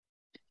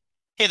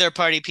Hey there,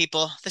 party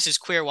people. This is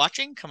Queer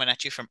Watching coming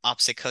at you from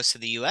opposite coasts of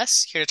the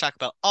US, here to talk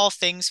about all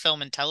things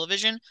film and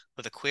television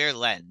with a queer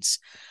lens.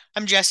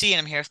 I'm Jesse,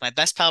 and I'm here with my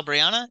best pal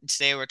Brianna, and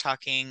today we're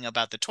talking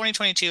about the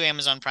 2022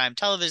 Amazon Prime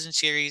television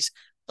series,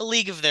 A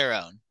League of Their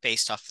Own,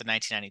 based off the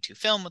 1992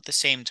 film with the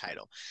same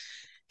title.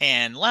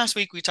 And last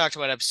week we talked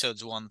about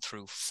episodes 1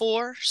 through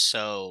 4,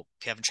 so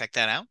if you haven't checked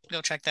that out,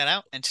 go check that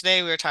out. And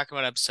today we are talking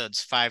about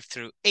episodes 5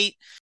 through 8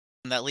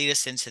 that lead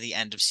us into the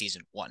end of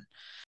season 1.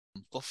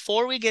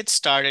 Before we get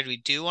started, we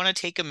do want to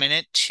take a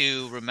minute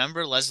to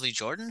remember Leslie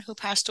Jordan, who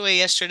passed away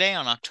yesterday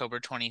on October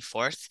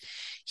 24th.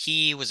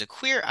 He was a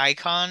queer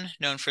icon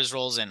known for his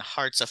roles in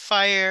Hearts of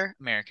Fire,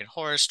 American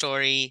Horror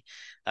Story.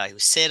 He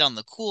was Sid on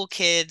The Cool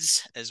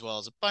Kids, as well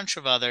as a bunch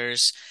of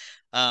others.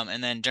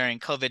 And then during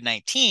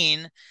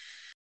COVID-19,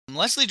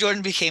 Leslie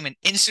Jordan became an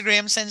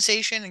Instagram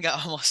sensation and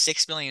got almost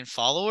 6 million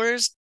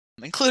followers,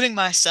 including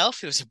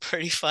myself. He was a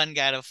pretty fun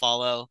guy to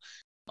follow.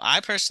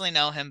 I personally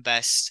know him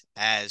best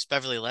as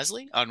Beverly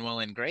Leslie on Will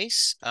and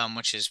Grace,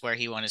 which is where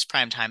he won his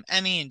Primetime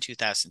Emmy in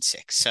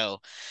 2006. So,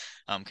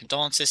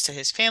 condolences to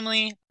his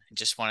family. I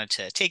just wanted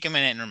to take a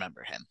minute and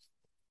remember him.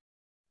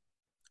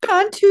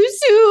 Gone too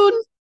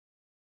soon.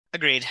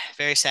 Agreed.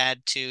 Very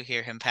sad to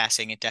hear him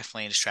passing. It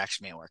definitely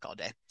distracted me at work all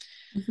day.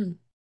 Mhm.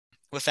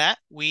 With that,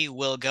 we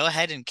will go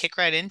ahead and kick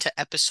right into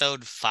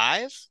episode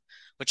 5,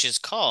 which is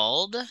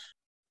called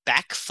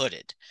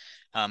Back-Footed.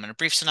 In a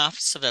brief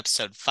synopsis of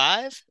episode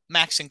 5,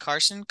 Max and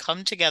Carson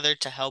come together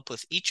to help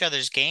with each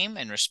other's game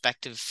and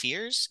respective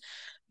fears.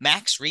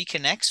 Max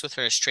reconnects with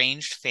her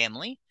estranged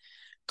family.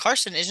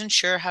 Carson isn't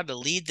sure how to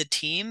lead the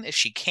team if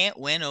she can't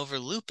win over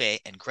Lupe,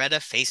 and Greta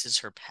faces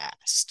her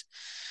past.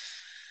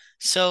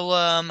 So,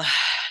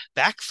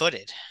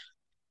 Back-Footed.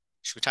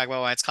 Should we talk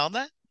about why it's called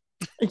that?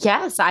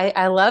 Yes,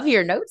 I love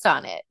your notes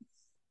on it.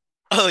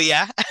 Oh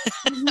yeah.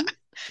 Mhm.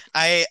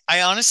 I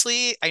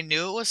honestly I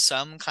knew it was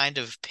some kind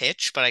of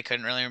pitch, but I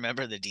couldn't really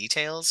remember the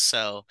details.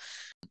 So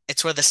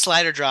it's where the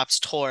slider drops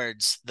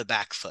towards the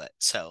back foot.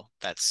 So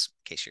that's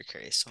in case you're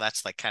curious. So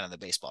that's like kind of the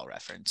baseball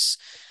reference.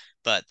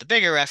 But the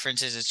bigger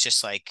reference is it's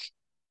just like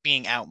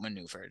being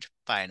outmaneuvered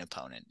by an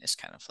opponent is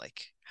kind of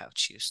like how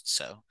it's used.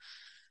 So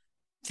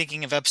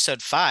thinking of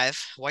episode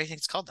 5, why do you think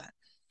it's called that?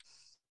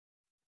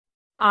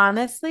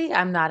 Honestly,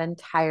 I'm not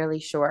entirely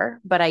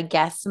sure, but I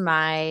guess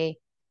my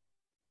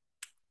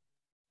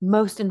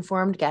most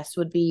informed guess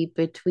would be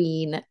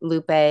between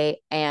Lupe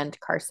and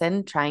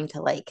Carson trying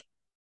to like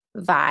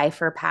vie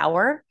for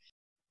power.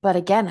 But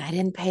again, I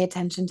didn't pay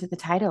attention to the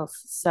titles,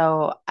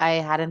 so I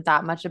hadn't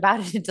thought much about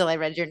it until I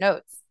read your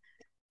notes.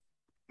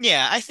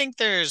 Yeah, I think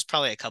there's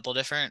probably a couple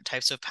different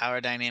types of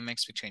power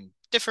dynamics between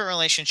different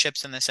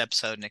relationships in this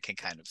episode, and it can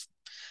kind of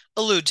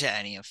allude to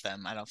any of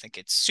them. I don't think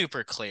it's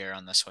super clear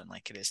on this one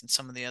like it is in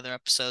some of the other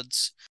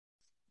episodes.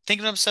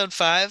 Thinking of episode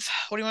 5,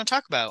 what do you want to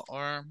talk about?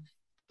 Or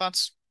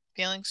thoughts,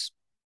 feelings?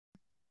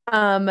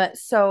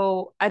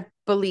 So I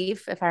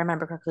believe, if I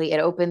remember correctly, it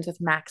opens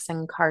with Max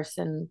and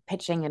Carson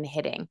pitching and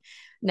hitting.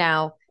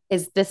 Now,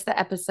 is this the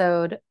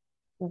episode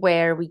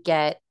where we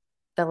get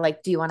the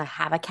like, do you want to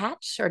have a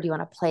catch or do you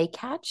want to play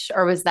catch?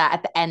 Or was that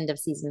at the end of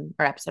season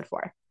or episode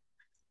four?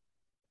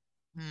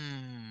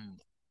 Hmm.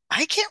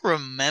 I can't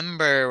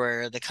remember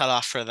where the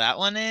cutoff for that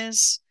one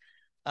is.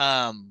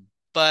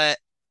 But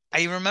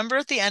I remember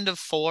at the end of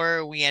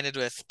 4 we ended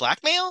with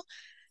blackmail,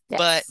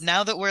 but Yes.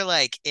 now that we're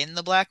like in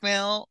the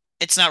blackmail,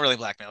 it's not really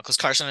blackmail because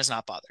Carson is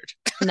not bothered.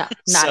 No, not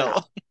at So,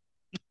 all.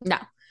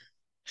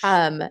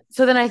 No.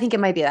 So then I think it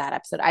might be that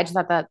episode. I just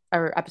thought that,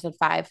 or episode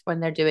five, when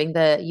they're doing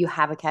the you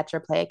have a catch or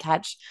play a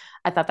catch,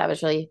 I thought that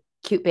was really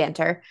cute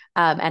banter.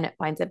 And it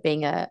winds up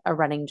being a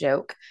running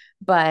joke.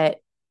 But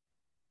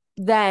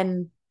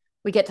then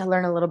we get to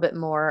learn a little bit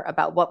more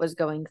about what was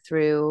going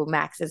through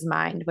Max's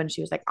mind when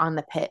she was like on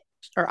the pit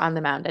or on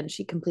the mound and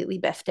she completely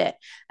biffed it.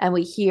 And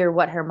we hear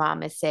what her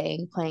mom is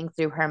saying playing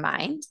through her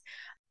mind.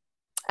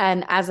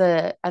 And as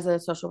a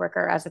social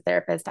worker, as a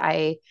therapist,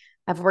 I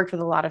have worked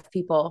with a lot of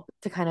people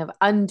to kind of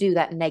undo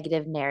that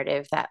negative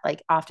narrative that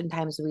like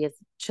oftentimes we as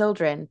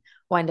children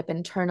wind up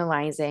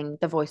internalizing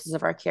the voices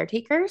of our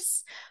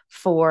caretakers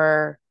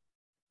for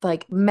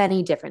like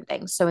many different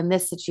things. So in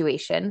this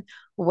situation,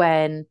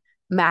 when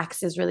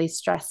Max is really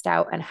stressed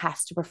out and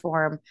has to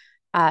perform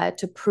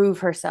to prove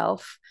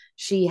herself,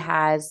 she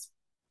has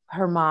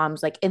her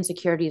mom's like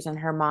insecurities and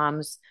her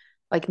mom's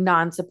like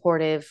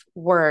non-supportive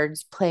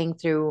words playing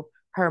through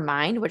her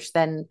mind, which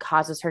then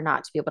causes her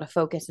not to be able to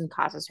focus and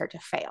causes her to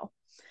fail.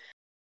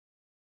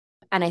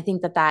 And I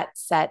think that that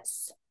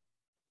sets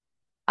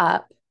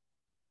up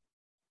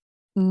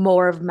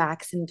more of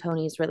Max and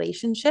Tony's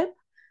relationship,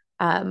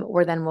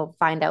 where then we'll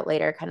find out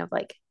later kind of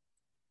like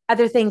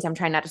other things. I'm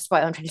trying not to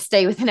spoil. I'm trying to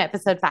stay within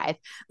episode five,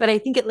 but I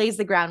think it lays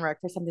the groundwork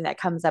for something that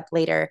comes up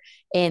later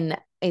in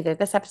either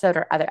this episode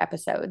or other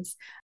episodes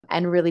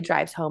and really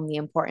drives home the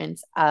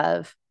importance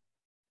of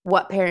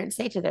what parents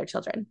say to their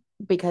children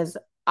because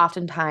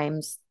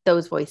oftentimes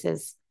those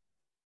voices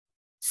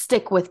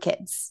stick with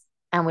kids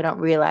and we don't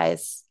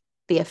realize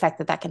the effect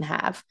that that can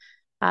have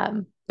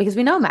because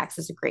we know Max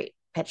is a great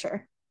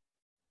pitcher.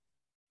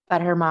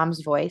 but her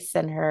mom's voice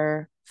and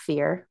her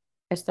fear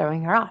is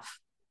throwing her off.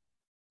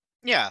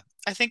 Yeah,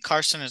 I think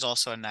Carson is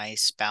also a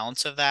nice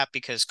balance of that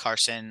because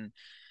Carson,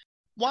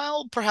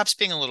 while perhaps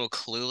being a little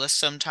clueless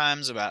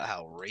sometimes about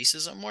how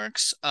racism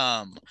works,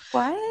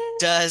 What?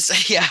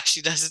 does yeah,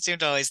 she doesn't seem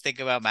to always think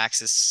about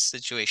Max's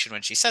situation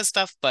when she says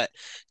stuff, but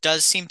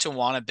does seem to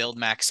want to build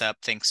Max up,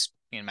 thinks,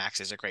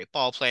 Max is a great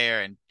ball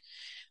player and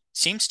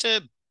seems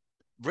to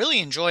really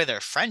enjoy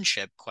their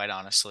friendship, quite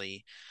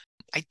honestly.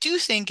 I do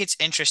think it's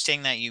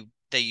interesting that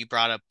you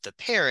brought up the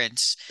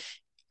parents.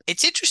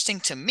 It's interesting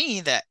to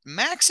me that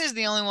Max is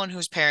the only one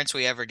whose parents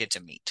we ever get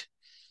to meet.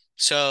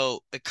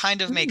 So it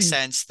kind of makes Mm.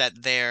 sense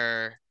that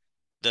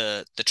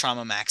the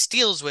trauma Max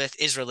deals with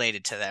is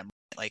related to them.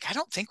 Like I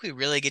don't think we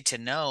really get to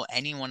know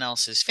anyone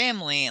else's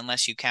family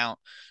unless you count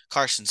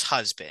Carson's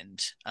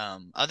husband.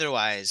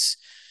 Otherwise,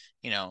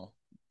 you know,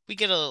 we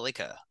get a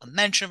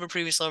mention of a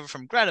previous lover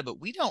from Greta, but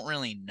we don't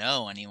really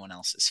know anyone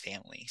else's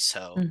family.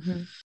 So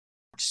Hmm.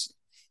 just,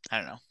 I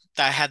don't know.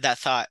 I had that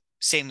thought,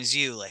 same as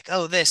you, like,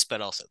 oh, this,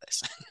 but also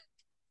this.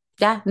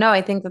 Yeah, no,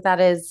 I think that that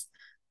is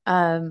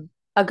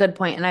a good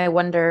point. And I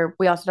wonder,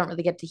 we also don't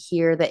really get to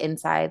hear the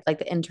inside, like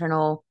the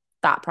internal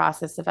thought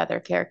process of other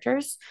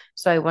characters.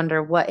 So I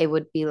wonder what it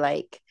would be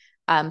like,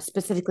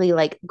 specifically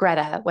like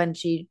Greta when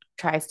she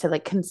tries to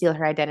like conceal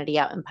her identity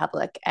out in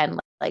public and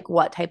like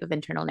what type of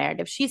internal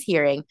narrative she's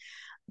hearing.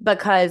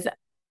 Because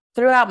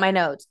throughout my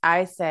notes,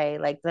 I say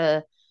like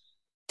the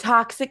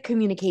toxic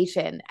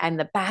communication and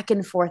the back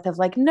and forth of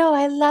like, no,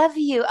 I love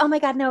you. Oh my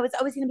God, no, it's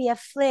always going to be a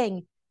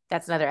fling.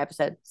 That's another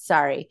episode.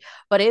 Sorry.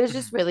 But it was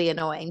just really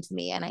annoying to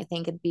me. And I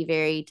think it'd be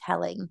very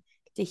telling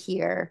to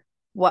hear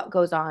what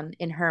goes on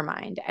in her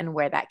mind and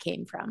where that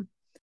came from.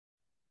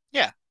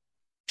 Yeah,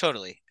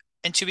 totally.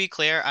 And to be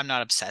clear, I'm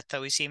not upset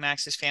that we see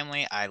Max's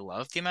family. I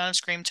love the amount of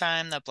screen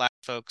time that Black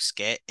folks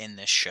get in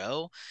this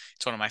show.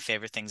 It's one of my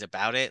favorite things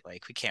about it.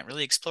 Like, we can't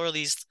really explore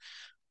these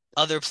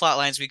other plot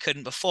lines we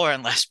couldn't before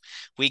unless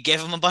we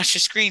give them a bunch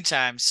of screen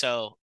time.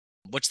 So,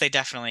 which they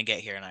definitely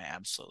get here, and I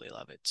absolutely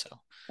love it. So,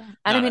 Yeah.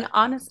 And I not mean, a complaint.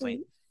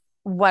 honestly,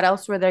 what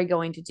else were they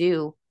going to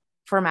do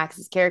for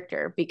Max's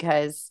character?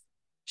 Because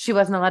she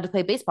wasn't allowed to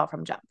play baseball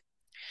from jump.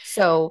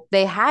 So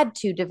they had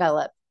to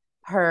develop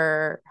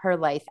her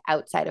life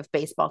outside of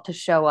baseball to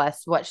show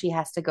us what she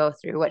has to go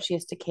through, what she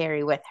has to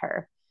carry with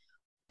her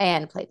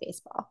and play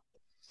baseball.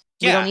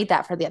 We don't Yeah, need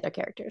that for the other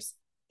characters.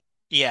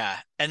 yeah.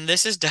 And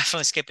this is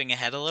definitely skipping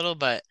ahead a little,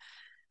 but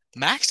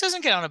Max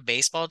doesn't get on a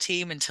baseball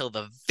team until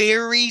the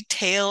very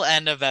tail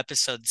end of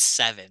episode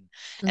 7.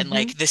 And Mm-hmm.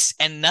 like this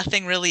and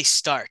nothing really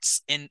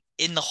starts in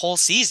the whole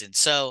season.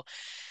 So,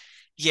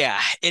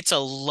 yeah, it's a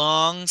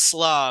long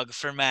slog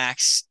for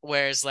Max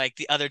whereas like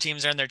the other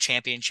teams are in their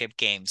championship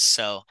games.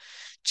 So,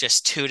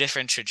 just two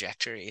different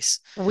trajectories.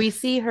 We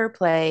see her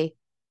play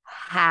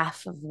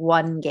half of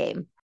one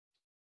game.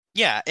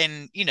 Yeah,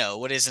 and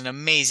what is an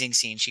amazing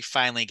scene. She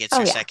finally gets Oh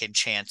her yeah. second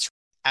chance.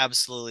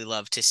 Absolutely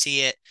love to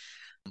see it.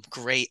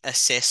 Great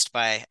assist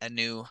by a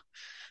new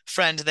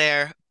friend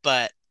there,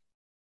 but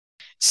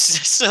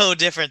so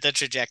different the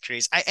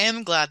trajectories. I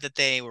am glad that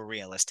they were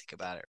realistic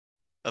about it.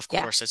 Of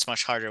Yeah. course, it's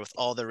much harder with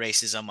all the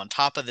racism on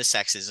top of the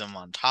sexism,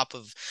 on top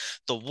of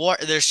the war.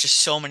 There's just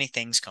so many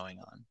things going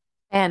on.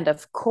 And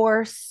of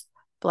course,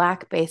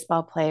 Black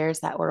baseball players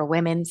that were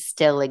women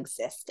still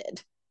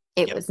existed.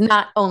 It Yep, was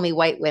not only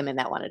white women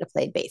that wanted to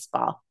play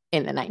baseball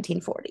in the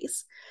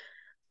 1940s.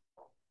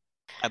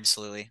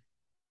 absolutely.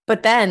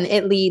 But then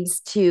it leads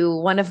to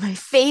one of my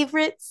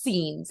favorite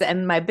scenes,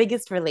 and my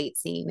biggest relate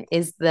scene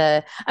is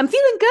the I'm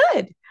feeling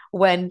good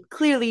when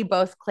clearly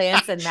both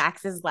Clance and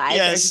Max's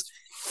lives are Yes, just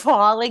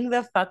falling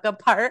the fuck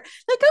apart.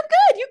 Like, I'm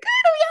good, you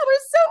good? Oh, yeah,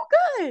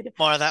 we're so good.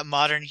 more of that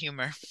modern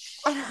humor.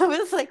 And I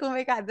was like, oh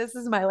my God, this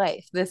is my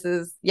life. This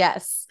is,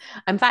 yes,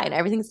 I'm fine.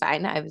 Everything's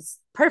fine. I was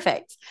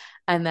perfect.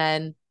 And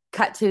then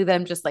cut to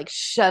them just like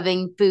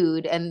shoving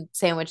food and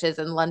sandwiches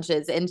and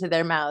lunches into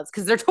their mouths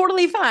because they're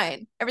totally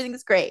fine.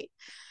 Everything's great.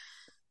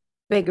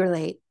 Big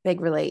relate, big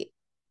relate.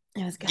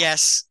 It was good.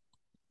 Yes,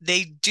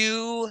 they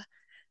do.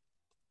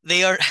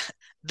 They are.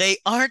 They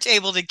aren't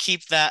able to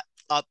keep that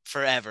up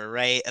forever,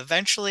 right?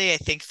 Eventually, I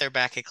think they're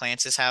back at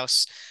Clance's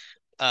house.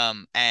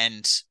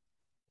 And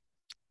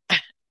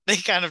they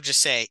kind of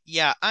just say,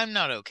 "Yeah, I'm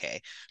not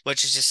okay,"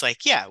 which is just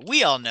like, "Yeah,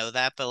 we all know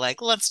that, but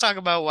like, let's talk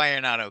about why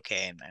you're not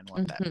okay and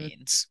what that Mm-hmm.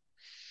 means."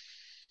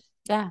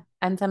 Yeah.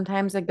 And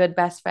sometimes a good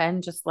best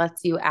friend just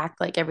lets you act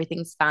like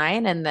everything's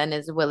fine and then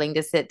is willing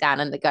to sit down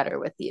in the gutter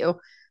with you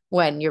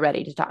when you're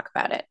ready to talk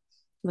about it.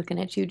 Looking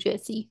at you,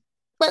 Jesse.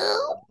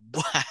 Well,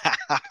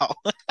 Wow.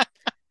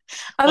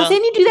 I was Well,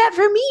 saying you do that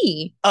for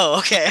me. oh,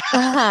 okay.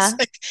 It's Uh-huh.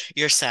 like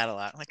you're sad a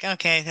lot. Like,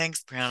 okay,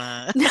 thanks,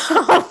 Brianna.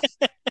 No.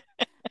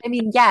 I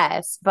mean,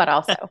 yes, but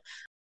also.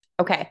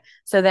 Okay.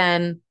 So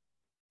then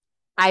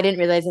I didn't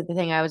realize that the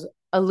thing I was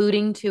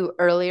alluding to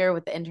earlier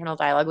with the internal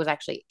dialogue was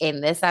actually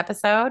in this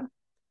episode.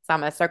 So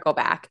I'm going to circle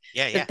back.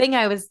 Yeah, The yeah. thing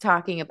I was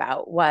talking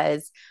about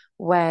was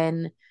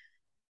when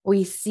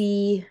we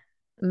see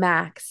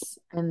Max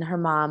and her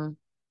mom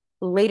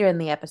later in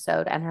the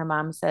episode, and her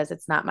mom says,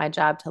 "It's not my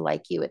job to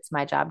like you, it's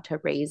my job to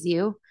raise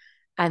you."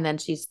 And then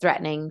she's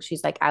threatening,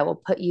 she's like, "I will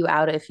put you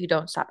out if you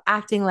don't stop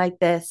acting like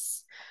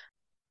this."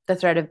 The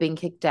threat of being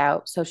kicked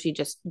out. So she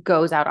just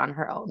goes out on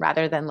her own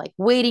rather than like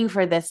waiting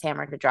for this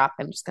hammer to drop.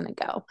 I'm just going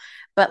to go.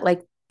 But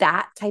like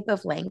that type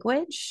of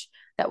language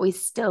that we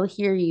still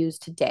hear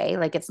used today,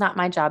 like it's not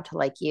my job to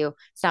like you.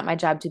 It's not my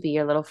job to be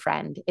your little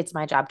friend. It's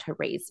my job to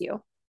raise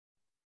you.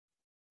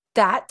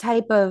 That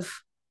type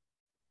of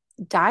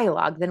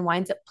dialogue then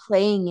winds up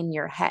playing in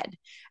your head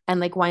and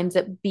like winds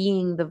up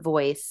being the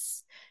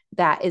voice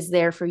that is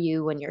there for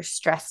you when you're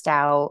stressed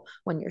out,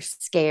 when you're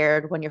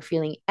scared, when you're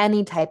feeling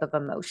any type of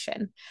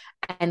emotion.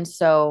 And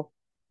so,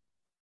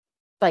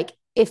 like,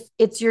 if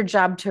it's your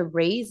job to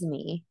raise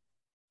me,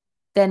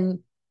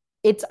 then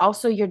it's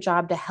also your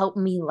job to help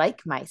me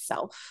like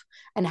myself.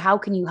 And how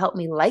can you help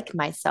me like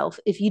myself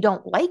if you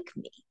don't like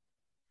me?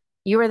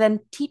 You are then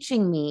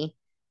teaching me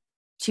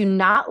to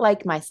not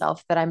like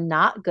myself, that I'm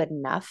not good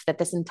enough, that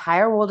this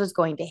entire world is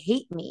going to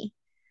hate me,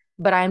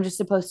 but I'm just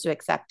supposed to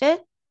accept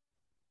it.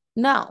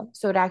 No.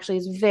 So it actually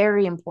is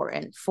very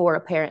important for a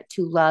parent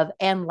to love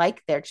and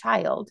like their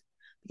child,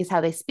 because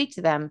how they speak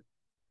to them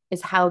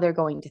is how they're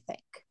going to think.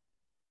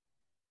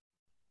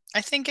 I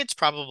think it's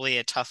probably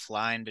a tough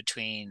line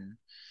between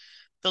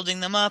building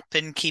them up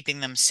and keeping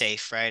them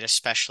safe, right?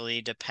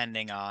 Especially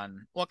depending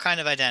on what kind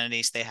of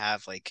identities they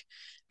have, like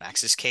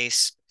Max's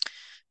case,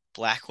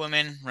 black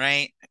women,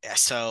 right? Yeah,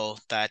 so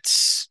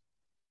that's,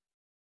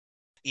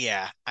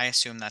 yeah, I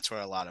assume that's where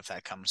a lot of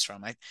that comes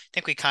from. I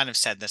think we kind of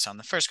said this on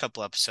the first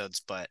couple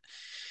episodes, but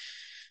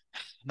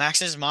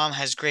Max's mom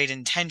has great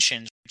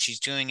intentions. She's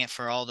doing it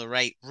for all the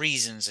right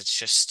reasons. It's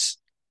just,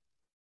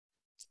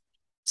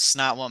 it's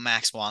not what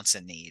Max wants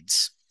and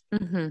needs.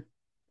 Mm-hmm.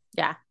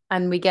 Yeah.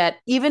 And we get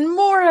even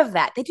more of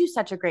that. They do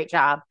such a great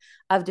job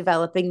of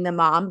developing the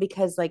mom,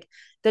 because, like,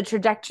 the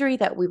trajectory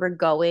that we were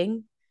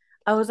going,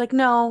 I was like,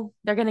 no,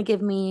 they're going to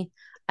give me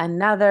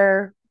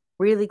another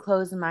really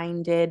close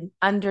minded,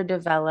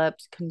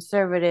 underdeveloped,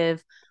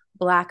 conservative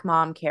Black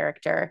mom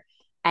character.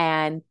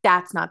 And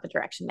that's not the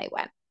direction they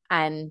went.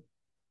 And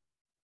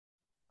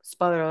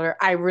spoiler alert,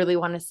 I really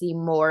want to see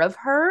more of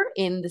her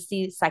in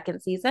the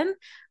second season.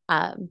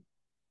 Um,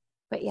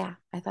 but yeah,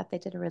 I thought they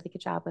did a really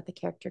good job with the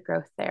character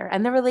growth there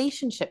and the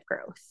relationship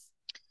growth.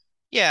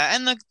 Yeah,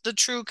 and the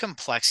true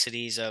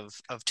complexities of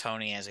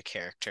Tony as a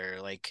character.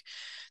 Like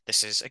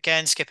this is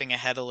again skipping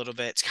ahead a little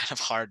bit. It's kind of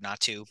hard not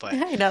to, but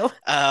I know.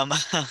 um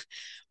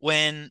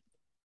when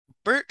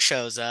Bert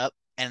shows up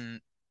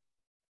and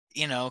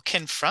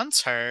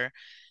confronts her,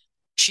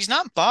 she's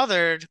not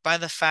bothered by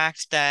the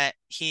fact that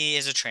he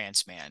is a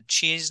trans man.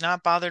 She's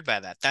not bothered by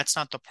that. That's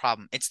not the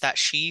problem. It's that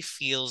she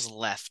feels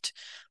left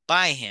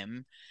by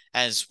him,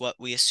 as what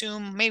we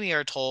assume, maybe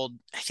are told.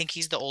 I think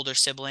he's the older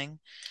sibling.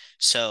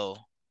 So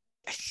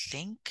I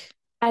think,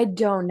 I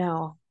don't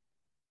know.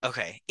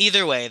 okay,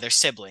 either way, they're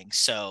siblings.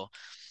 So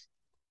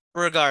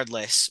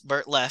regardless,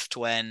 Bert left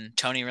when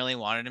Tony really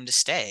wanted him to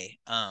stay.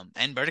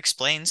 And Bert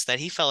explains that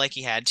he felt like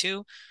he had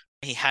to.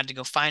 He had to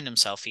go find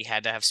himself. He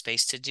had to have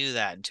space to do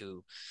that and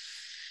to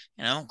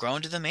grow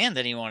into the man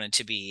that he wanted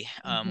to be,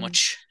 Mm-hmm.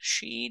 which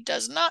she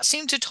does not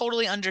seem to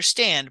totally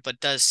understand, but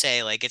does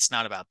say, like, it's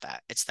not about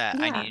that. It's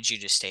that I Yeah, needed you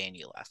to stay and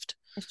you left.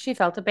 she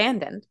felt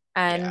abandoned,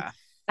 Yeah.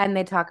 and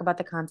they talk about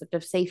the concept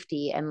of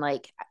safety, and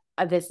like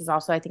this is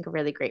also, I think, a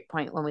really great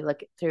point when we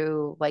look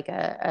through like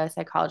a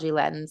psychology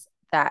lens,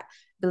 that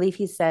I believe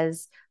he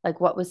says, like,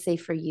 what was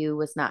safe for you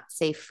was not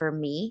safe for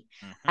me.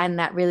 Hmm. And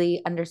that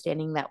really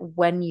understanding that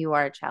when you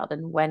are a child,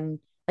 and when,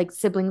 like,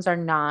 siblings are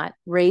not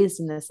raised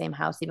in the same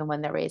house, even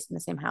when they're raised in the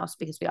same house,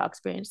 because we all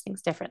experience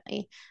things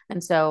differently.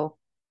 And so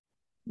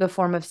the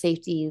form of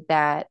safety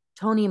that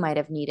Tony might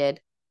have needed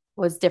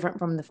was different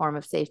from the form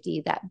of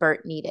safety that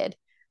Bert needed.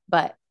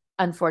 But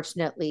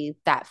unfortunately,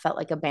 that felt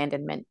like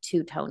abandonment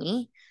to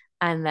Tony.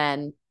 And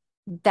then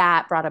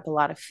that brought up a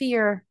lot of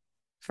fear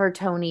for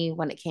Tony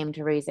when it came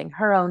to raising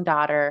her own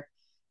daughter.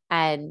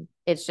 And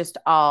it's just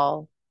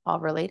all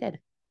related.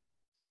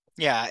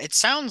 Yeah, it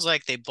sounds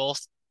like they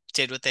both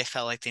did what they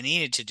felt like they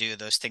needed to do.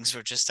 Those things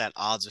were just at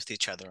odds with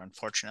each other,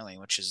 unfortunately,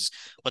 which is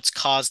what's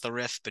caused the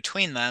rift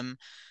between them,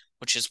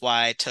 which is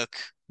why it took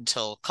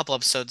until a couple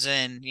episodes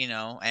in,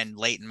 and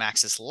late in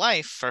Max's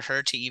life for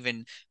her to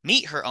even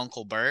meet her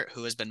Uncle Bert,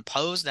 who has been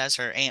posed as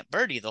her Aunt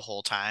Bertie the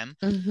whole time.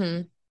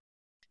 Mm-hmm.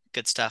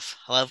 Good stuff.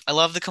 I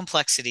love the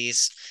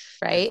complexities.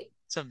 There's Right?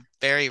 some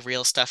very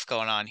real stuff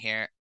going on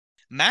here.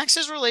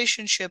 Max's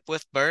relationship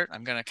with Bert,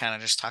 I'm gonna kind of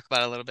just talk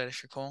about it a little bit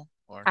if you're cool.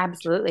 Or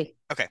Absolutely.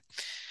 okay.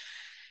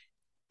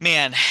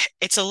 Man,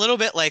 it's a little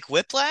bit like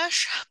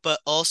Whiplash,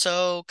 but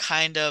also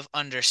kind of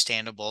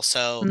understandable.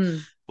 So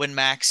Mm. when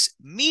Max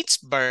meets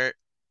Bert,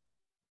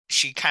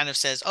 she kind of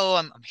says, "Oh,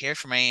 I'm here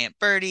for my Aunt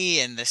Bertie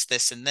and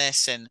this, and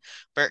this." And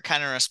Bert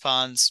kind of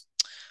responds,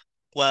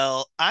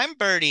 "Well, I'm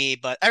Bertie,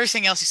 but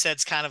everything else he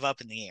said's kind of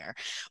up in the air,"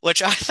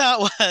 which I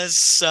thought was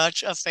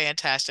such a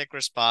fantastic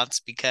response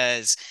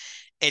because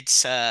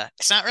it's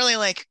not really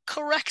like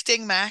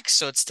correcting Max,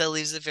 so it still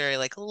leaves it very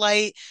like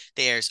light.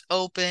 The air's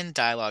open,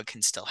 dialogue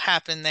can still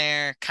happen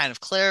there, kind of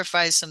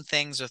clarifies some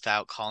things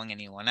without calling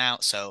anyone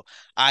out. So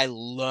I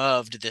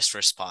loved this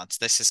response.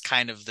 This is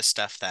kind of the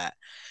stuff that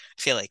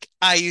I feel like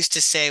I used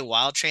to say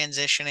while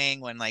transitioning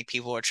when like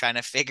people were trying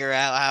to figure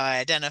out how I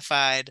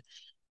identified.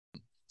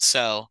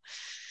 So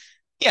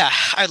yeah,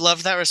 I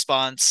loved that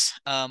response.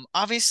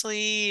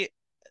 Obviously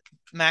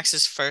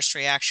Max's first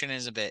reaction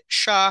is a bit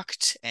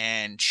shocked,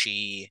 and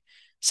she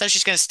says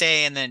she's going to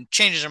stay and then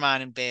changes her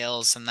mind and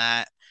bails, and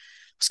that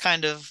was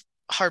kind of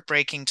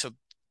heartbreaking to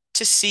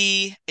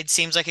see. It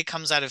seems like it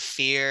comes out of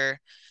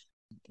fear.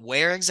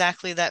 Where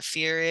exactly that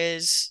fear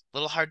is, a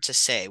little hard to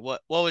say.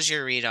 What was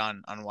your read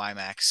on why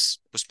Max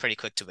was pretty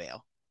quick to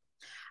bail?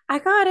 I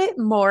got it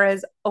more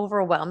as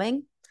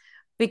overwhelming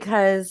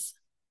because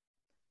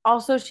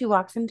also she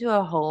walks into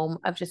a home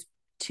of just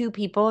two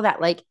people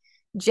that like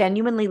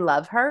genuinely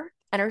love her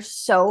and are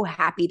so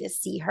happy to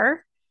see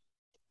her.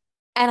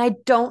 And I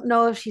don't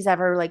know if she's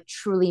ever like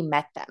truly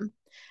met them.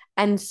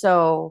 And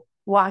so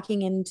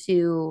walking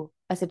into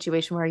a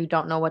situation where you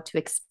don't know what to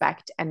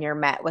expect and you're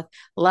met with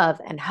love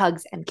and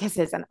hugs and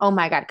kisses and oh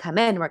my god, come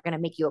in, we're going to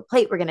make you a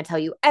plate, we're going to tell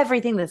you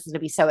everything, this is going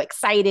to be so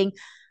exciting.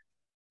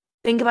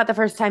 Think about the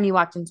first time you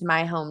walked into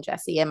my home,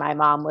 Jesse, and my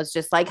mom was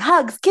just like,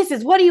 hugs,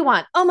 kisses, what do you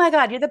want? Oh my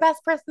God, you're the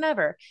best person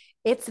ever.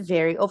 It's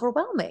very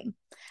overwhelming.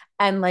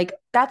 And like,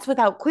 that's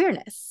without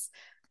queerness.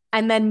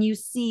 And then you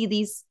see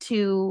these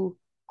two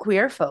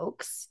queer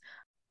folks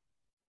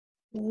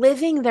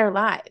living their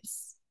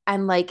lives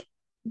and like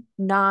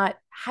not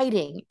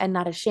hiding and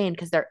not ashamed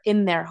because they're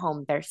in their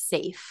home, they're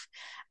safe.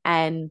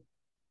 And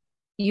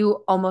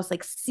you almost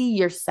like see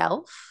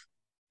yourself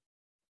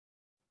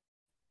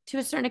to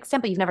a certain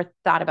extent, but you've never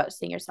thought about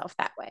seeing yourself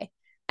that way.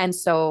 And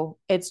so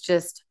it's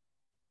just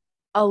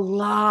a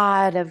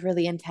lot of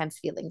really intense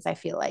feelings, I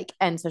feel like.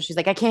 And so she's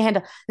like, I can't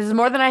handle this is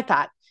more than I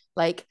thought.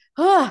 Like,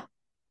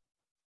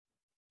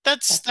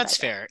 that's what I That's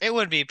got. fair. It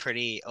would be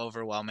pretty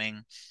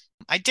overwhelming.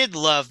 I did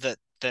love that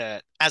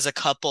the as a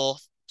couple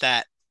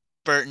that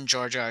Bert and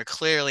Georgia are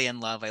clearly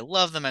in love. I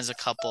love them as a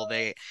couple.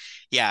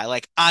 Yeah,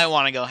 like I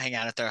want to go hang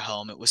out at their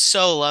home. It was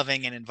so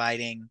loving and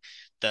inviting.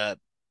 The,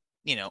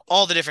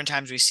 all the different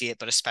times we see it,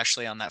 but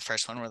especially on that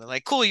first one where they're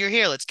like, "Cool, you're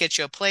here. Let's get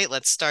you a plate.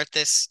 Let's start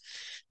this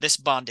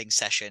bonding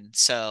session."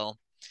 So,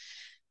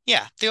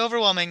 yeah, the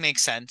overwhelming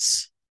makes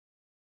sense.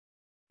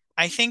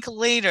 I think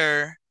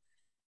later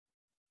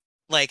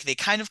like they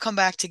kind of come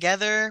back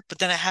together, but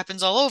then it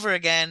happens all over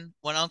again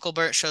when Uncle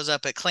Bert shows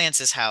up at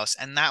Clance's house.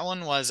 And that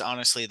one was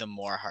honestly the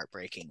more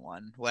heartbreaking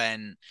one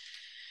when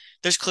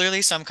there's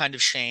clearly some kind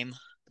of shame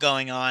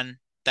going on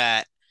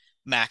that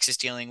Max is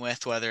dealing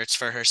with, whether it's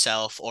for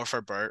herself or for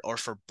Bert or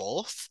for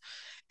both.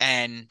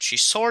 And she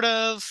sort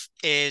of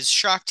is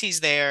shocked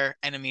he's there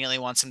and immediately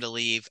wants him to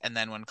leave. And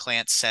then when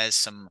Clance says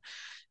some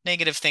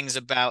negative things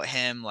about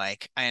him,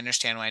 like, I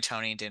understand why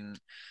Tony didn't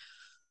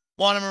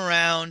want him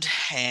around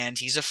and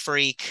he's a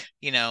freak.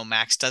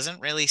 Max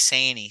doesn't really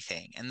say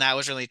anything. And that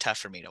was really tough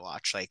for me to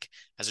watch. Like,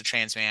 as a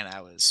trans man,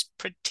 I was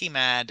pretty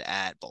mad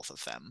at both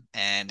of them.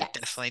 And it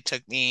Yes. definitely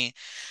took me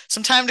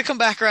some time to come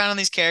back around on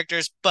these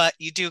characters, but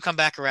you do come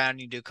back around,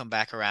 you do come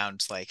back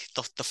around like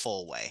the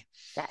full way.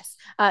 Yes.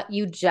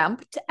 You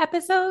jumped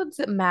episodes.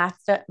 Math.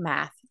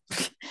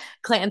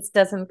 Clance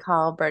doesn't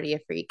call Birdie a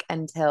freak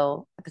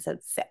until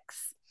episode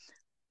 6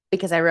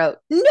 because I wrote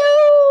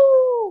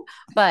no,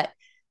 but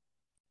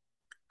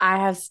I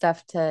have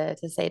stuff to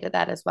say to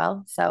that as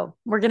well. So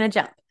we're gonna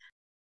jump.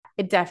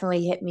 It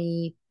definitely hit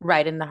me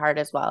right in the heart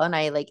as well, and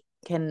I like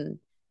can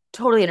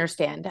totally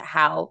understand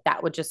how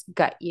that would just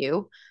gut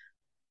you.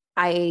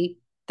 I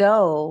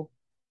though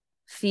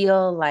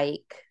feel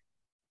like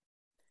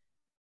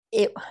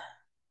it.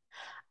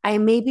 I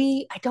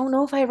don't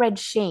know if I read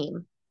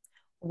shame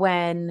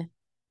when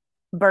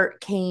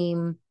Bert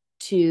came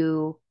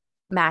to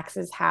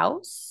Max's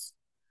house.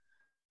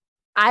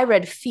 I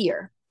read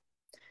fear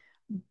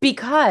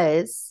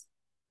because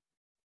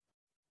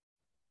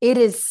it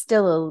is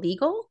still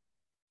illegal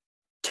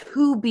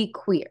to be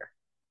queer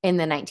in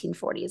the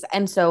 1940s.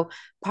 And so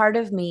part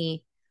of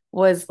me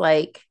was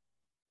like,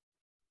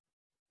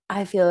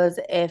 I feel as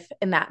if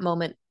in that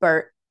moment,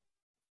 Bert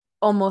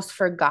almost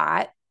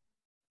forgot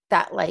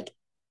that like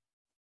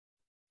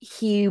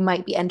he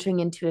might be entering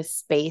into a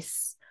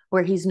space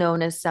where he's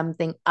known as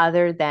something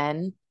other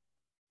than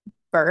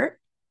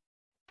Bert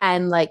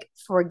and like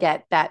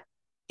forget that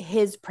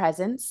his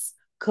presence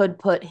could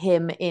put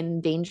him in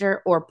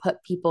danger or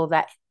put people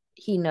that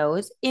he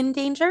knows in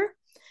danger.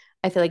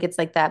 I feel like it's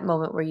like that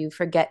moment where you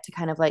forget to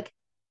kind of like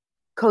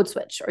code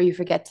switch or you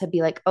forget to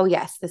be like, oh,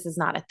 yes, this is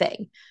not a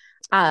thing.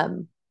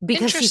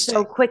 Because she so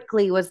Interesting.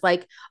 quickly was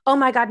like, oh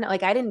my God, no,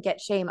 like I didn't get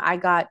shame.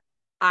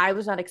 I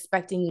was not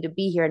expecting you to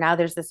be here. Now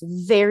there's this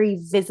very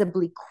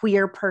visibly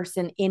queer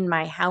person in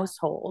my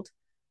household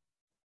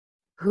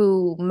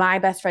who my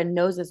best friend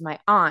knows as my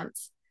aunt.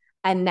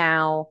 And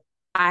now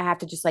I have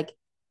to just like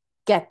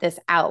get this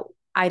out.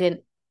 I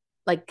didn't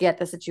like get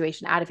the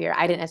situation out of here.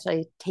 I didn't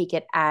necessarily take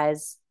it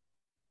as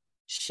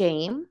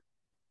shame.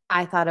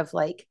 I thought of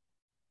like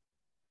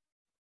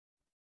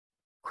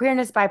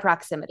queerness by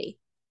proximity.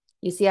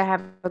 You see, I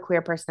have a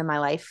queer person in my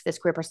life. This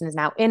queer person is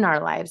now in our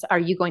lives. Are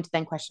you going to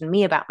then question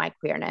me about my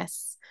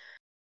queerness?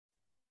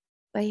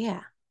 But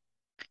yeah,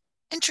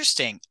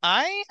 Interesting.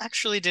 I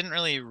actually didn't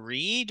really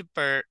read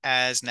Bert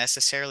as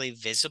necessarily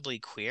visibly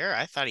queer.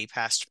 I thought he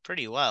passed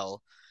pretty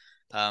well.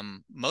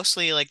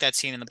 Mostly like that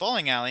scene in the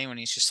bowling alley when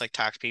he's just like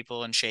talking to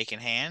people and shaking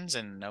hands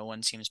and no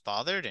one seems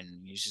bothered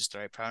and uses the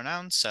right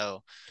pronouns.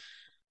 So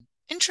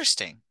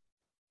interesting.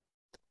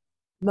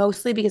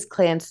 mostly because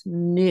Clance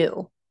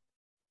knew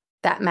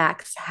that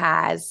Max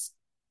has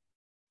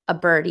a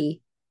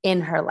birdie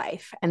in her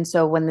life. And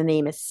so when the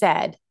name is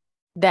said,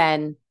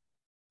 then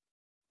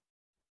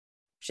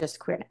just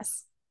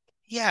queerness.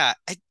 Yeah,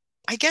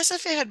 I guess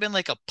if it had been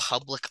like a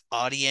public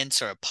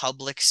audience or a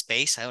public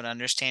space, I would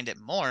understand it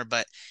more,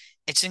 but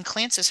it's in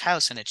Clance's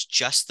house and it's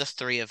just the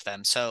three of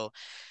them. So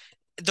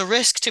the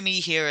risk to me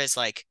here is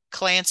like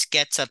Clance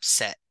gets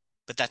upset,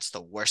 but that's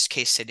the worst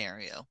case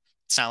scenario.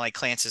 It's not like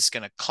Clance is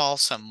gonna call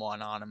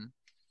someone on him.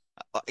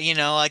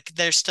 Like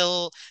they're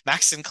still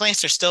Max and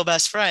Clance are still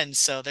best friends,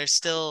 so there's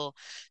still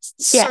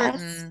Yes.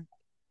 certain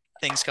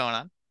things going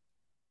on.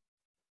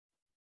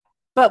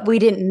 But we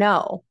didn't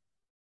know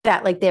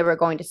that like they were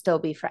going to still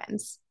be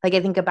friends. Like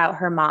I think about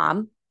her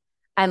mom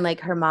and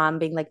like her mom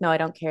being like, no, I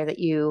don't care that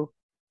you're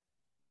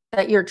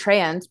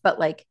trans, but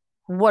like,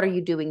 what are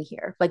you doing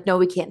here? Like, no,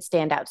 we can't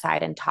stand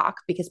outside and talk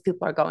because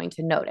people are going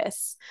to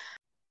notice.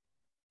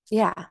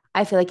 Yeah,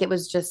 I feel like it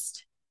was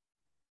just,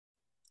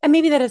 and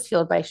maybe that is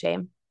fueled by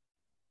shame,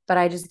 but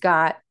I just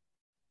got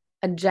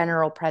a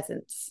general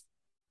presence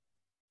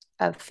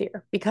of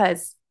fear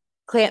because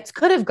Clance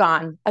could have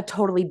gone a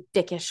totally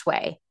dickish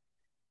way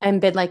and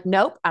been like,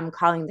 nope, I'm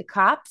calling the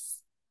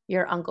cops.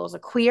 Your uncle's a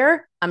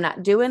queer. I'm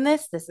not doing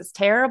this. This is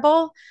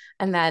terrible.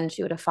 And then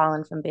she would have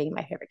fallen from being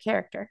my favorite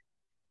character.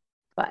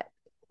 But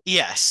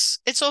Yes.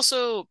 It's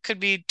also could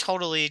be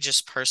totally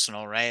just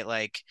personal, right?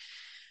 Like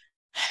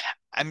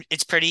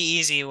it's pretty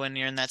easy when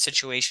you're in that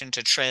situation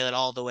to trail it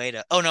all the way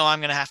to, oh no,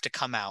 I'm gonna have to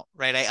come out,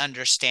 right? I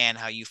understand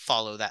how you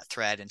follow that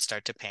thread and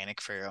start to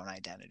panic for your own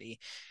identity.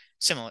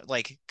 Similar,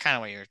 like kind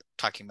of what you're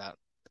talking about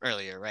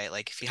earlier, right?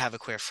 Like if you have a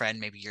queer friend,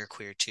 maybe you're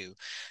queer too.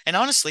 And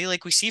honestly,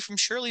 like we see from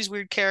Shirley's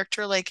weird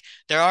character, like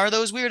there are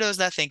those weirdos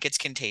that think it's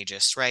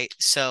contagious, right?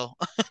 So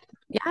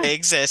yeah. they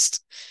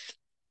exist.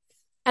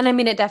 And I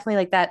mean, it definitely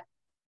like that.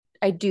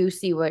 I do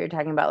see what you're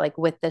talking about, like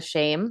with the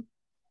shame,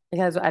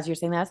 because as you're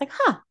saying that, I was like,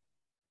 huh,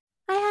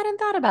 I hadn't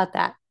thought about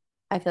that.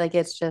 I feel like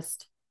it's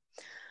just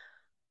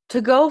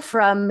to go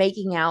from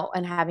making out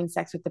and having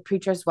sex with the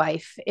preacher's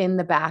wife in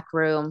the back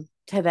room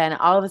to then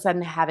all of a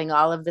sudden having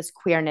all of this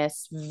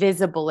queerness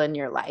visible in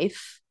your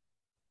life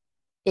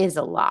is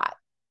a lot.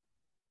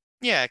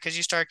 Yeah, because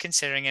you start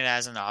considering it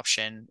as an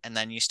option and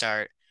then you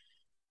start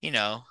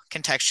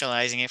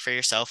contextualizing it for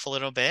yourself a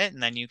little bit,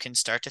 and then you can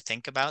start to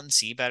think about and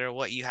see better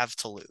what you have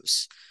to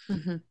lose.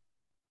 Mm-hmm.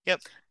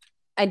 Yep.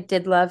 I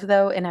did love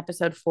though in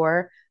episode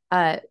 4,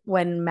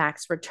 when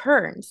Max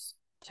returns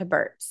to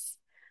Bert's,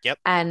 Yep.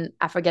 and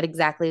I forget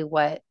exactly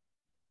what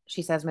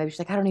she says. Maybe she's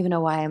like, I don't even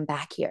know why I'm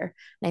back here.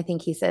 And I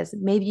think he says,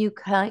 maybe you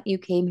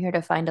came here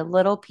to find a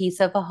little piece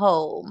of a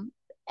home.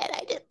 And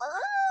I did.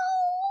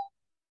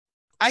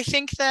 I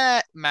think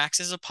that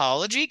Max's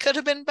apology could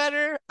have been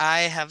better.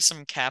 I have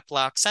some cap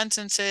lock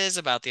sentences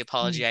about the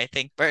apology I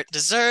think Bert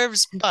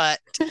deserves, but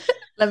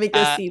Let me go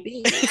uh see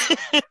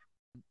these.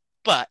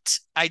 but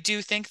I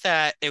do think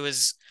that it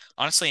was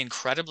honestly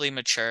incredibly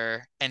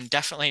mature and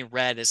definitely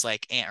read as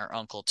like aunt or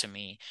uncle to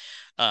me.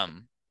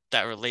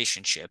 That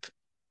relationship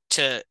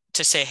to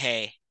say,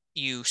 hey,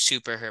 you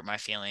super hurt my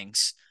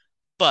feelings,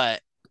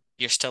 but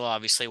you're still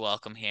obviously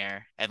welcome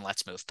here and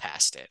let's move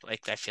past it.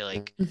 Like I feel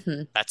like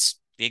Mm-hmm. that's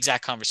the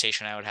exact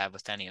conversation I would have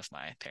with any of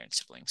my parent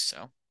siblings.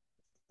 So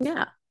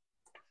Yeah.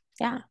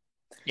 Yeah.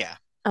 yeah.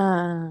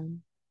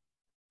 Um,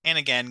 And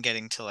again,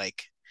 getting to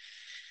like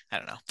I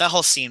don't know. That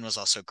whole scene was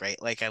also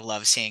great. Like I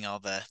love seeing all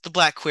the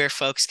black queer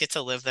folks get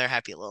to live their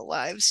happy little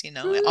lives,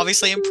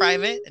 obviously in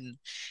private and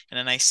in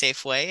a nice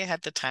safe way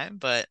at the time,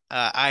 but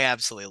I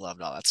absolutely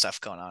loved all that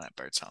stuff going on at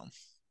Bert's home.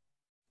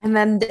 and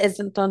then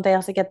isn't don't they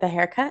also get the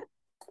haircut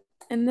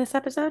in this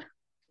episode?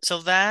 So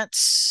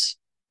that's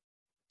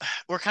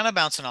we're kind of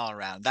bouncing all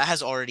around. That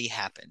has already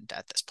happened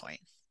at this point.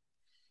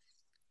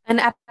 And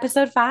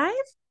episode 5?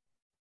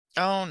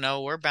 Oh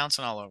no, we're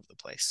bouncing all over the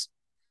place.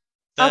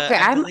 The Okay,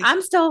 I I'm believe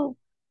I'm still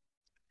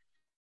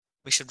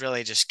we should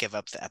really just give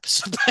up the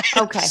episode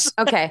okay.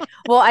 by Okay.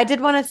 Well, I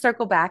did want to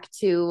circle back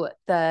to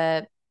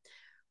the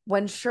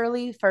when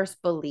Shirley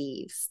first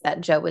believes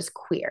that Joe is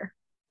queer.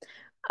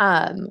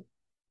 Um,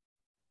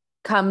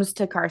 comes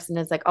to Carson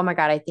is like, "Oh my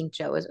god, I think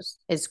Joe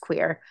is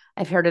queer.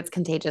 I've heard it's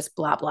contagious,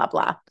 blah blah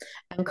blah."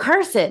 And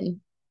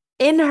Carson,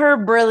 in her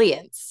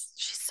brilliance,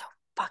 she's so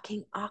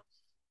fucking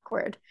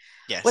awkward,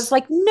 was Yes.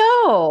 like,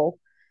 "No,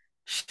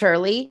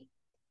 Shirley,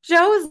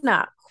 Joe's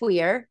not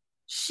queer.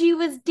 She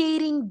was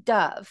dating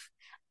Dove.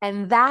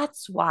 And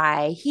that's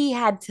why he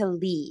had to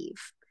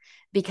leave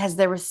because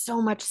there was so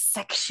much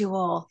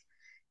sexual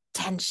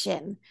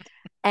tension.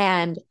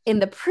 And in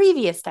the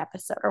previous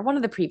episode, or one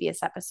of the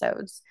previous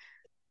episodes,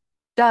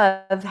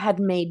 Dove had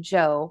made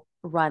Joe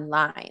run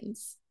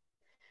lines.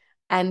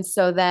 And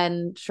so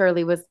then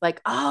Shirley was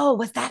like, "Oh,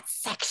 was that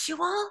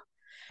sexual?"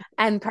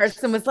 And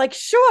Carson was like,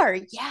 "Sure,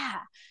 yeah."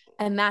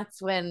 And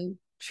that's when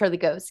Shirley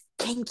goes,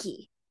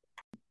 "Kinky."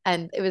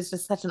 And it was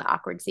just such an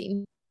awkward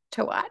scene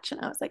to watch.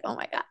 And I was like, "Oh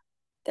my God,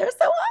 they're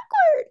so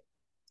awkward."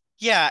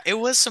 Yeah, it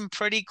was some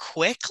pretty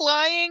quick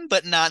lying,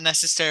 but not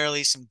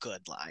necessarily some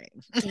good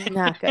lying.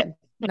 Not good.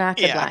 Not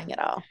good Yeah. lying at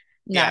all.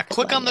 Yeah, Not good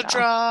quick on lying the at all.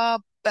 draw,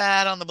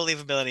 bad on the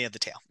believability of the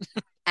tale.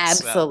 So,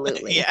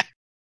 Absolutely. yeah.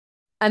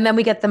 And then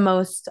we get the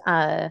most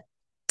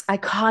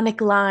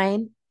iconic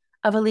line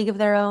of A League of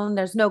Their Own.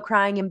 There's no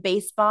crying in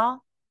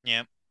baseball.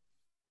 Yeah.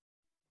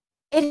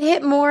 It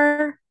hit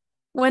more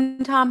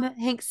when Tom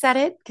Hanks said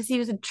it because he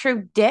was a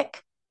true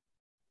dick.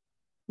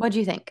 What do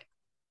you think?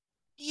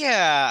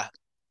 Yeah.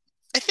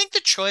 I think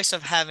the choice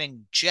of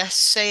having Jess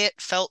say it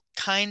felt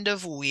kind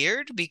of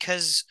weird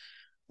because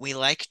we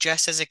like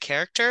Jess as a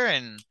character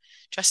and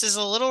Jess is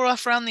a little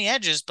rough around the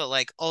edges, but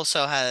like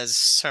also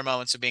has her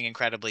moments of being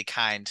incredibly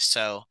kind.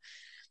 So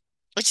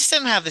it just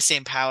didn't have the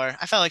same power.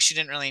 I felt like she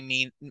didn't really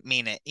mean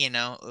it, you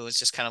know? It was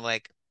just kind of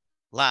like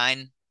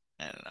line.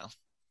 I don't know.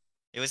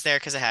 It was there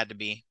because it had to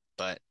be,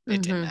 but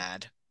it didn't Mm-hmm.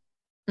 add.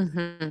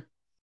 Mm-hmm.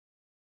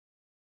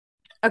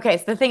 Okay,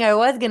 so the thing I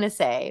was gonna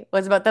say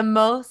was about the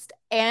most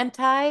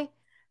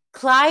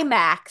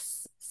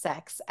anti-climax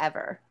sex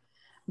ever.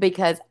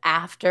 Because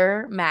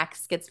after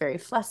Max gets very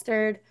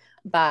flustered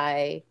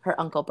by her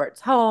Uncle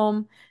Bert's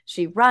home,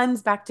 she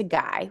runs back to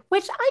Guy,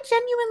 which I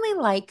genuinely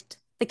liked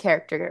the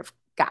character of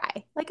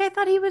Guy. Like I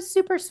thought he was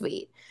super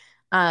sweet.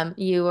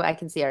 You I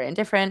can see are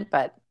indifferent,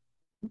 but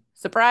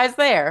surprise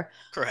there.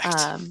 Correct.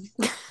 Um,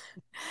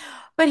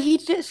 but she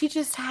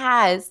just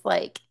has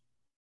like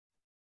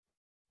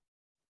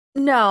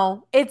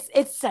no, it's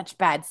such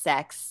bad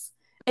sex.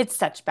 It's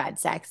such bad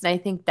sex. And I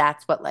think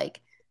that's what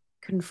like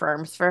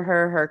confirms for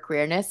her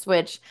queerness,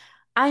 which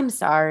I'm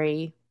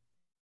sorry,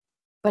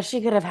 but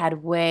she could have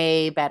had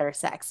way better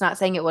sex. Not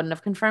saying it wouldn't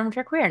have confirmed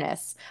her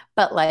queerness,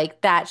 but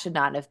like that should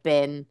not have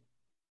been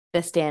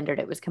the standard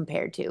it was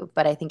compared to.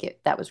 But I think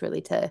that was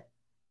really to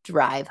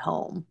drive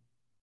home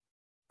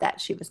that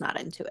she was not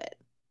into it.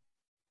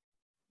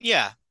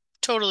 Yeah,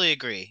 totally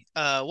agree.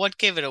 What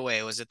gave it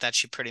away? Was it that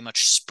she pretty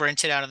much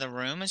sprinted out of the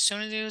room as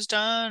soon as it was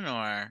done,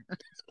 or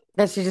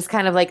That she just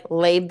kind of like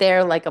laid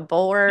there like a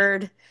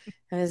board.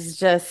 It was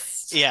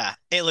just yeah,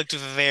 it looked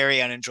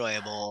very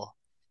unenjoyable.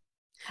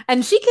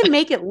 and she can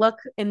make it look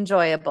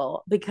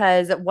enjoyable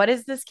because what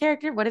is this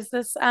character? What is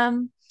this?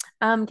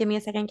 Give me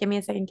a second, give me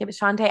a second, give it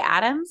Shantae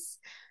Adams.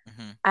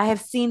 Hmm. I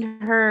have seen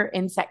her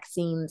in sex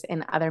scenes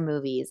in other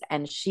movies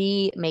and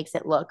she makes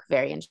it look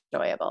very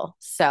enjoyable.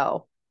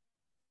 So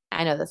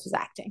I know this was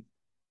acting.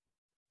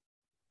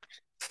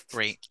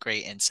 Great,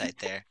 great insight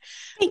there.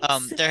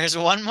 Thanks. There's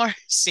one more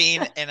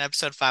scene in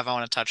episode 5 I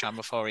want to touch on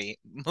before we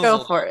move Go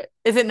along. for it.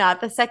 Is it not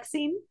the sex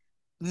scene?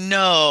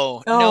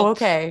 No, Oh, nope,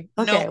 okay.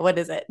 Okay. nope. What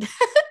is it?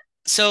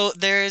 So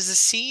there is a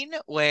scene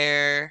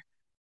where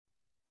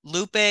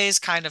Lupe is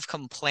kind of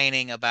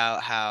complaining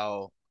about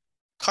how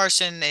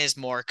Carson is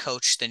more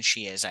coach than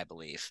she is, I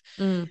believe,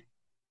 Mm,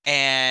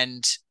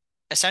 and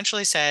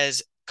essentially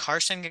says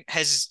Carson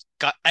has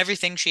got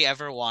everything she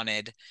ever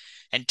wanted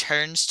and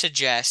turns to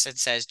Jess and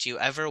says, "Do you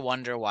ever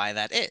wonder why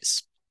that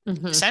is?"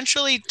 hmm.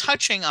 Essentially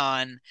touching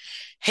on,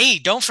 hey,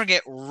 don't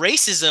forget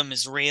racism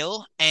is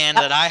real and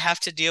that Yep. I have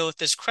to deal with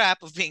this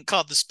crap of being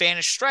called the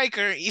Spanish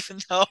striker even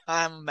though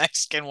I'm a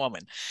Mexican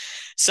woman.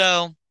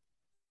 So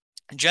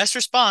Jess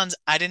responds,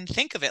 I didn't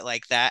think of it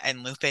like that.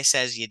 And Lupe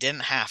says, you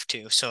didn't have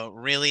to. So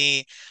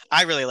really,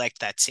 I really liked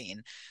that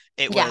scene.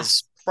 It Yeah.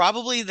 was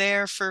probably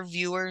there for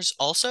viewers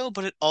also,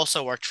 but it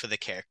also worked for the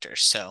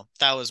characters. So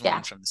that was one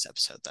Yeah. from this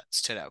episode that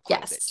stood out quite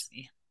a bit to Yes.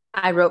 me.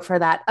 I wrote for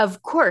that.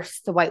 Of course,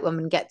 the white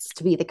woman gets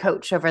to be the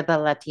coach over the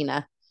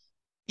Latina.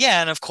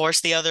 Yeah, and of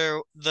course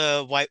the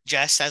white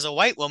Jess as a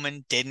white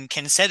woman didn't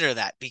consider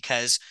that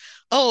because,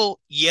 oh,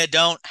 you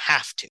don't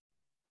have to.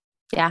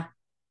 Yeah.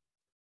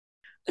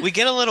 We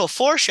get a little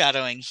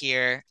foreshadowing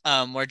here,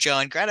 where Joe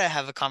and Greta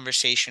have a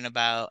conversation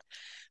about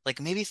like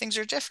maybe things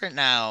are different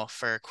now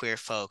for queer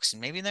folks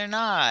and maybe they're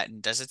not.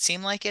 And does it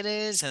seem like it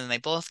is? And they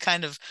both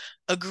kind of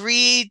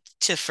agreed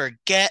to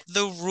forget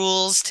the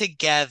rules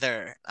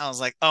together. I was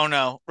like, oh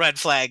no, red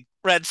flag,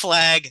 red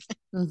flag.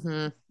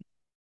 Hmm.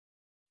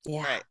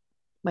 Yeah. Right.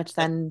 Which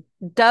Uh, then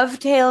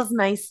dovetails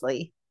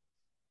nicely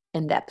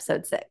into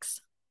episode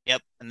 6.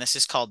 Yep. And this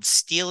is called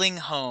Stealing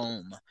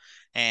Home.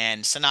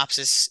 And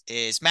synopsis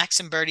is Max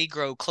and Birdie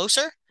grow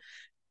closer.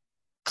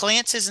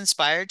 Clance is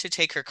inspired to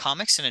take her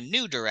comics in a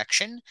new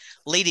direction.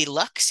 Lady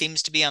Luck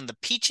seems to be on the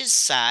Peaches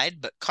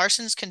side, but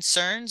Carson's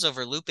concerns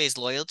over Lupe's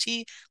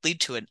loyalty lead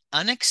to an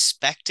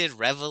unexpected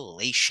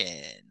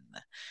revelation.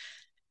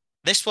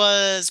 This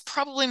was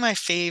probably my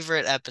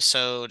favorite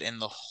episode in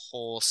the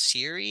whole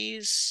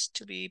series,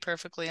 to be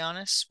perfectly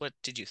honest. What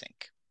did you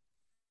think?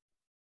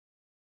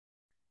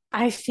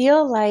 I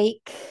feel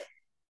like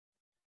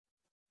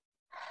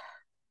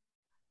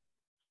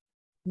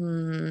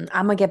I'm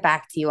gonna get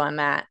back to you on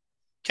that.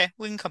 Okay,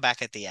 we can come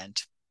back at the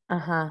end.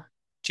 Uh-huh.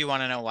 Do you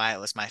want to know why it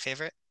was my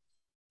favorite?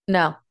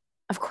 No,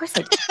 of course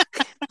I do.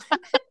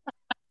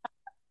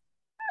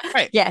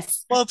 Right.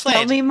 Yes. Well Tell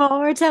played. me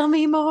more. Tell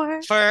me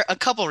more. For a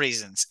couple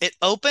reasons. It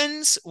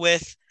opens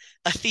with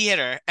a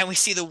theater and we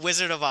see the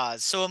Wizard of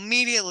Oz. So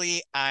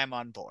immediately I'm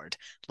on board.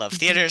 Love Mhm.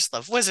 theaters,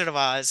 love Wizard of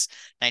Oz,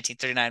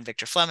 1939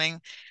 Victor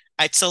Fleming.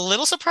 It's a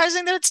little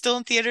surprising that it's still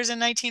in theaters in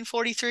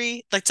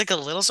 1943. It's like a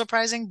little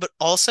surprising, but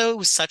also it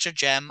was such a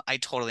gem. I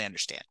totally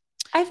understand.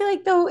 I feel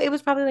like though it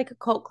was probably like a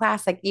cult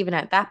classic even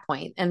at that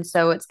point. And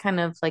so it's kind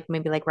of like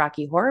maybe like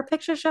Rocky Horror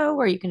Picture Show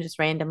where you can just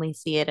randomly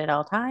see it at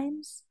all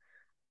times.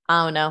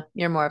 Oh no,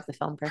 you're more of the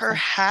film person.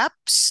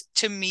 Perhaps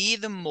to me,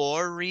 the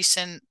more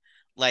recent,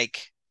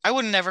 I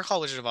would never call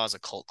Wizard of Oz a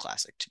cult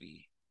classic, to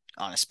be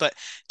honest. But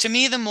to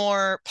me, the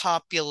more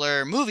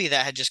popular movie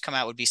that had just come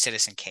out would be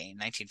Citizen Kane,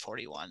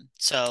 1941.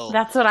 So,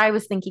 That's what I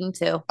was thinking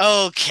too.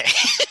 okay.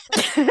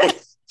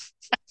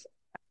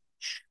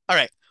 All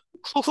right.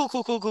 Cool, cool,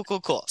 cool, cool, cool,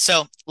 cool, cool.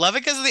 So, love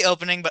it because of the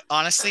opening, but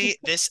honestly,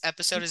 this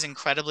episode is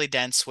incredibly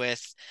dense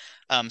with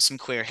some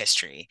queer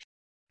history.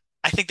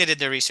 I think they did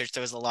their research.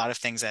 There was a lot of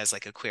things as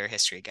like a queer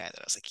history guy that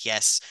I was like,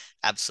 yes,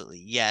 absolutely,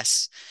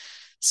 yes.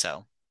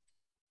 So,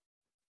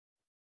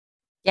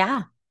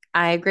 Yeah,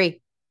 I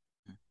agree.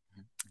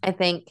 I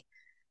think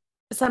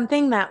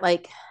something that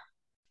like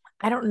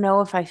I don't know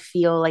if I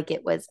feel like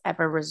it was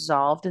ever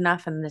resolved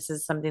enough, and this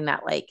is something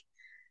that like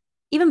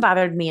even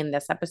bothered me in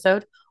this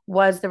episode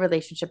was the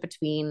relationship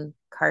between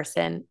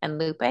Carson and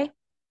Lupe.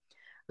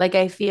 Like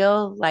I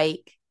feel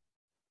like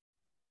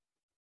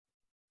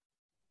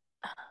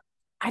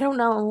I don't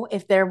know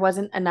if there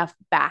wasn't enough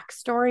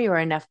backstory or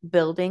enough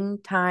building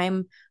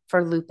time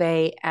for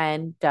Lupe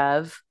and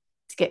Dove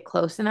to get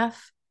close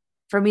enough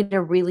for me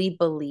to really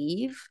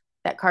believe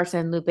that Carson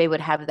and Lupe would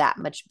have that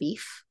much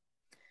beef.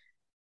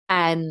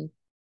 And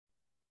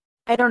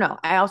I don't know.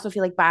 I also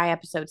feel like by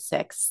episode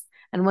 6,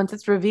 and once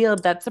it's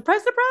revealed that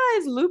surprise,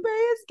 surprise, Lupe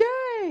is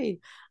gay,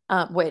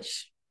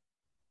 which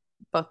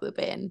both Lupe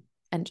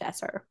and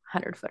Jess are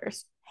 100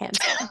 footers, hands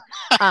down.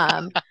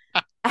 Um,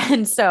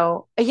 and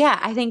so, yeah,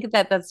 I think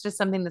that that's just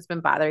something that's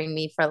been bothering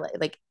me for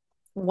like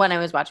when I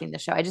was watching the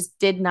show. I just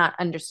did not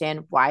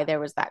understand why there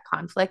was that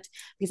conflict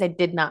because I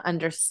did not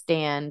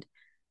understand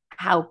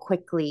how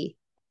quickly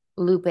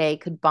Lupe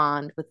could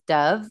bond with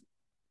Dove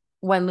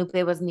when Lupe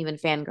wasn't even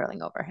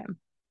fangirling over him.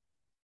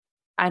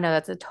 I know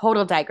that's a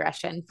total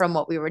digression from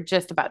what we were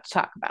just about to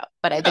talk about,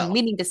 but I've been no,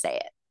 meaning to say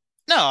it.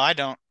 no, I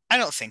don't. I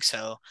don't think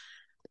so.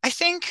 I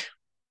think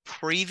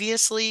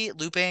previously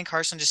Lupe and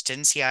Carson just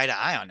didn't see eye to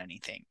eye on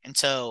anything. And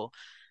so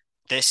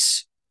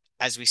this,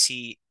 as we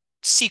see,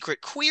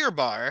 secret queer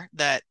bar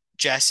that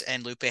Jess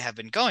and Lupe have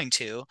been going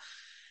to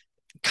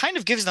kind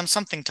of gives them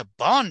something to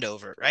bond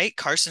over, right?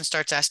 Carson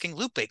starts asking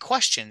Lupe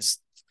questions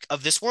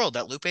of this world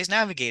that Lupe's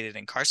navigated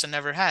and Carson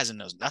never has and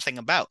knows nothing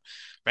about,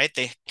 right?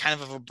 They kind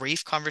of have a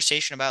brief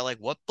conversation about like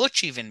what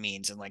butch even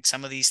means and like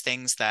some of these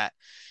things that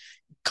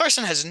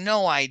Carson has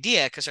no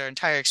idea because her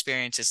entire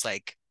experience is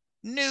like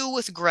new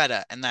with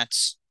Greta, and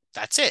that's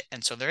it.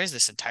 And so there is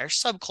this entire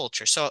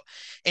subculture. So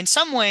in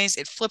some ways,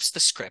 it flips the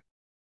script.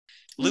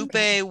 Lupe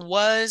Okay.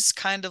 was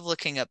kind of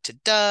looking up to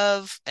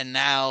Dove, and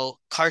now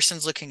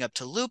Carson's looking up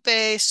to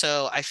Lupe.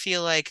 So I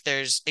feel like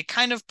it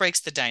kind of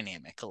breaks the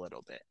dynamic a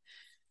little bit.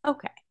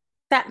 Okay.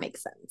 That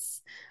makes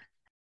sense.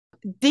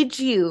 Did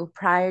you,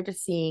 prior to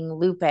seeing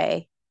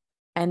Lupe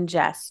and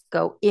Jess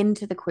go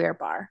into the queer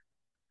bar,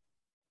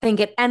 think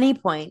at any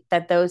point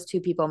that those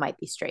two people might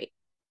be straight?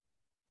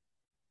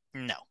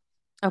 No.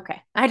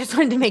 Okay. I just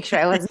wanted to make sure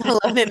I wasn't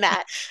alone in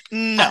that.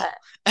 No.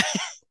 Uh,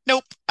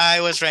 Nope.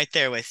 I was right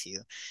there with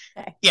you.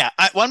 okay. Yeah,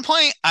 at one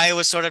point I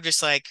was sort of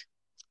just like,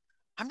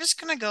 I'm just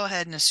gonna go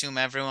ahead and assume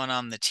everyone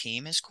on the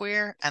team is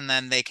queer, and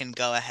then they can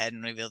go ahead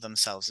and reveal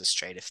themselves as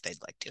straight if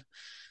they'd like to.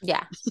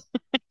 Yeah.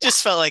 Yeah.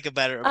 Just felt like a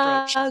better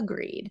approach.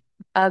 Agreed.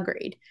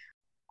 Agreed.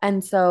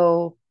 And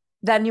so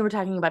then you were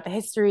talking about the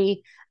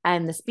history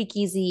and the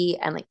speakeasy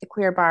and like the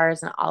queer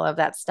bars and all of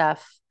that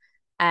stuff.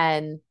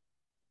 And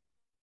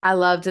I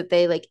loved that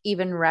they like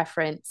even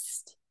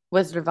referenced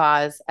Wizard of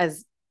Oz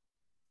as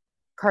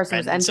Carson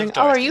was Friends entering. of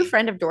Oh, are you a Dorothy.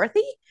 friend of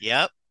Dorothy?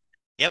 Yep.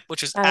 Yep.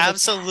 Which was I was like, yes.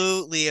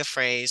 absolutely a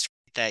phrase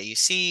that you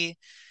see,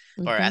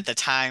 or Mm-hmm. at the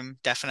time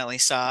definitely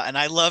saw. And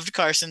I loved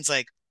Carson's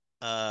like,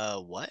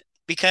 what?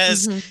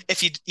 Because Mm-hmm.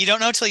 if you don't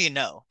know till you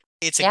know.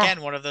 It's Yeah.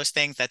 again one of those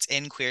things that's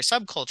in queer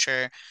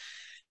subculture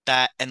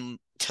that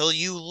until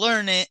you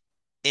learn it,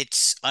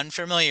 it's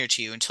unfamiliar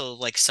to you until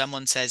like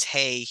someone says,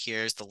 "Hey,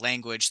 here's the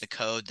language, the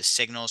code, the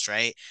signals,"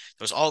 right?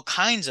 There's all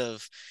kinds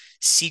of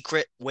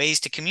secret ways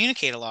to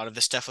communicate a lot of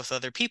this stuff with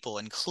other people,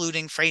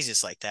 including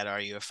phrases like that. Are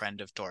you a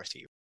friend of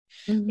Dorothy?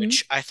 Mm-hmm.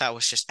 Which I thought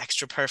was just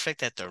extra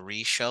perfect at the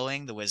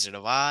re-showing The Wizard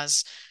of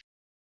Oz.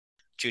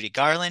 Judy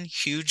Garland,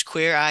 huge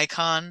queer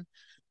icon,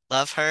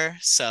 love her.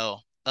 So,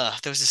 there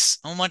was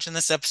just so much in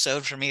this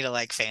episode for me to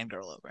like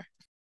fangirl over.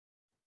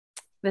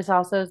 This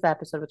also is the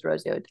episode with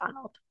Rosie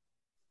O'Donnell.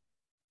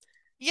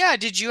 Yeah,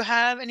 did you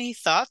have any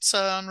thoughts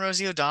on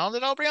Rosie O'Donnell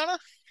at all, Brianna?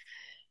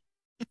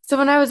 So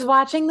when I was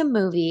watching the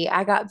movie,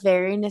 I got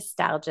very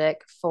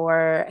nostalgic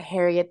for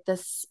Harriet the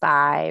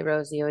Spy,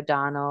 Rosie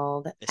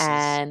O'Donnell, This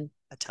is and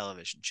a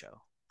television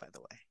show, by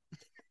the way.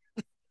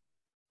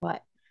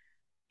 what?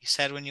 You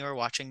said when you were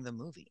watching the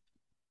movie.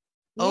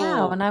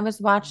 Yeah, Oh, when I was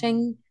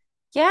watching,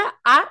 yeah,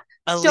 I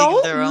A League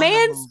of don't Their Own, the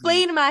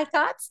movie. mansplain my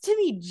thoughts to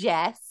me,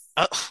 Jess.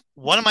 Oh,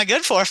 what am I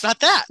good for if not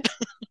that?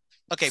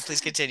 Okay,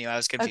 please continue. I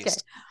was Okay.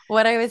 confused.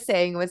 What I was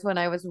saying was when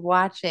I was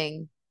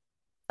watching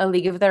A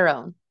League of Their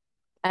Own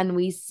and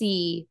we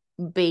see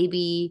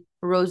baby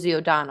Rosie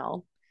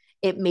O'Donnell,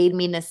 it made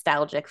me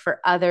nostalgic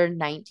for other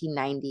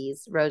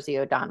 1990s Rosie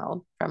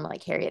O'Donnell from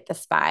like Harriet the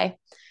Spy.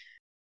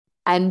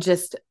 And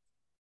just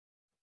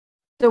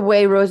the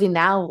way Rosie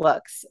now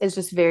looks is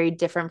just very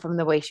different from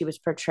the way she was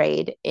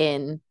portrayed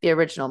in the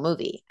original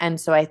movie. And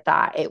so I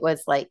thought it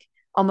was like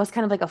almost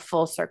kind of like a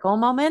full circle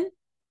moment,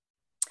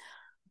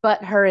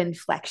 but her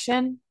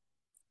inflection,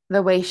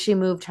 the way she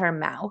moved her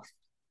mouth,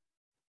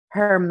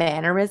 her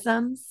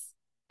mannerisms,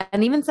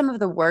 and even some of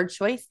the word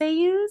choice they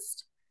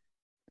used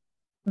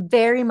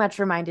very much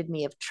reminded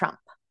me of Trump.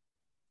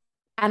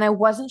 And I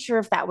wasn't sure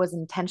if that was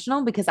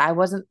intentional because I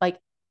wasn't like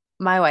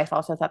my wife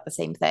also thought the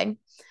same thing.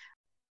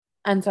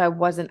 And so I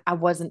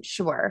wasn't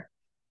sure.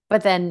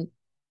 But then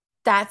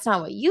that's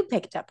not what you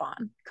picked up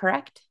on,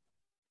 correct?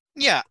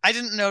 Yeah, I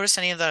didn't notice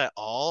any of that at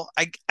all.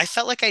 I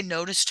felt like I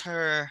noticed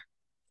her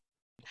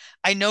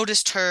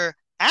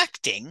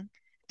acting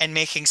and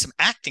making some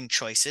acting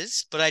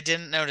choices, but I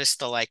didn't notice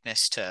the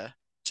likeness to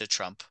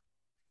Trump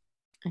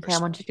Okay, I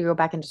want you personally. to go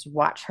back and just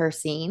watch her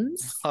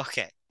scenes.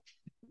 Okay.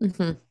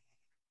 Mm-hmm.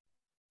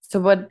 So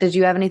what did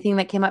you have anything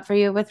that came up for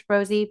you with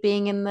Rosie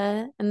being in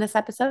this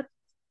episode?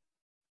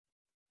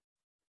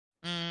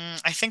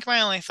 I think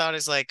my only thought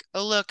is like,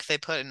 oh look, they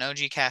put an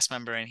OG cast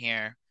member in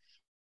here.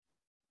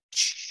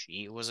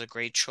 She was a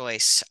great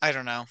choice. I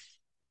don't know.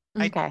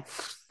 I Okay.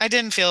 I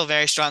didn't feel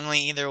very strongly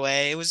either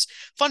way. It was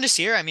fun to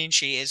see her. I mean,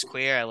 she is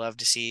queer. I love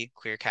to see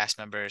queer cast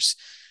members.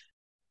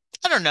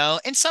 I don't know.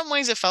 In some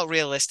ways, it felt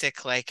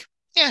realistic. Like,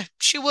 yeah,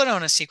 she would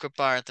own a secret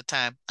bar at the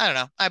time. I don't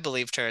know. I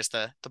believed her as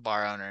the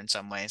bar owner in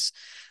some ways.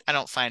 I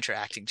don't find her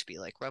acting to be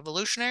like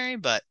revolutionary,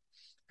 but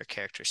her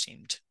character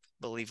seemed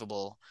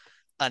believable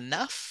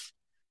enough.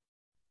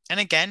 And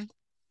again,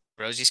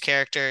 Rosie's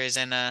character is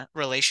in a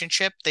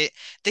relationship.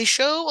 They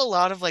show a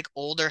lot of like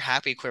older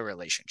happy queer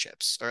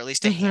relationships, or at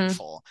least a Mm-hmm.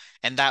 handful,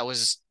 and that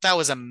was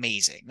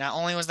amazing. Not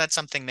only was that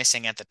something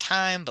missing at the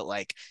time, but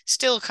like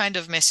still kind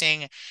of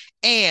missing,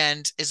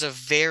 and is a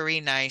very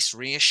nice,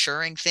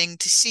 reassuring thing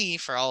to see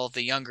for all of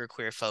the younger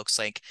queer folks,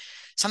 like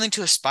something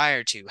to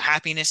aspire to.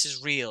 Happiness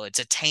is real, it's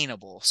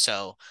attainable.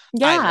 So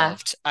Yeah.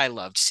 I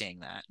loved seeing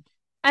that.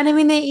 And I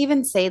mean, they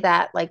even say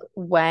that like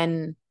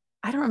when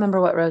I don't remember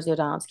what Rosie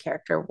O'Donnell's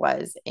character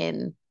was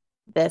in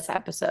this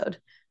episode.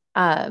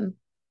 Um,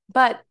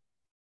 but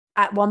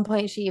at one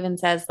point she even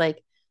says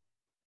like,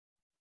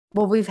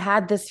 well, we've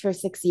had this for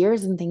 6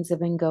 years and things have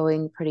been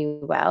going pretty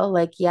well.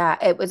 Like, yeah,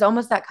 it was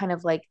almost that kind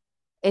of like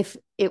if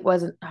it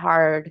wasn't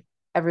hard,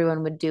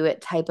 everyone would do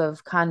it type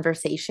of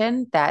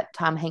conversation that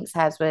Tom Hanks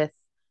has with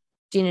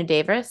Gina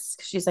Davis.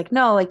 She's like,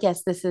 no, like,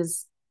 yes, this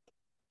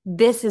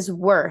is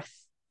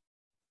worth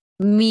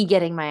me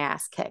getting my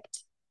ass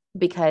kicked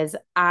because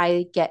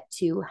I get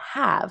to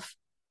have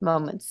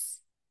moments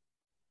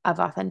of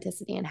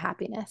authenticity and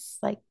happiness.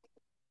 Like,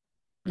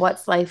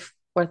 what's life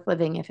worth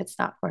living if it's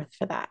not worth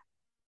for that?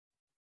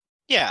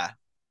 Yeah,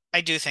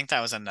 I do think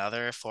that was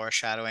another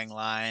foreshadowing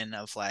line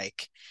of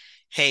like,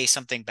 hey,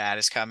 something bad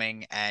is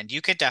coming, and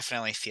you could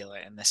definitely feel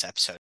it in this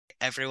episode.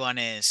 Everyone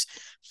is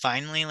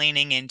finally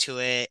leaning into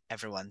it.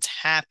 Everyone's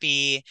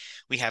happy.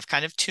 We have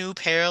kind of two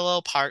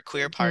parallel part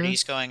queer Mm-hmm.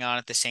 parties going on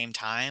at the same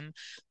time.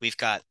 We've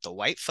got the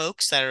white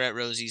folks that are at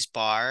Rosie's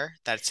bar,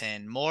 that's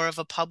in more of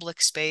a public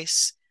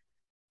space.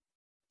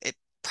 It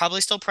probably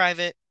still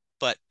private,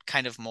 but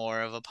kind of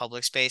more of a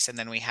public space. And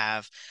then we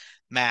have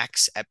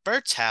Max at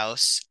Bert's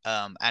house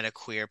at a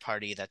queer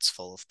party that's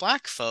full of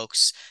black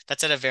folks.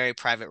 That's at a very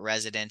private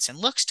residence and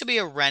looks to be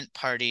a rent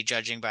party,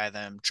 judging by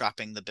them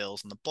dropping the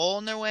bills in the bowl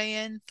on their way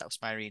in. That was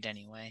my read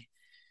anyway.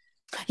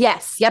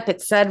 Yes. Yep.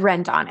 It said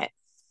rent on it.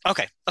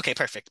 Okay, okay,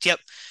 perfect. Yep.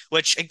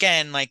 Which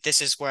again, like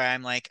this is where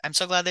I'm like, I'm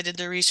so glad they did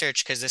the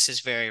research because this is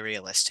very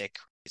realistic.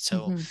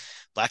 So Mm-hmm.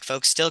 black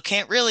folks still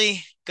can't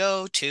really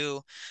go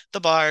to the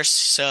bars,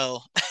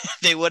 so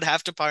they would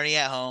have to party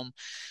at home.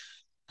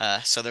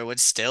 So there would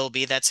still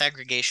be that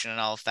segregation and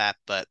all of that,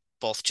 but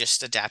both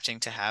just adapting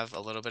to have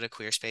a little bit of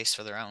queer space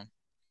for their own.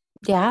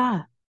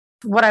 Yeah.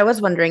 What I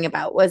was wondering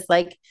about was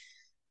like,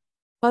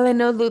 well, I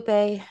know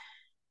Lupe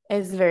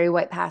is very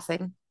white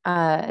passing,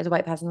 is a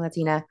white passing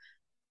Latina.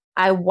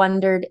 I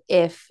wondered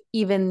if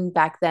even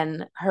back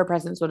then her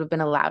presence would have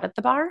been allowed at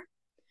the bar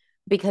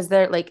because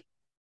they're like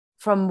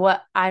from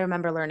what I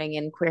remember learning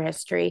in queer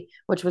history,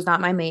 which was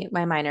not my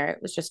minor,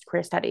 it was just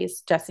queer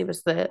studies. Jesse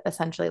was the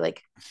essentially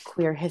like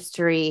queer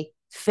history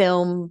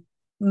film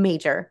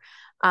major.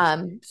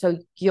 So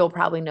you'll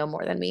probably know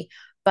more than me,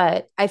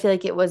 but I feel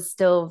like it was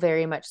still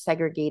very much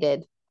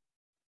segregated,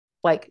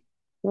 like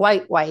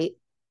white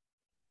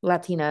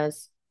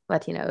Latinas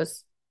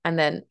Latinos, and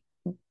then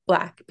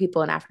Black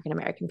people and African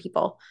American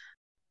people.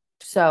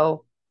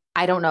 So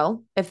I don't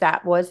know if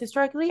that was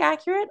historically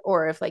accurate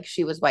or if like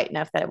she was white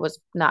enough that it was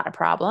not a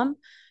problem.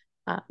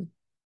 Um,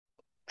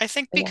 I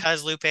think but yeah.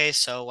 because Lupe is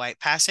so white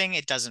passing,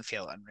 it doesn't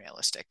feel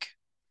unrealistic.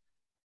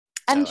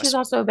 And So, she was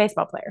also a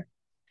baseball player.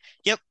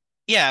 yep.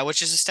 Yeah,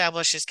 which is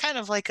established as kind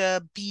of like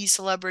a B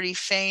celebrity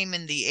fame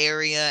in the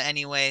area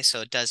anyway,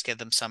 so it does give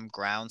them some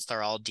grounds.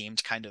 They're all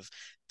deemed kind of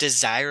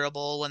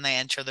desirable when they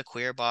enter the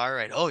queer bar,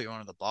 right? Oh, you're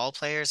one of the ball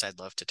players. I'd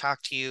love to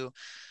talk to you.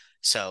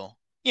 So,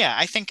 yeah,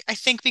 I think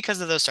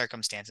because of those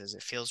circumstances,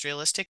 it feels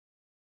realistic.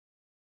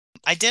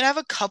 I did have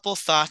a couple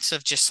thoughts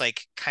of just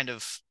like kind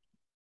of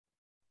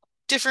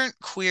different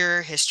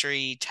queer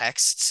history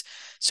texts.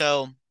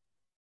 So,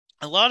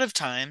 a lot of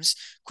times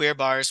queer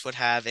bars would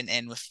have an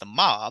in with the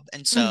mob,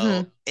 and so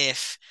Mm-hmm.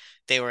 if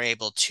they were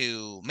able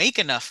to make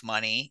enough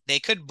money, they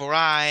could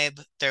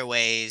bribe their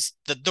ways.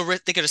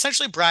 They could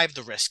essentially bribe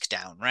the risk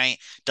down, right?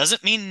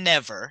 Doesn't mean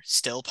never.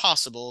 Still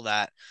possible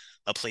that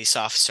a police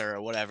officer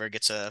or whatever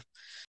gets a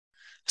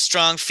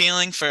strong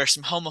feeling for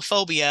some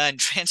homophobia and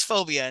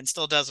transphobia and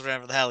still does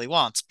whatever the hell he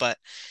wants, but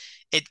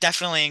it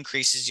definitely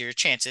increases your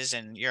chances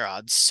and your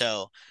odds.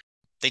 So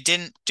they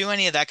didn't do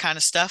any of that kind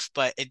of stuff,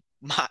 but it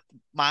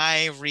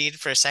my read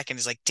for a second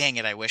is like, dang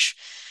it, I wish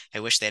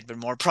they had been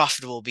more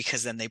profitable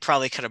because then they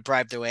probably could have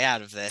bribed their way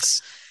out of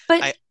this.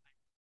 But I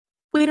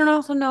we don't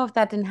also know if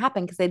that didn't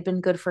happen because they'd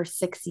been good for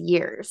 6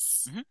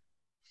 years. mhm.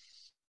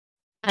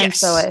 And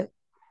so Yes,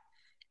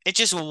 it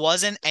just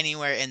wasn't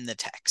anywhere in the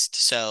text.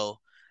 So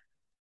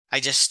I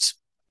just,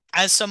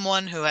 as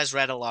someone who has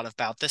read a lot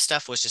about this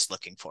stuff, was just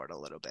looking for it a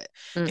little bit.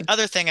 The mm,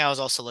 other thing I was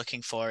also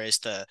looking for is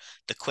the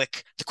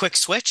quick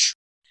switch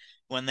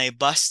when they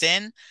bust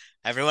in.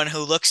 Everyone who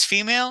looks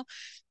female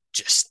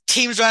just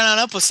teams right on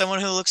up with someone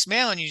who looks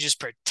male, and you just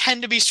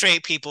pretend to be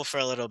straight people for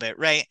a little bit,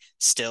 right?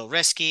 Still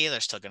risky. They're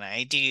still gonna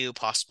ID you,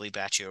 possibly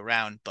bat you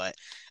around, but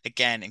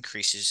again,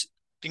 increases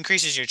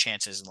your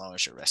chances and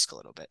lowers your risk a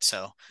little bit.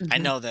 So I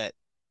mhm. know that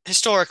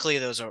historically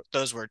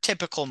those were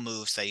typical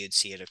moves that you'd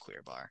see at a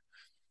queer bar.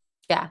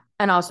 Yeah.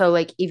 And also,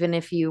 like, even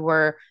if you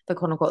were the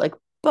quote unquote like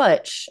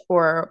butch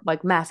or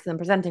like masculine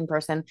presenting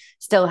person,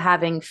 still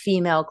having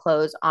female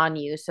clothes on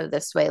you. So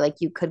this way, like,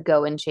 you could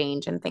go and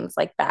change and things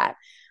like that.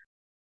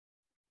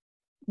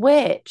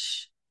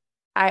 Which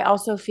I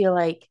also feel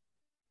like,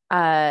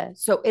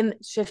 so in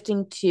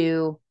shifting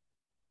to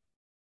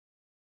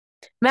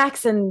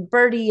Max and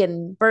Birdie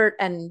and Bert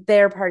and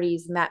their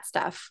parties and that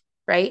stuff,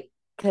 right?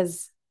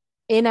 Because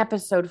in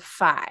episode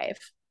 5,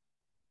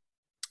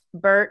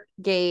 Bert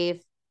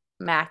gave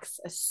Max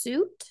a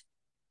suit.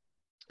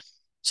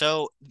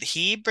 So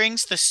he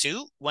brings the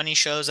suit when he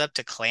shows up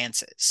to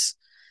Clance's.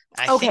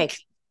 I Okay, think,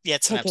 yeah,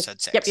 it's in okay.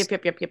 episode Yep, 6. yep,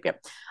 yep, yep, yep,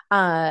 yep.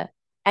 Uh,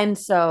 and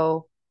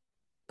so,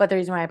 but the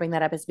reason why I bring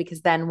that up is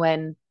because then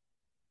when,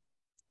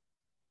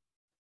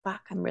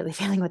 fuck, I'm really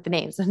failing with the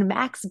names. When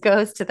Max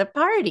goes to the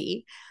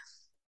party,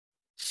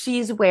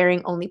 she's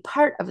wearing only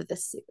part of the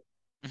suit.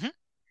 Hmm.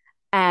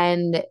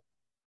 And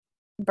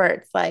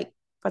Bert's like,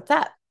 what's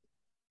up?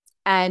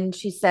 And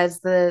she says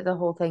the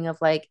whole thing of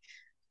like,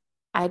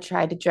 I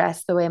tried to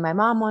dress the way my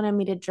mom wanted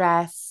me to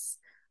dress.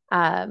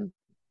 Um,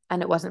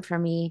 and it wasn't for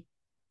me.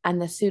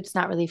 And the suit's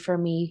not really for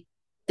me.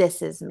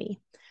 This is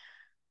me.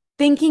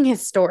 Thinking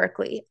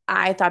historically,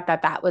 I thought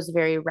that that was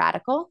very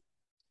radical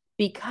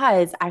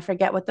because I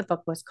forget what the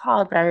book was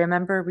called, but I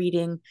remember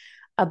reading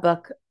a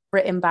book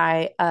written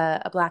by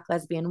a Black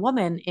lesbian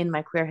woman in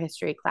my queer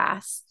history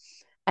class.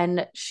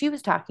 And she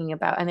was talking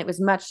about, and it was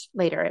much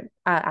later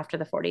after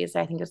the 40s,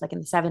 I think it was like in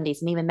the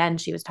 70s. And even then,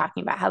 she was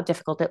talking about how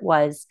difficult it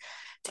was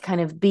to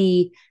kind of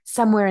be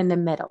somewhere in the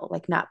middle,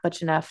 like not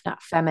butch enough,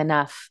 not femme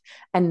enough,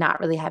 and not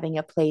really having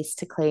a place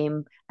to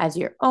claim as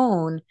your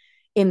own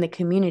in the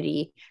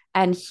community.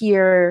 And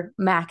here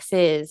Max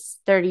is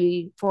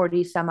 30,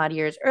 40 some odd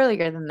years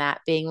earlier than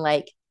that, being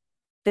like,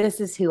 this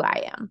is who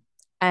I am.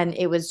 And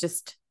it was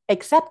just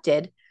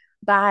accepted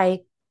by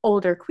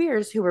older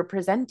queers who were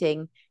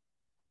presenting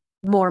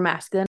more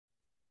masculine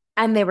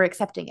and they were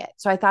accepting it.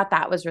 So I thought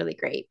that was really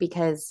great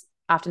because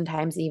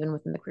oftentimes, even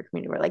within the queer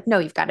community, we're like, no,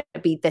 you've got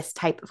to be this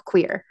type of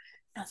queer.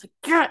 And I was like,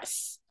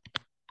 yes.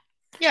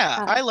 Yeah,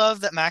 Uh, I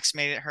love that Max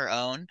made it her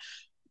own.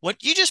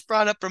 What you just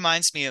brought up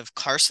reminds me of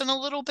Carson a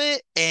little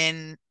bit,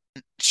 and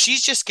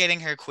she's just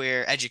getting her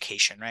queer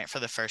education, right, for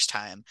the first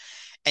time.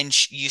 And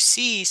you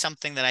see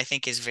something that I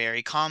think is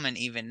very common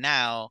even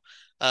now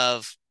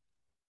of,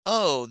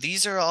 oh,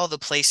 these are all the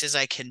places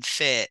I can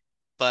fit,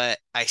 but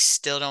I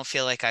still don't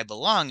feel like I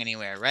belong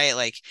anywhere, right?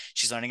 Like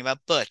she's learning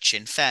about butch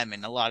and femme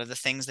and a lot of the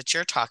things that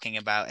you're talking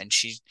about. And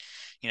she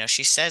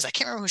says, I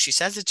can't remember who she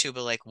says it to,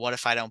 but like, what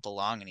if I don't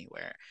belong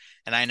anywhere?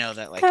 And I know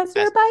that like because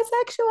you're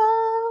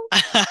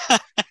bisexual.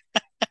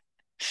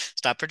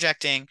 stop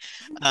projecting.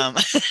 Um,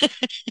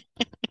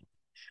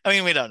 I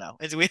mean, we don't know.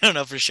 We don't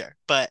know for sure,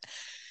 but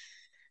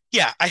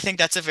yeah, I think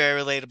that's a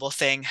very relatable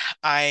thing.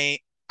 I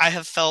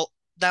have felt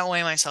that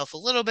way myself a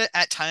little bit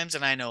at times,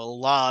 and I know a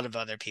lot of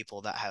other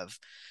people that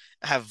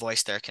have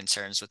voiced their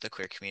concerns with the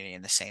queer community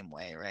in the same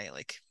way, right?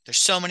 Like there's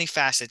so many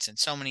facets and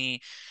so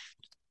many,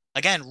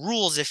 again,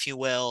 rules, if you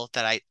will,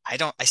 that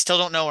I still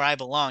don't know where I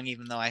belong,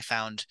 even though I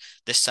found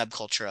this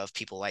subculture of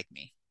people like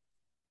me.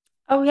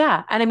 Oh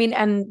yeah. And I mean,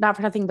 and not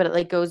for nothing, but it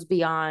like goes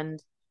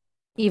beyond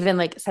even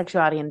like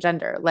sexuality and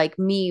gender. Like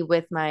me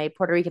with my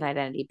Puerto Rican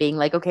identity being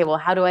like, okay, well,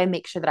 how do I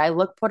make sure that I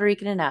look Puerto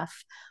Rican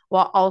enough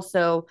while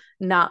also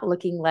not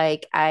looking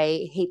like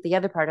I hate the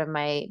other part of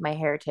my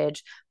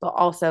heritage, but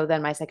also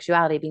then my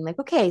sexuality being like,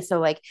 okay, so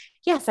like,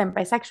 yes, I'm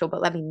bisexual,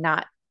 but let me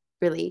not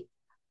really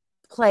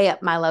play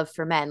up my love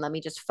for men. Let me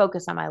just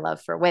focus on my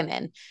love for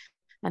women.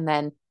 And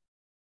then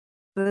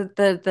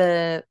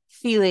the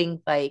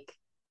feeling like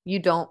you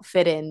don't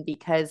fit in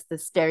because the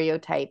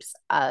stereotypes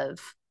of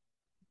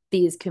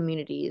these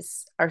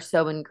communities are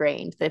so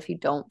ingrained that if you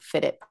don't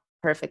fit it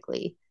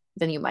perfectly,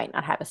 then you might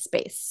not have a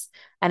space.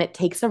 And it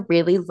takes a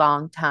really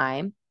long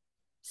time,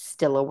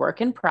 still a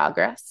work in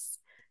progress,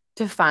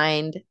 to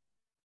find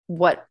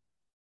what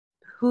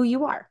who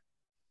you are.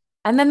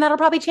 And then that'll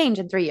probably change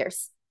in 3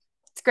 years.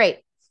 It's great.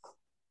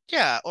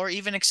 Yeah, or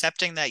even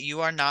accepting that you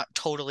are not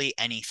totally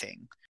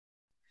anything.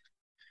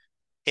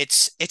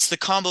 It's the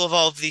combo of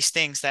all of these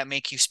things that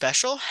make you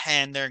special,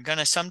 and they're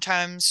gonna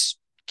sometimes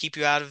keep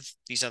you out of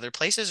these other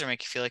places or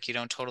make you feel like you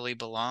don't totally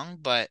belong,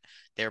 but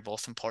they're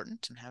both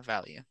important and have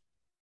value.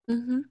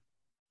 Mm-hmm.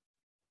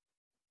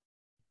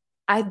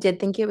 I did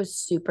think it was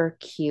super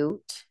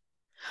cute.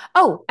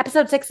 Oh,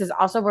 episode 6 is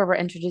also where we're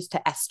introduced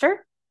to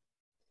Esther,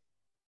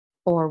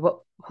 or what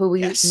who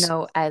we Yes.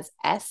 know as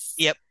S.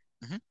 Yep.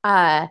 Hmm.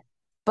 Uh,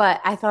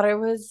 but I thought it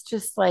was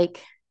just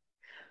like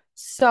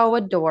so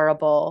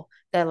adorable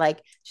that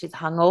like she's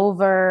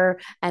hungover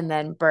and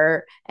then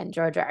Bert and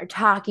Georgia are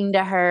talking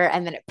to her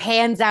and then it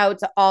pans out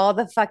to all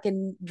the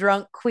fucking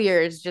drunk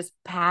queers just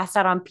passed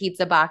out on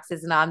pizza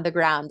boxes and on the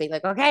ground being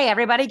like, okay,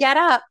 everybody get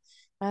up.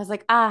 I was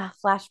like,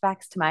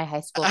 flashbacks to my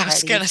high school I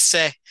was gonna parties,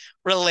 say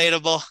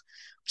relatable.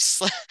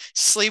 Sl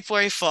Sleep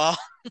where you fall.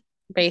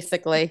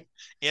 basically.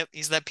 Yep,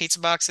 use that pizza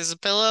box as a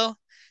pillow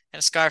and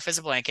a scarf as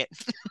a blanket.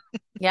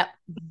 Yep,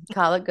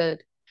 call it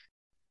good.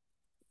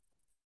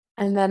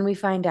 And then we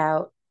find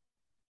out,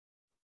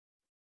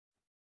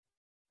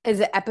 is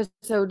it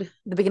the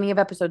beginning of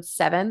episode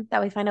 7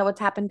 that we find out what's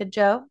happened to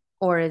Joe?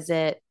 Or is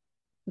it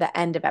the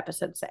end of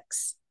episode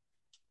 6?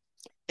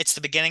 It's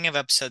the beginning of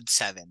episode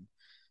 7.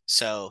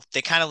 So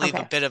they kind of leave a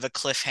Okay. bit of a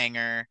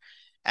cliffhanger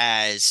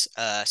as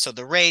so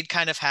the raid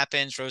kind of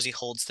happens. Rosie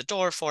holds the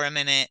door for a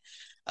minute.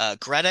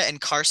 Greta and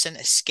Carson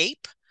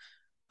escape.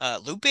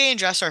 Lupe and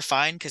Jess are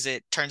fine because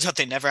it turns out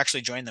they never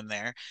actually joined them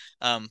there.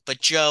 But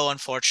Joe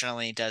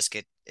unfortunately does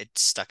get it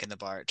stuck in the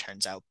bar, it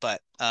turns out.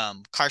 But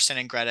Carson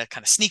and Greta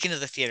kind of sneak into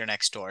the theater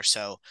next door.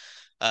 So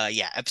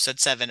yeah, episode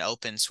 7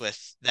 opens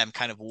with them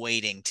kind of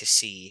waiting to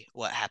see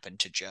what happened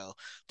to Joe.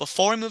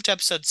 Before we moved to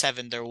episode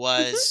 7, there Mhm.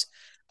 was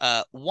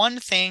one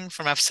thing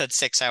from episode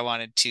 6 I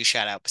wanted to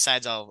shout out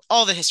besides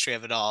all the history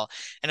of it all,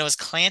 and it was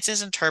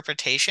Clance's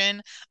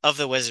interpretation of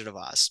the Wizard of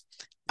Oz.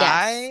 Yes.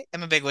 I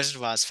am a big Wizard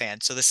of Oz fan,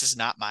 so this is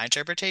not my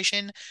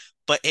interpretation,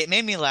 but it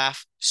made me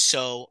laugh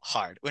so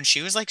hard when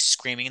she was like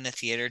screaming in the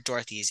theater,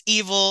 Dorothy is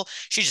evil.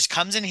 She just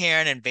comes in here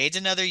and invades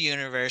another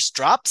universe,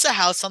 drops a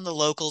house on the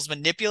locals,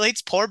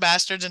 manipulates poor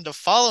bastards into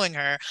following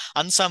her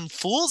on some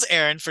fool's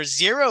errand for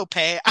zero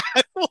pay.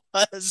 I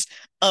was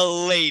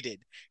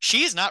elated.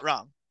 She is not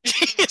wrong.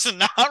 She is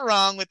not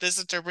wrong with this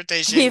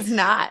interpretation He's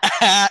not.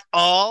 at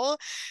all,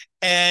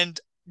 and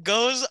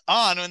goes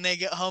on when they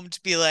get home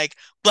to be like,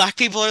 black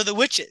people are the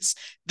witches.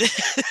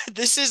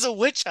 This is a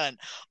witch hunt.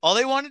 All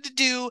they wanted to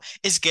do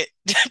is get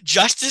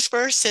justice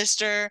for her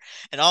sister,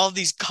 and all of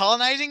these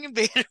colonizing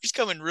invaders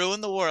come and ruin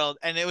the world.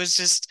 And it was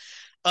just,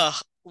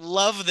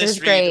 love It this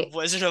was read of great.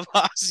 Wizard of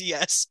Oz.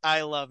 Yes,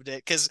 I loved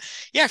it. Because,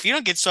 yeah, if you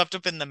don't get swept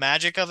up in the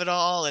magic of it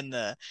all and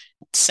the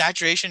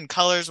saturation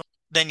colors,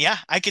 then yeah,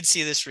 I could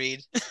see this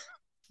read.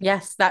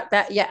 Yes, that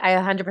yeah, I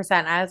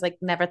 100%. I was like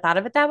never thought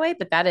of it that way,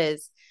 but that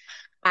is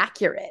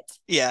accurate.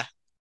 Yeah.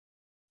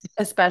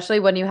 Especially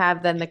when you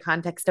have then the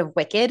context of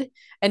Wicked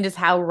and just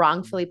how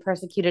wrongfully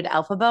persecuted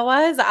Elphaba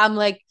was. I'm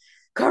like,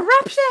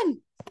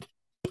 corruption.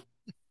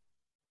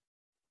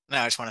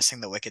 Now I just want to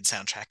sing the Wicked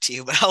soundtrack to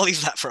you, but I'll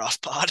leave that for off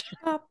pod.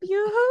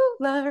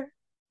 Popular.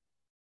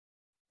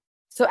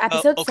 So Oh,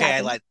 episode okay, I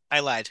 7. lied. I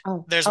lied. Oh,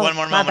 oh,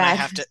 my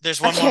bad. There's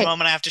one more Okay,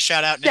 moment I have to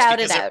shout out, and it's shout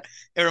it because out.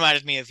 it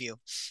reminded me of you.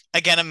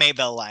 Again, a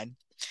Maybell line.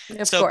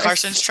 Of So course.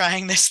 Carson's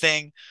trying this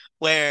thing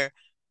where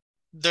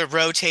they're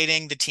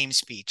rotating the team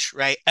speech,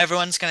 right?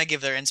 Everyone's gonna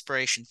give their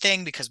inspiration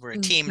thing because we're a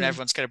team and Mm-hmm.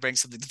 everyone's gonna bring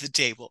something to the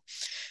table.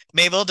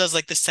 Mabel does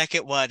like the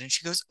second one and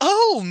she goes,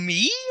 "Oh,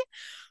 me?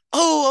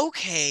 Oh,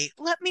 okay.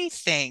 Let me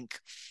think."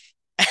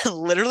 And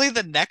literally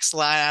the next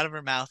line out of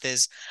her mouth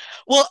is,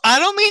 "Well, I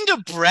don't mean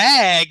to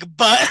brag,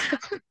 but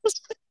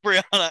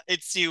Brianna,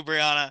 it's you,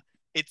 Brianna.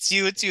 It's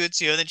you, it's you,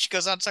 it's you." And then she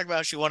goes on to talk about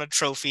how she won a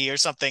trophy or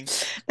something.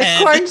 The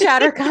And corn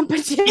chowder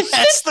competition.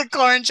 yes, the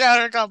corn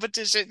chowder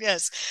competition.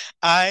 Yes.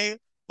 I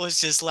was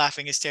just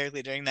laughing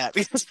hysterically during that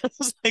because I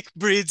was like,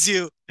 breeds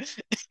you.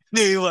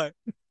 There you are.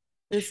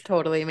 It's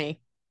totally me.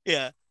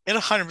 Yeah, it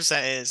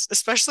 100% is,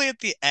 especially at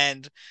the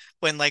end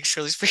when like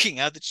Shirley's freaking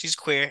out that she's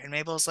queer and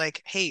Mabel's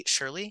like, "Hey,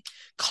 Shirley,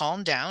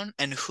 calm down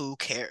and who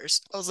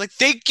cares?" I was like,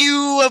 "Thank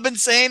you. I've been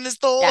saying this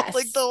the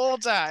Yes. whole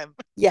time."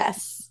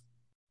 Yes.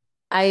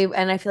 I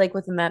feel like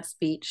within that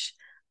speech,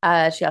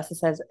 she also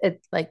says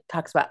it like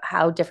talks about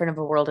how different of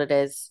a world it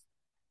is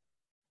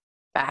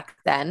back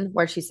then,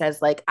 where she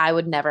says like I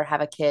would never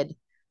have a kid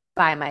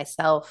by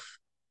myself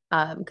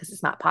because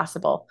it's not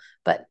possible.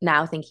 But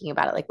now thinking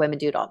about it, like women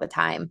do it all the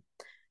time.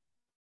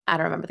 I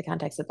don't remember the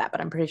context of that,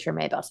 but I'm pretty sure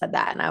Maybelle said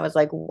that, and I was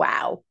like,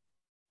 wow,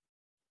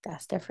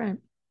 that's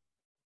different.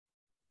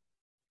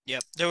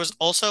 Yep. There was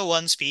also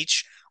one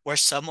speech where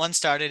someone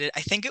started it.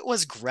 I think it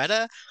was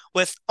Greta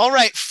with "All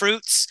right,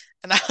 fruits."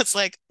 And I was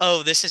like,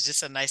 "Oh, this is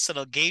just a nice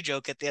little gay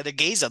joke at the other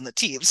gays on the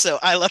team." So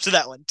I loved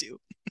that one too.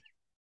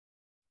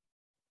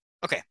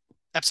 Okay.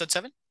 Episode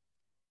 7.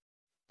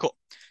 Cool.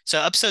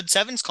 So episode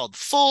 7 is called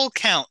Full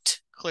Count.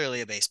 Clearly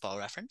a baseball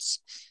reference.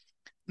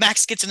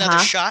 Max gets another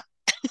Huh? shot.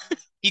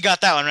 You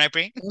got that one right,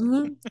 Bree?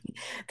 Mm-hmm.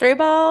 Three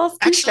balls, two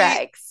Actually,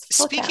 strikes,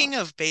 full count. speaking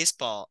of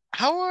baseball,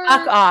 Fuck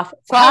off.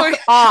 how are Fuck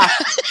off.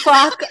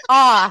 Fuck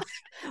off.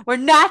 We're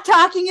not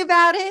talking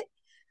about it.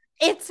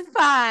 It's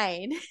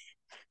fine.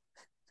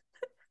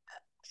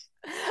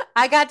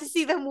 I got to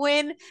see them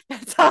win.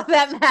 That's all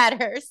that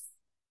matters.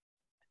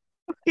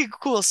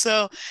 cool.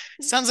 So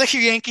sounds like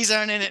your Yankees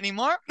aren't in it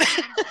anymore.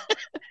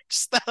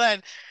 Just thought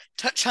I'd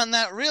touch on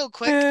that real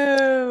quick.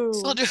 So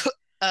I'll Boo.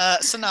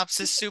 do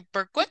synopsis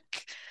super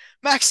quick.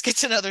 Max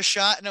gets another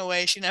shot in a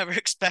way she never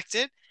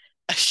expected.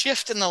 A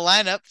shift in the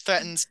lineup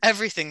threatens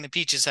everything the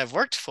Peaches have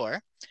worked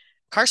for.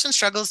 Carson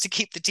struggles to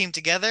keep the team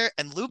together,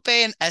 and Lupe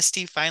and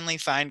Esty finally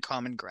find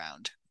common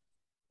ground.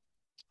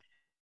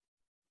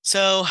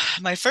 So,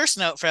 my first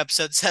note for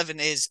episode 7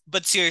 is,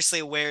 but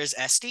seriously, where is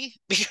Esty?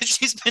 Because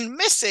she's been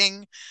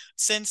missing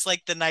since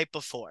like the night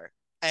before.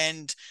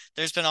 And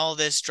there's been all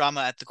this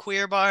drama at the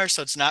queer bar,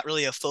 so it's not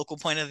really a focal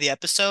point of the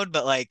episode,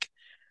 but like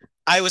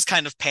I was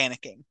kind of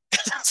panicking.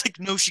 I was like,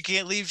 no, she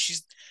can't leave.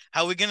 She's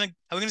how are we gonna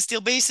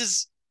steal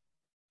bases?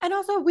 And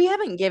also, we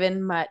haven't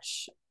given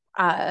much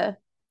uh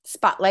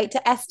spotlight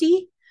to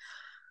Esty,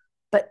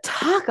 but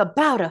talk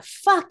about a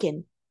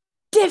fucking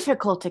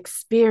difficult Oh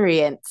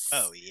experience.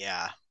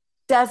 yeah.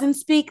 Doesn't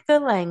speak the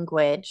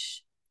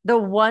language. The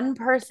one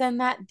person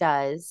that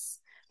does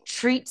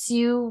treats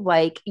you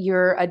like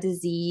you're a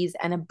disease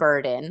and a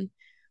burden.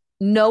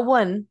 No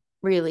one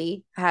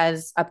really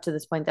has, up to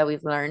this point that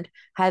we've learned,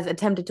 has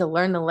attempted to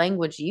learn the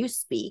language you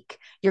speak.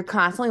 You're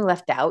constantly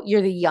left out.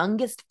 You're the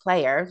youngest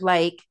player.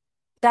 Like,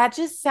 that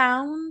just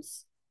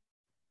sounds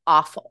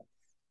awful.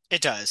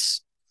 It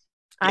does.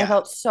 I Yeah.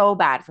 felt so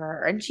bad for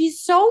her. And she's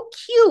so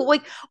cute.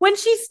 Like when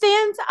she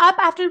stands up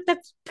after that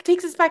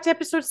takes us back to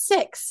episode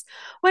 6,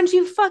 when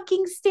she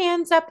fucking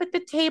stands up at the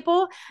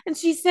table and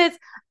she says,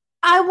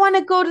 I want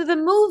to go to the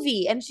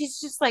movie. And she's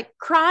just like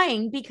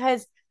crying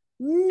because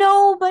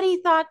nobody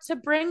thought to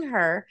bring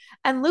her.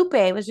 And Lupe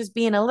was just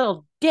being a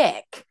little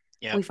dick.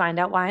 Yep. We find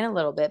out why in a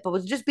little bit, but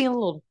was just being a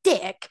little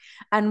dick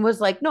and was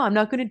like, no, I'm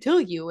not going to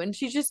tell you. And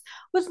she just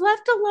was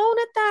left alone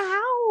at the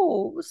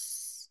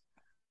house.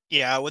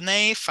 Yeah, when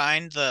they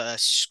find the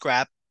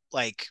scrap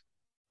like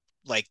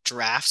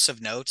drafts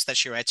of notes that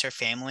she writes her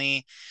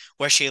family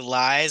where she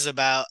lies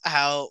about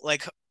how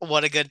like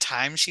what a good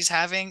time she's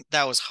having,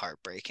 that was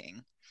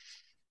heartbreaking.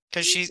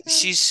 Because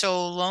she's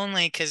so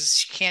lonely because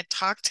she can't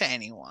talk to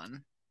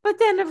anyone. But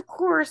then, of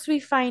course, we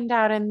find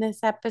out in this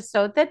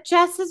episode that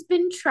Jess has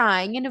been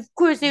trying. And of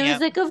course, it was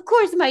Yep. like, of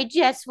course, my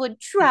Jess would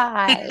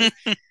try.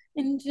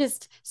 And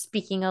just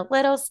speaking a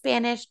little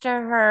Spanish to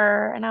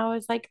her. And I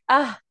was like,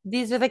 ah,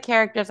 these are the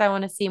characters I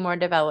want to see more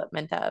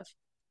development of,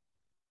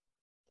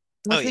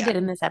 Oh which we yeah. did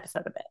in this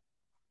episode a bit.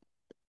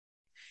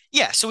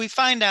 Yeah, so we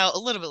find out a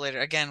little bit later.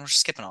 Again, we're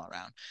skipping all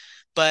around.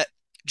 But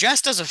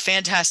Jess does a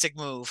fantastic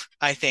move,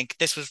 I think.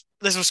 This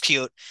was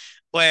cute,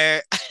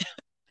 where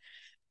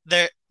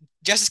they're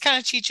Jess is kind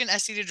of teaching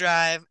Essie to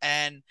drive,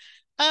 and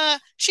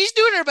she's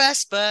doing her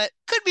best, but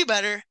could be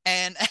better,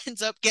 and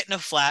ends up getting a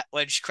flat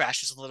when she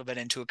crashes a little bit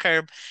into a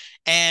curb.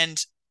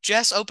 And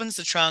Jess opens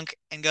the trunk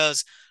and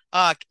goes,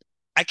 "Ah,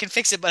 I can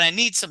fix it, but I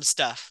need some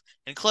stuff."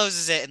 And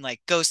closes it and like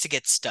goes to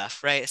get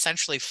stuff, right?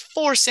 Essentially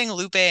forcing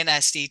Lupe and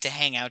Esty to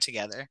hang out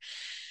together.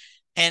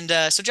 And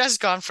so Jess is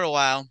gone for a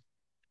while,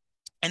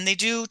 and they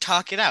do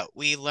talk it out.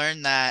 We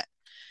learn that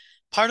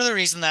part of the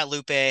reason that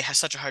Lupe has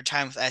such a hard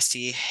time with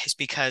Esty is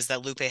because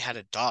that Lupe had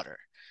a daughter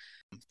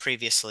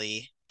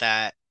previously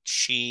that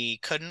she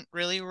couldn't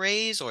really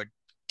raise or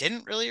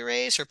didn't really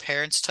raise. Her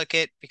parents took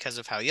it because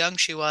of how young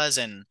she was,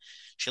 and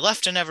she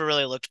left and never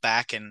really looked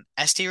back. And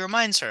Esty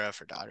reminds her of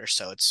her daughter,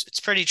 so it's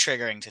pretty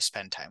triggering to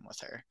spend time with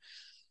her.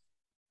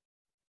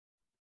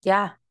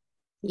 Yeah.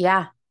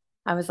 Yeah.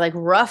 I was like,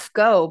 rough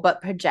go,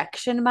 but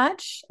projection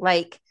much?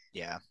 Like,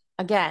 Yeah.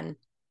 again,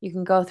 you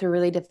can go through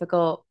really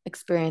difficult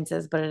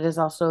experiences, but it is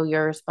also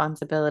your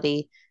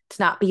responsibility to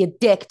not be a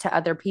dick to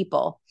other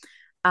people.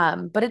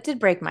 But it did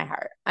break my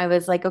heart. I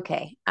was like,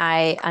 okay,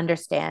 I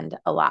understand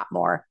a lot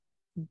more.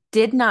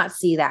 Did not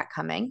see that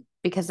coming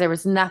because there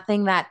was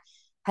nothing that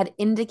had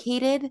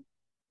indicated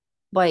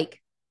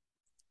like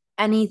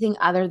anything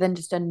other than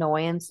just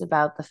annoyance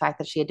about the fact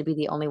that she had to be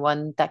the only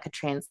one that could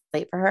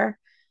translate for her.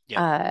 Yep.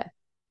 Uh,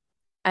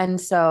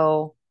 and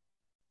so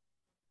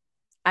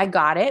I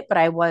got it, but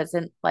I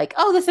wasn't like,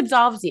 oh, this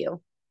absolves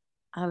you.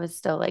 I was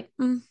still like,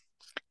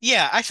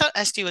 Yeah, I thought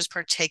Esty was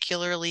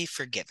particularly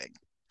forgiving.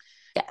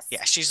 yes,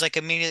 Yeah, she's like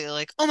immediately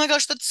like, "Oh my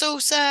gosh, that's so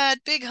sad.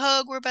 Big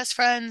hug. We're best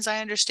friends.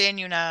 I understand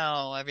you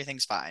now.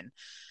 Everything's fine."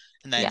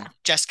 And then yeah,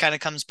 Jess kind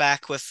of comes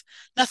back with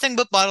nothing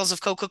but bottles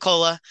of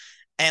Coca-Cola,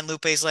 and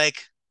Lupe's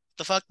like,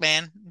 "The fuck,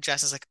 man?"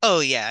 Jess is like, "Oh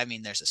yeah, I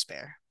mean, there's a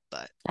spare,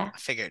 but yeah. I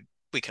figured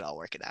we could all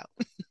work it out."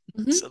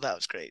 Mm-hmm. So that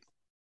was great.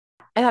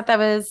 I thought that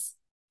was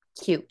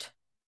cute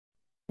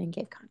and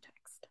gave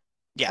context,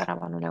 Yeah, but I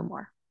want to know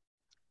more.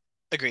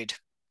 agreed.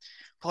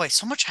 Boy,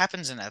 so much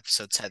happens in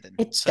episode 7.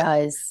 It So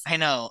does. I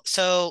know.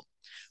 So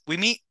we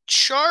meet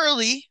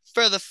Charlie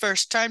for the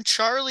first time.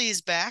 Charlie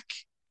is back.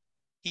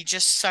 He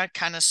just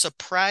kind of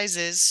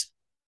surprises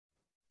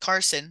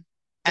Carson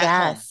at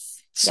home.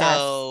 Yes, yes.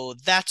 So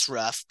that's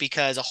rough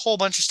because a whole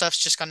bunch of stuff's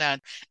just gone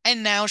down.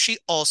 And now she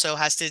also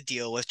has to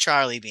deal with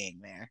Charlie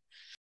being there.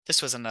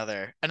 This was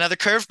another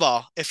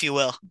curveball, if you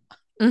will.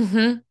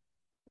 Mm-hmm.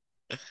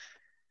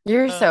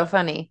 You're so Uh,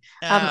 funny.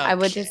 I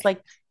would just okay.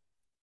 like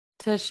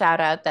to shout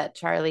out that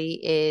Charlie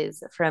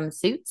is from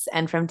Suits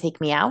and from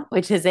Take Me Out,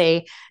 which is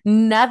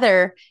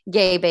another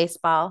gay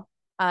baseball.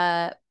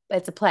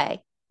 It's a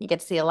play. You get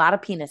to see a lot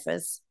of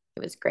penises.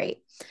 It was great.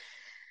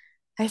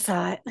 I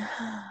saw it.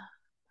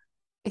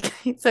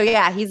 So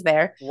yeah, he's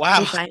there. We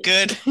Wow, find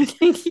good.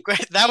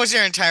 Great. That was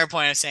your entire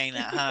point of saying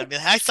that, huh?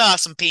 I saw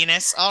some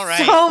penis. All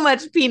right. so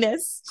much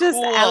penis just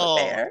out Cool.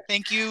 there.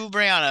 Thank you,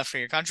 Brianna, for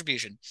your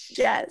contribution.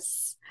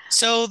 Yes.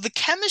 So the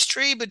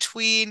chemistry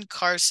between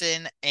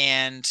Carson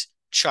and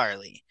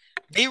Charlie,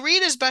 they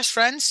read as best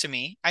friends to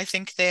me. I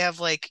think they have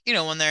like,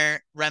 when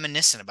they're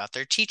reminiscent about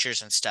their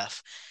teachers and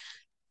stuff.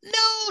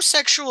 No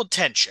sexual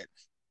tension.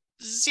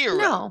 Zero.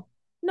 No,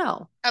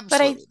 no. But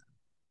I Absolutely.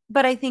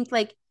 but I think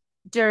like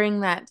during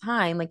that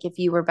time, like if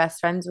you were best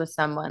friends with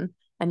someone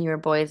and you were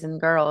boys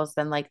and girls,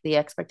 then like the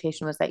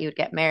expectation was that you would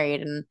get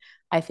married. And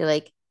I feel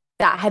like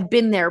that had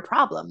been their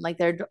problem. Like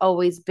there'd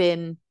always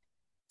been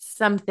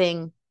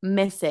something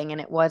missing. And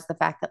it was the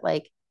fact that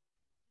like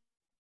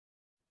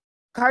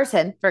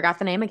Carson, forgot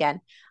the name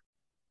again,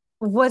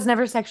 was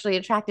never sexually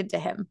attracted to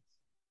him.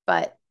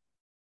 But,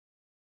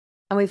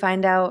 and we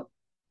find out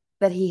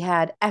that he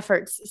had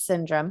efforts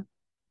syndrome,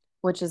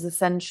 which is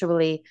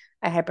essentially,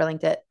 I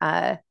hyperlinked it,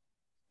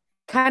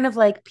 kind of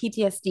like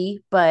PTSD,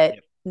 but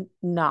Yep.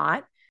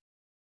 not.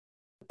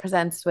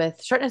 Presents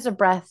with shortness of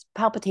breath,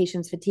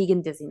 palpitations, fatigue,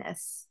 and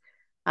dizziness.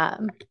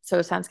 So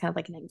it sounds kind of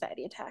like an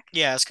anxiety attack.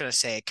 Yeah, I was gonna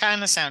say it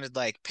kind of sounded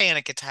like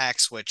panic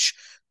attacks, which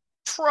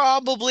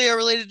probably are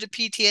related to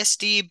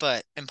PTSD,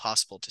 but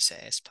impossible to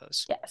say, I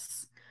suppose.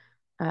 Yes.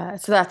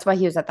 So that's why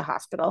he was at the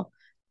hospital.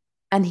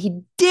 And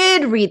he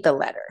did read the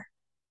letter.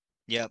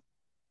 Yep.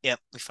 Yep.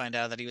 We find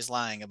out that he was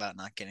lying about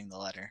not getting the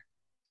letter.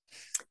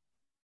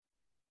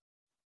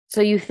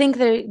 So you think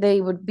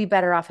they would be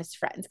better off as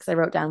friends? Because I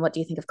wrote down, what do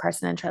you think of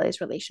Carson and Charlie's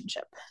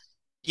relationship?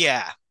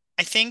 Yeah.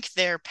 I think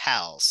they're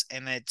pals,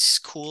 and it's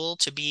cool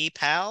to be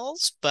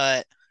pals,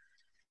 but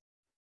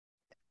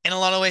in a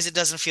lot of ways, it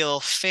doesn't feel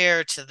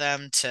fair to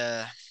them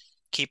to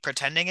keep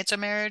pretending it's a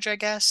marriage, I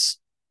guess.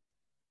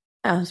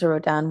 I also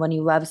wrote down, when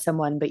you love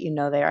someone but you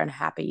know they are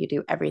unhappy, you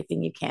do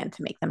everything you can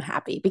to make them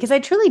happy. Because I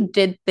truly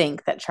did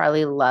think that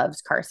Charlie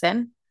loves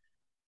Carson.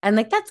 And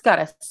like that's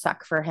gotta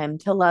suck for him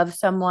to love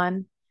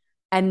someone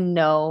and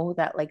know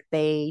that like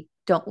they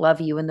don't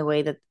love you in the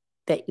way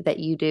that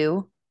you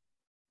do.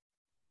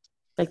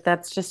 Like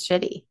that's just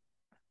shitty.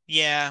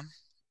 Yeah.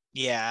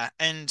 Yeah.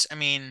 And I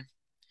mean,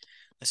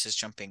 this is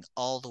jumping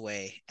all the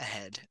way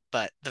ahead,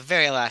 but the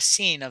very last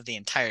scene of the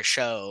entire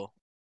show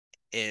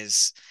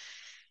is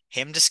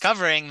him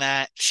discovering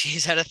that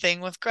she's had a thing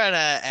with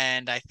Greta,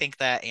 and I think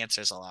that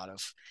answers a lot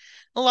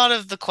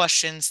of the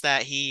questions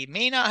that he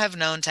may not have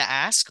known to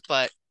ask,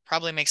 but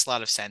probably makes a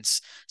lot of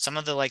sense. Some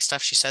of the like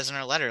stuff she says in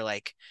her letter,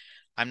 like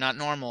 "I'm not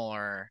normal,"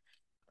 or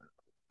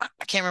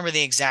I can't remember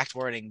the exact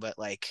wording, but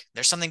like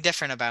 "there's something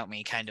different about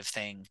me," kind of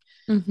thing.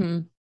 Mm-hmm.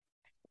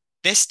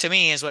 This to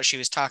me is what she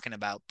was talking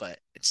about, but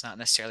it's not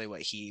necessarily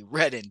what he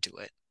read into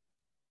it.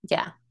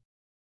 Yeah.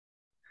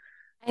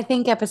 I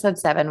think episode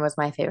 7 was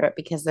my favorite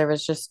because there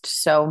was just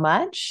so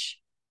much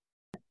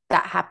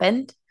that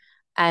happened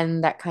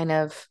and that kind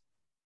of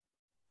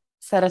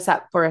set us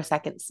up for a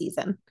second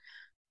season.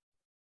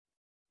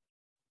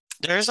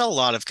 There's a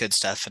lot of good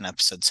stuff in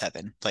episode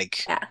 7.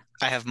 Like, Yeah.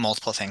 I have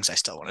multiple things I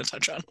still want to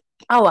touch on.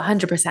 Oh,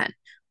 100%.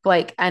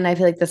 Like, and I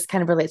feel like this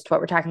kind of relates to what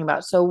we're talking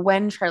about. So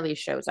when Charlie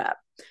shows up,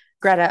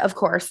 Greta, of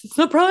course,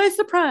 surprise,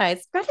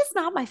 surprise. Greta's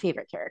not my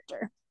favorite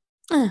character.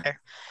 Fair,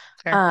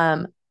 fair.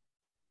 Um,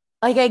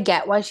 like I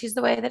get why she's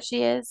the way that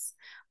she is,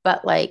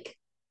 but like,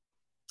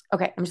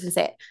 okay, I'm just gonna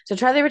say it. So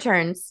Charlie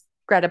returns.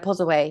 Greta pulls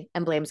away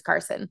and blames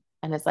Carson.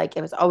 And it's like,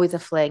 it was always a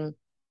fling,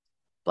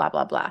 blah,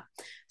 blah, blah.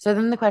 So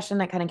then the question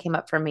that kind of came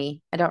up for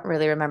me, I don't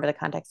really remember the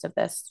context of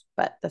this,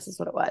 but this is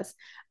what it was.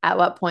 At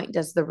what point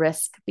does the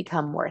risk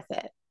become worth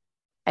it?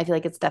 I feel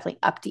like it's definitely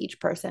up to each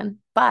person,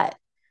 but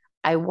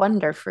I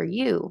wonder for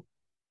you,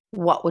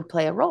 what would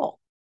play a role?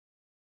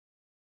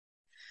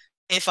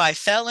 If I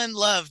fell in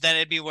love, then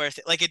it'd be worth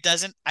it. Like it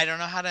doesn't, I don't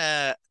know how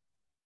to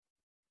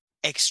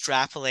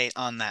extrapolate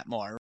on that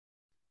more.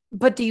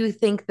 But do you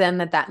think then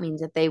that that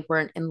means that they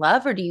weren't in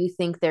love, or do you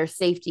think their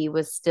safety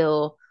was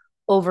still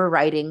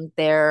overriding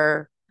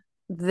their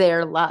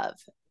love?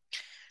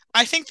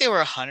 I think they were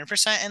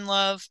 100% in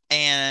love,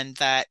 and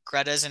that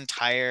Greta's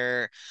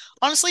entire,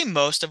 honestly,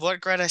 most of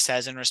what Greta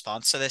says in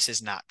response to this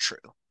is not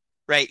true,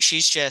 right?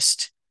 She's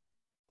just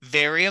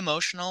very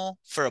emotional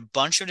for a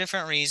bunch of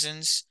different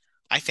reasons.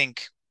 I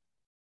think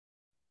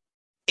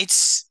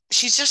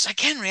she's just,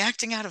 again,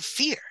 reacting out of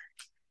fear.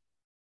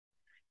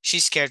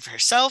 She's scared for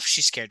herself,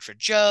 she's scared for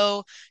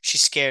Joe,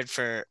 she's scared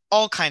for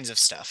all kinds of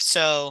stuff.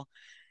 So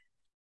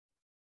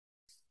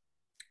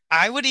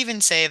I would even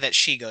say that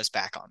she goes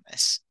back on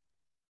this.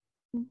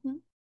 Mm-hmm.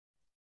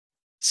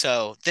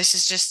 So this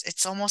is just,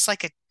 it's almost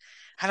like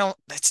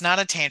it's not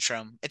a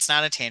tantrum. It's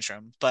not a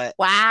tantrum, but I'm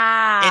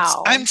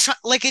Wow. trying,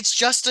 like, I it's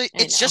just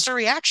know. a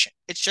reaction.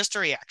 It's just a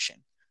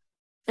reaction.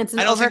 It's an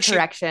I don't think she,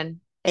 overcorrection.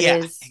 It yeah,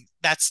 is,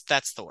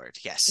 that's the word.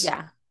 Yes.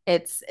 yeah.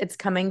 It's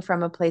coming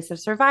from a place of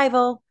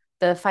survival,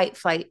 the fight,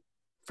 flight,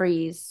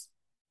 freeze,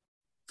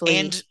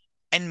 And, flee.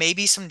 and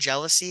maybe some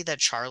jealousy that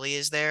Charlie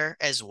is there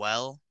as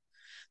well.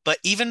 But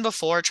even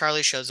before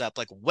Charlie shows up,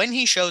 like when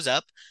he shows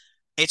up,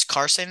 it's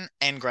Carson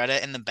and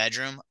Greta in the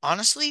bedroom,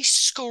 honestly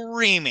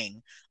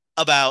screaming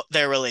about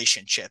their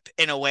relationship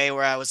in a way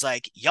where I was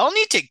like, y'all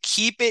need to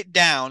keep it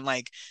down.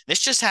 Like, this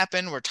just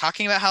happened. We're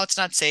talking about how it's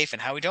not safe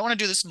and how we don't want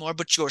to do this more,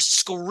 but you're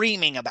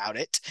screaming about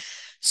it.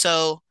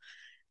 So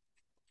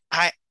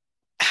I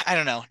I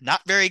don't know,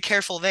 not very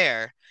careful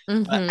there,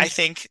 but I Mm-hmm.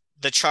 think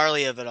the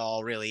Charlie of it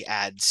all really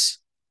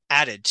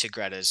added to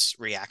Greta's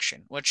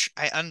reaction, which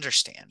I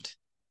understand.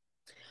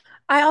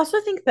 I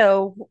also think,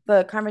 though,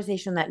 the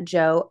conversation that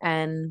Joe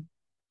and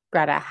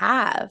Greta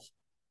have,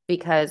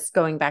 because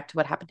going back to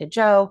what happened to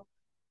Joe,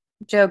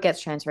 Joe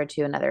gets transferred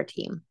to another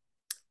team,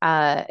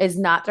 is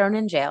not thrown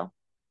in jail,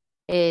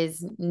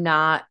 does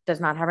not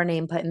have her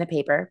name put in the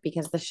paper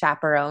because the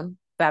chaperone,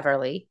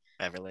 Beverly,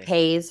 Beverly.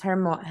 pays her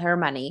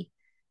money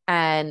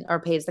and or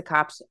pays the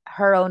cops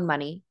her own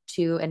money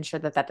to ensure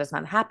that that does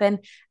not happen,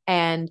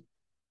 and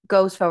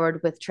goes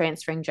forward with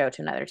transferring Joe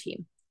to another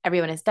team.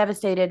 Everyone is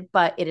devastated,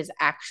 but it is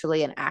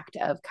actually an act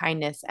of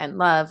kindness and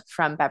love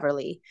from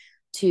Beverly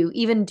to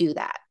even do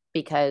that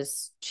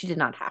because she did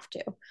not have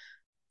to.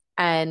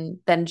 And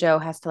then Joe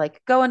has to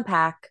like go and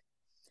pack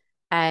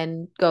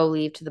and go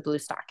leave to the Blue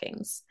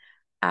Stockings.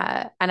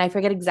 And I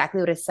forget exactly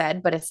what it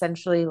said, but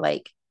essentially,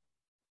 like,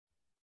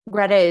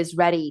 Greta is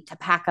ready to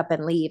pack up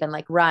and leave and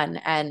like run.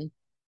 And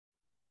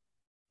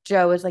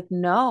Joe is like,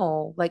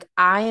 no, like,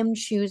 I am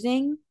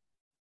choosing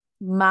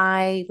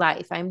my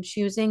life. I'm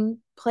choosing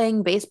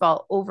playing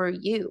baseball over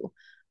you.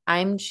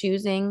 I'm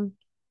choosing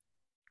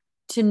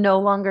to no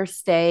longer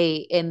stay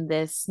in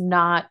this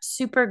not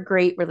super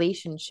great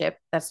relationship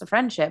that's a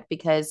friendship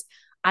because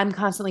I'm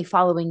constantly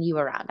following you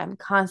around. I'm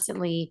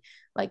constantly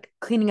like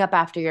cleaning up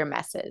after your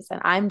messes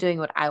and I'm doing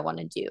what I want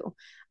to do.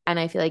 And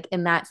I feel like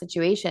in that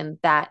situation,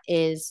 that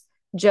is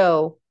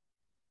Joe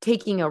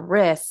taking a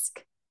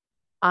risk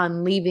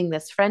on leaving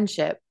this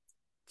friendship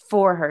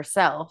for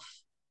herself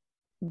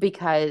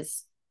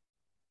because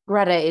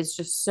Greta is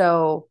just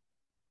so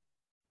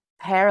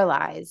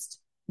paralyzed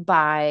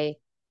by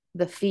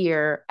the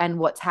fear and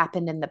what's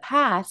happened in the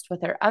past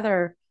with her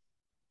other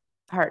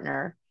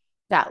partner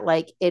that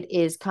like it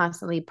is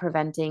constantly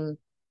preventing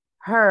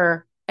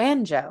her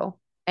and Joe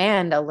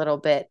and a little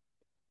bit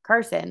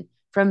Carson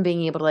from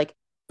being able to like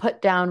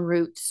put down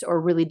roots or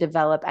really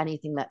develop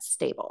anything that's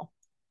stable.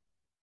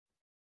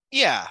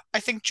 Yeah, I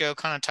think Joe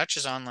kind of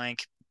touches on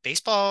like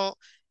baseball,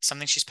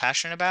 something she's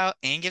passionate about,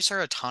 and gives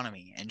her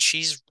autonomy, and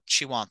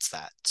she wants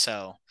that.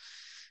 So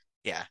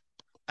yeah,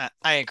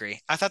 I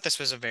agree. I thought this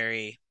was a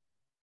very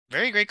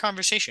great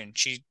conversation.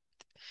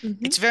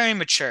 Mm-hmm. It's very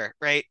mature,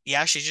 right?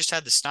 Yeah, she just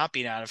had the snot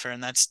beat out of her,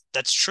 and that's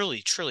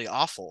truly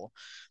awful.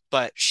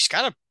 But she's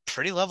got a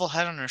pretty level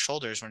head on her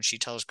shoulders when she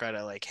tells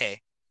Greta like,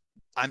 "Hey,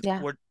 I'm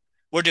Yeah.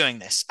 we're doing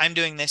this. I'm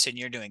doing this, and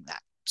you're doing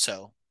that.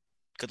 So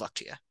good luck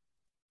to you."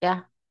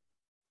 Yeah.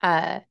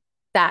 Uh,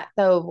 that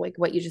though, like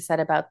what you just said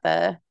about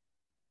the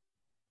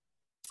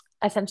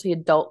essentially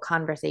adult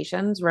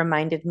conversations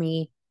reminded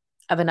me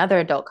of another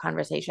adult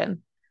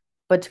conversation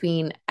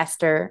between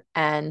Esther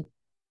and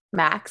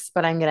Max,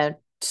 but I'm going to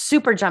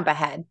super jump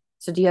ahead.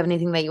 So, do you have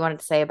anything that you wanted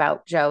to say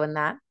about Joe and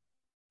that?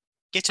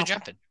 Get to Okay.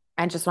 jumping.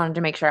 I just wanted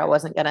to make sure I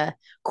wasn't going to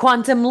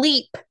quantum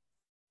leap.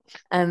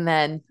 And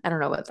then I don't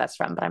know what that's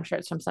from, but I'm sure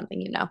it's from something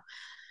you know.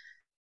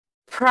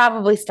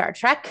 Probably Star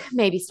Trek,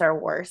 maybe Star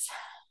Wars.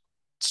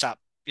 Stop.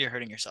 You're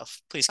hurting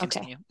yourself. Please Okay.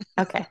 continue.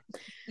 Okay.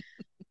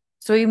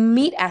 So we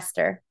meet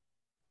Esther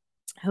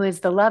who is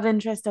the love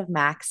interest of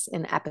Max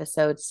in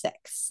episode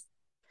 6.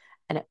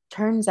 And it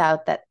turns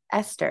out that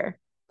Esther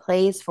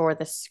plays for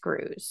the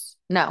Screws.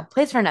 No,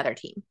 plays for another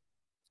team.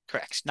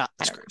 Correct, not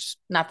the I don't know. Screws.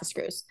 Not the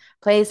Screws.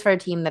 Plays for a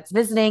team that's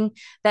visiting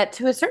that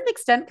to a certain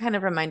extent kind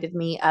of reminded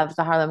me of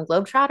the Harlem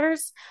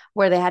Globetrotters,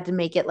 where they had to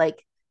make it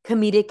like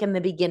comedic in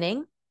the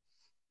beginning.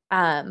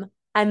 And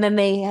then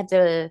they had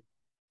to,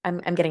 I'm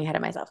getting ahead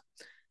of myself.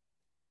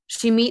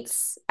 She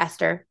meets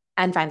Esther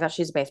and finds out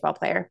she's a baseball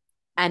player.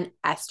 And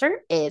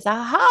Esther is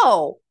a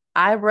hoe.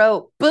 I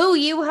wrote, boo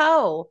you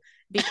hoe,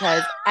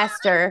 because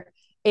Esther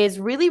is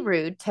really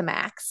rude to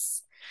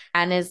Max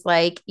and is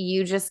like,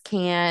 you just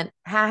can't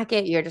hack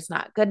it. You're just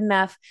not good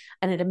enough.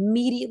 And it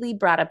immediately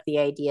brought up the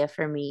idea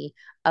for me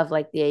of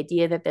like the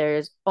idea that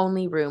there's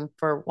only room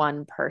for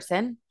one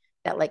person,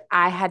 that like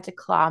I had to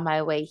claw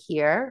my way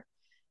here.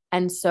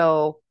 And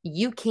so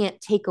you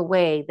can't take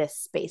away this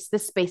space.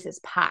 This space is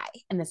pie,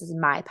 and this is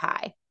my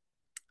pie.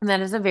 And that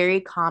is a very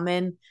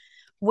common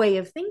way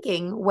of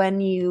thinking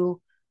when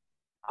you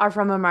are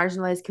from a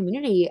marginalized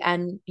community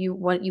and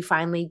you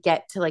finally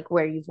get to like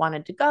where you've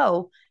wanted to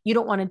go. You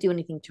don't want to do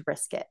anything to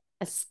risk it,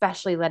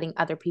 especially letting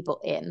other people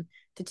in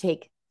to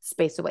take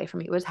space away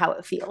from you is how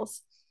it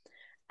feels.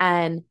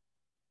 And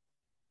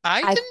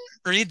I I didn't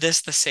read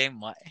this the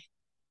same way.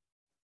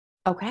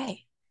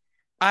 okay.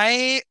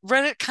 I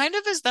read it kind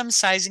of as them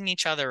sizing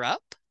each other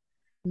up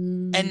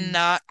and Mm.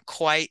 not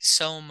quite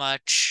so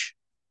much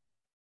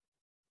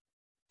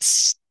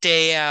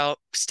stay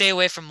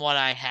away from what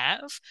I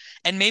have.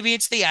 And maybe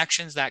it's the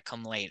actions that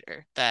come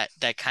later that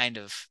kind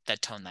of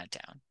that tone that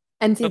down.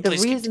 And see, But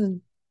please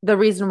continue. the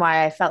reason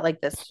why I felt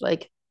like this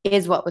like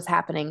is what was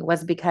happening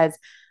was because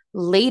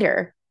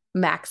later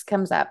Max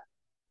comes up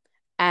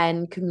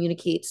and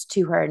communicates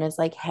to her and is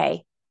like,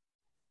 "Hey,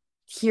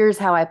 here's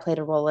how I played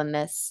a role in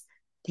this.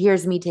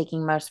 Here's me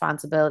taking my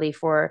responsibility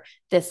for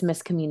this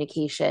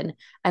miscommunication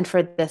and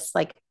for this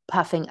like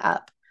puffing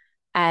up.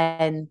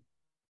 And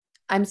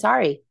I'm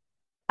sorry.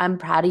 I'm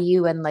proud of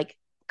you and like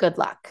good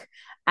luck."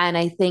 And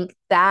I think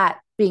that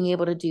being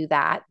able to do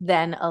that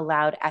then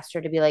allowed Esther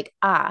to be like,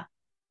 ah,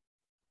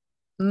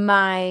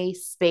 my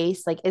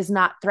space like is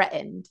not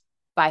threatened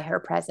by her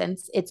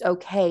presence. It's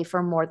okay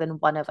for more than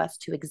one of us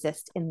to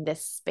exist in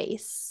this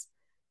space.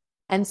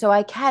 And so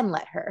I can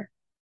let her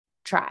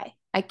try.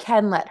 I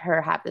can let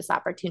her have this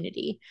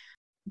opportunity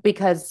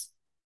because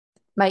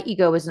my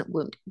ego isn't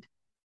wounded.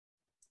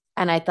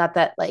 And I thought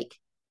that like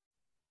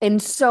in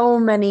so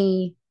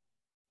many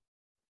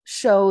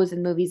shows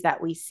and movies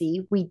that we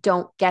see, we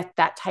don't get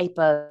that type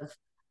of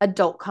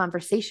adult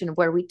conversation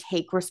where we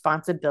take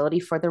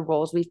responsibility for the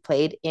roles we've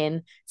played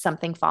in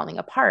something falling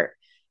apart.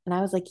 And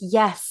I was like,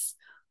 yes,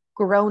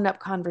 grown up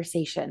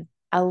conversation.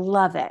 I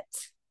love it.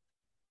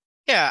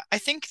 Yeah, I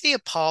think the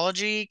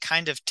apology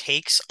kind of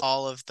takes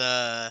all of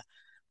the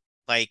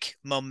like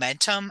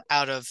momentum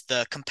out of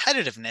the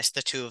competitiveness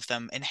the two of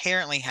them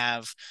inherently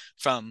have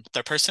from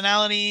their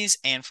personalities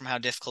and from how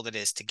difficult it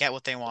is to get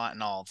what they want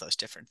and all of those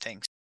different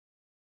things.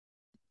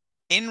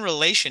 In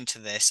relation to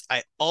this,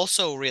 I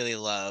also really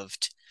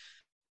loved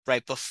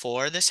right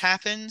before this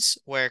happens,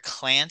 where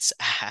Clance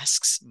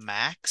asks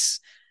Max,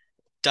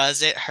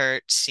 does it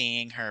hurt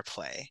seeing her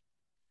play?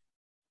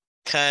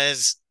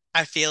 Because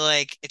I feel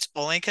like it's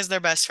only because they're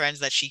best friends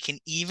that she can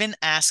even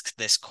ask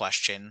this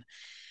question.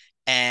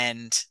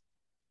 And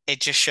it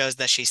just shows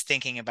that she's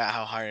thinking about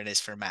how hard it is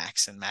for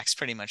Max. And Max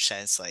pretty much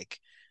says, like,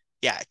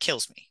 yeah, it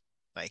kills me.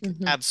 Like,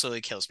 Mm-hmm.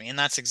 absolutely kills me. And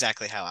that's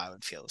exactly how I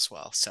would feel as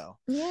well. So,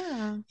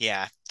 Yeah.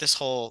 yeah, this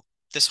whole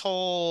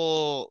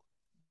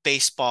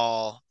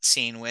baseball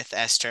scene with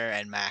Esther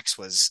and Max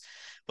was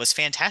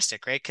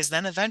fantastic, right? Because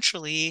then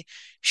eventually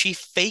she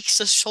fakes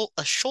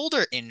a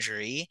shoulder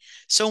injury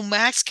so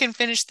Max can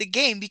finish the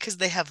game because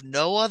they have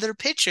no other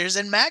pitchers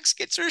and Max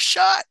gets her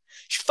shot.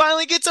 She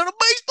finally gets on a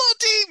baseball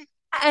team.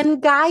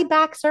 And Guy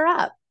backs her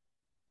up.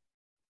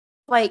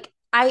 Like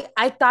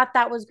I thought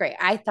that was great.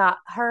 I thought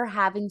her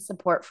having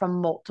support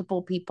from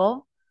multiple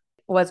people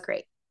was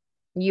great.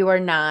 You are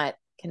not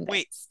Wait,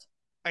 convinced.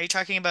 are you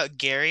talking about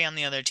Gary on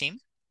the other team?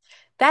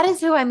 That is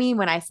who I mean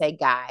when I say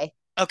Guy.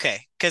 Okay,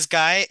 because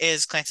Guy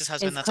is Clance's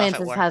husband Is that's off at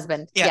Clance's war.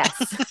 husband. Yeah.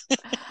 Yes.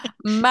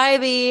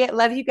 Maybe.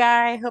 Love you,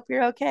 Guy. Hope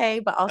you're okay.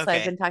 But also,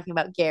 I've Okay. been talking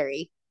about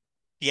Gary.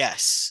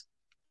 Yes.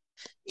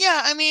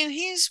 Yeah, I mean,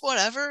 he's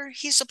whatever.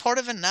 He's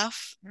supportive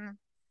enough.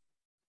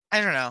 I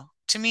don't know.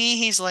 To me,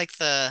 he's like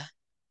the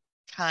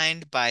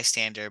kind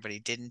bystander, but he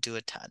didn't do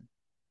a ton.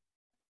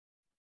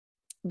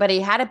 But he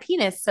had a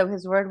penis, so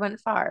his word went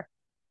far.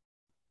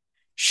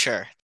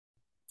 Sure.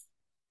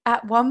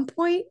 At one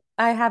point,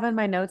 I have in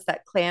my notes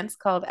that Clance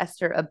called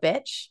Esther a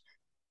bitch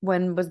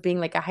when was being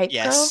like a hype girl.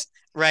 Yes.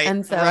 Right.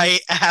 And so, Right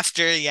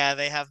after, yeah,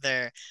 they have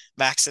their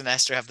Max and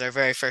Esther have their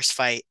very first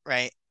fight,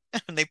 right?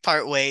 And they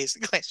part ways.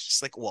 It's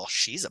just like, well,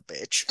 she's a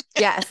bitch.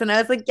 yes. And I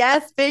was like,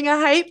 yes, being a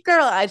hype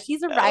girl.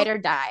 She's a No. ride or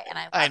die. And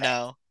I I love it.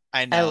 know.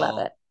 I I love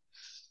know. it.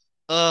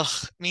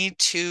 Ugh, me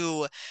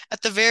too.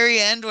 At the very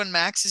end, when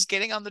Max is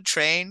getting on the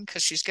train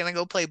because she's gonna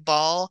go play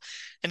ball,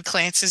 and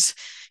Clance is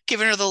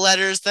giving her the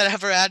letters that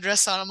have her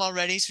address on them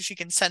already so she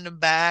can send them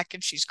back,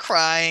 and she's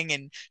crying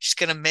and she's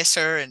gonna miss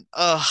her, and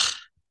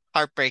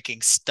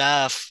heartbreaking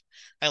stuff.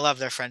 I love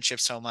their friendship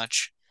so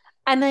much.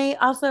 And they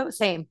also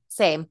same,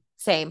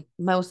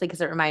 mostly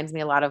because it reminds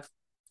me a lot of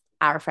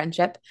our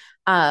friendship.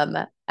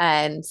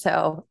 And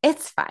so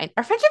it's fine.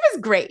 Our friendship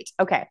is great.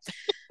 Okay.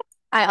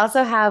 I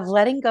also have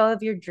letting go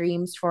of your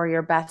dreams for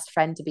your best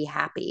friend to be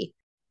happy.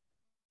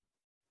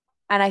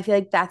 And I feel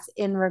like that's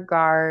in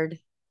regard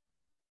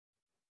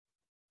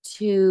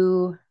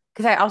to,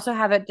 because I also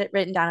have it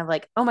written down of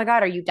like, oh my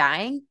God, are you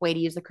dying? Way to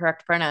use the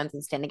correct pronouns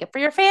and standing up for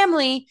your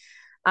family.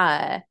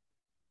 Uh,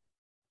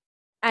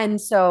 and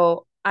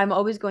so I'm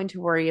always going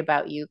to worry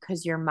about you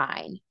because you're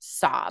mine,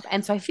 sob.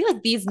 And so I feel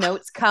like these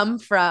notes come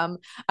from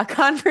a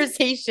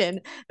conversation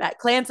that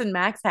Clance and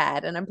Max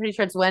had. And I'm pretty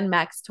sure it's when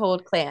Max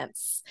told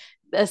Clance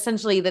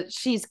essentially that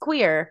she's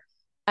queer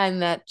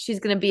and that she's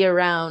going to be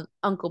around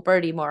Uncle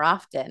Bertie more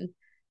often.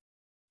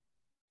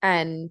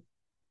 And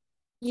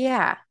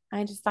yeah,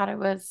 I just thought it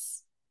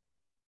was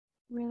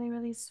really,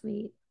 really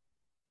sweet.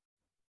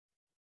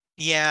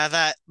 Yeah,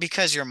 that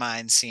because your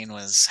mind scene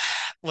was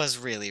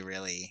really,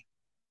 really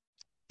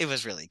it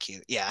was really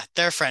cute. Yeah,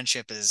 their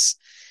friendship is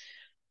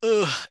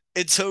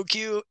it's so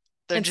cute.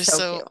 They're It's just so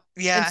so cute.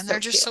 yeah, It's and they're so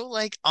just cute. so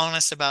like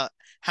honest about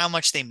how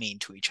much they mean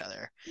to each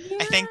other.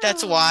 I think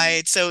that's Yeah. why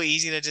it's so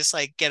easy to just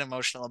like get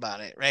emotional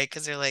about it, right?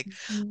 Because they're like,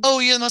 Mhm. "Oh,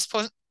 you're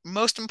the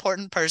most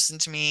important person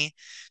to me."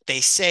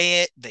 They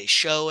say it, they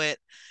show it.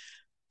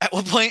 At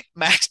one point,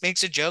 Max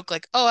makes a joke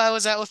like, "Oh, I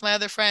was out with my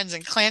other friends,"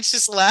 and Clance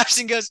just laughs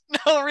and goes,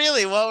 "No,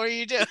 really, what were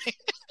you doing?"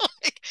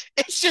 Like,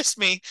 it's just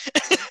me.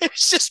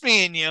 It's just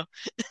me and you.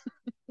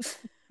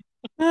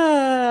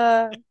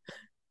 Ah,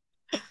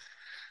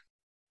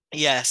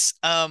 Yes.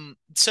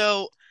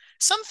 So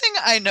something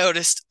I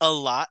noticed a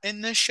lot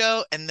in this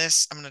show, and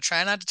this, I'm gonna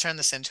try not to turn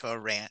this into a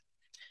rant,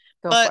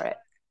 go but for it.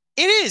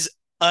 it is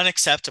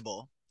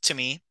unacceptable to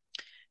me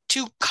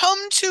to come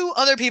to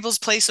other people's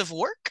place of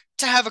work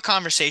to have a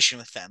conversation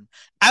with them.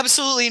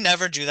 Absolutely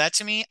never do that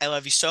to me. I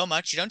love you so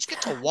much. You don't just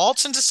get to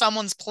waltz into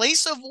someone's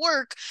place of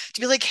work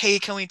to be like, hey,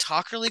 can we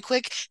talk really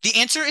quick? The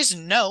answer is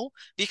no,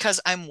 because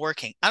I'm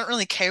working. I don't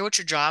really care what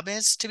your job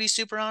is, to be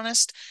super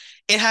honest.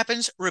 It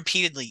happens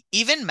repeatedly.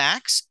 Even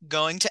Max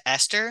going to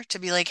Esther to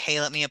be like,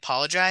 hey, let me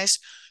apologize.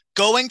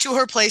 Going to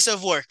her place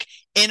of work,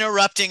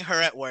 interrupting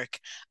her at work.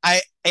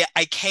 I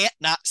can't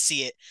not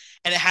see it,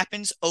 and it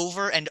happens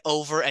over and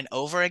over and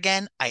over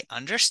again. I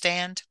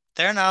understand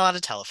there are not a lot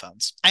of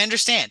telephones. I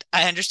understand.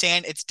 I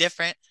understand it's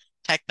different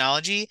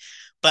technology,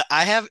 but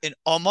I have in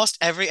almost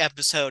every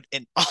episode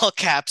in all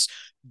caps,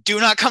 do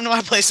not come to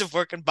my place of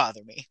work and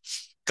bother me.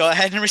 Go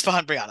ahead and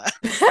respond, Brianna.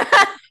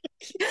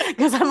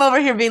 Because I'm over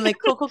here being like,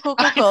 cool, cool, cool,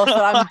 cool, I cool. So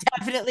know. I'm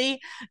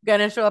definitely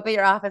gonna show up at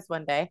your office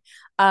one day.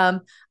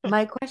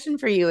 My question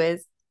for you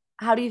is,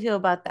 how do you feel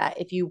about that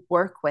if you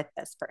work with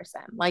this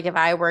person? Like if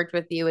I worked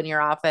with you in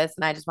your office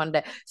and I just wanted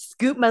to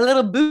scoot my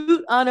little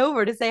boot on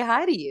over to say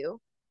hi to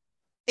you.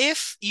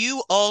 If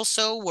you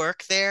also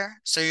work there,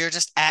 so you're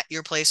just at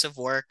your place of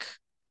work,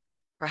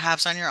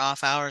 perhaps on your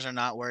off hours or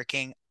not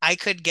working, I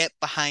could get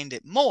behind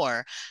it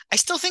more. I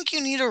still think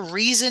you need a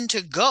reason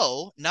to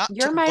go, not to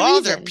You're my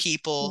bother reason.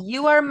 people.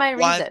 You are my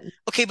Why? reason.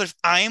 Okay, but if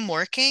I'm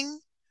working,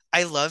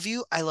 I love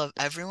you, I love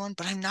everyone,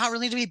 but I'm not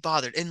really to be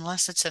bothered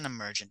unless it's an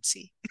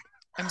emergency.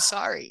 I'm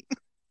sorry.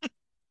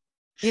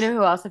 You know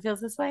who also feels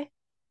this way?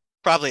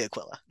 Probably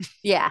Aquila.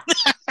 Yeah.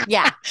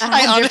 Yeah. A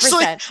I hundred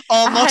honestly percent. A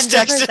almost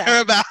hundred texted her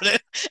percent. about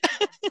it.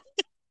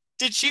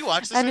 Did she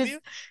watch this And with it's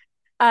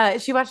you?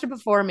 she watched it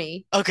before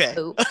me. Okay.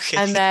 Oops. Okay.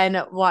 And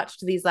then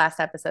watched these last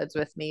episodes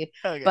with me.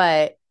 Okay.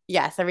 But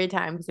yes, every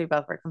time because we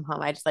both work from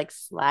home, I just like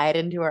slide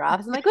into her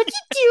office. I'm like, what you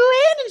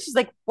doing? And she's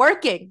like,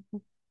 working.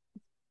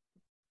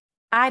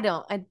 I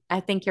don't. I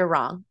think you're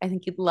wrong. I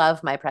think you'd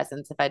love my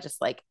presence if I just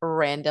like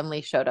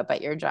randomly showed up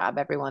at your job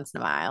every once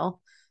in a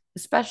while,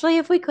 especially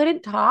if we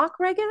couldn't talk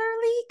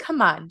regularly.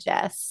 Come on,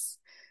 Jess.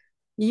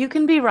 You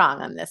can be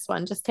wrong on this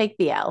one. Just take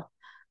the L.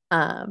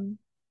 Um,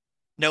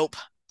 Nope.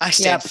 I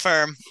stand yep.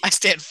 firm. I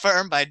stand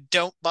firm by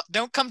don't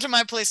come to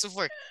my place of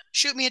work.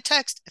 Shoot me a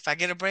text. If I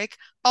get a break,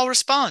 I'll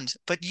respond.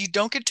 But you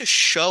don't get to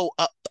show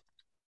up.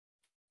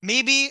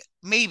 Maybe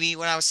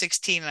when I was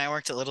 16 and I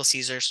worked at Little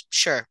Caesars,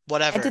 sure, I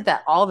whatever. did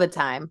that all the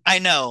time. I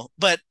know,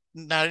 but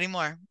not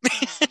anymore.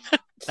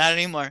 Not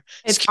anymore.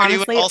 It's Security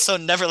would also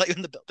never let you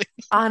in the building.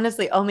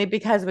 honestly only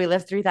because we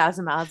live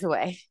 3,000 miles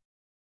away.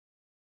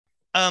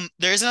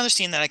 There is another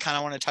scene that I kind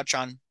of want to touch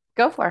on.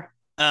 Go for.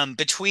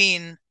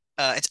 Between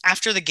it's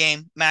after the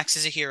game, Max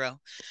is a hero.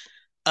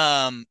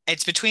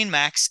 It's between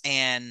Max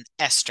and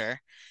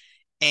Esther,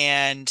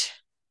 and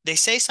they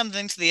say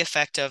something to the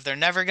effect of they're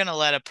never going to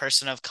let a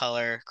person of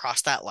color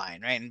cross that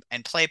line, right?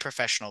 And play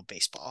professional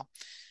baseball.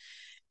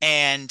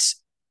 And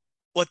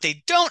what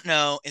they don't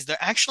know is they're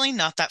actually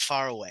not that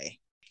far away.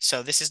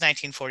 So this is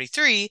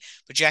 1943,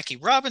 but Jackie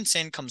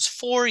Robinson comes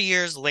 4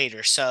 years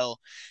later. So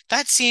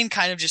that scene,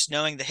 kind of just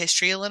knowing the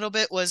history a little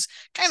bit, was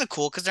kind of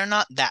cool because they're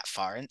not that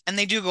far. And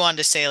they do go on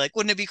to say, like,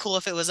 wouldn't it be cool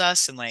if it was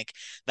us? And like,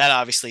 that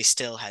obviously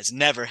still has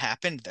never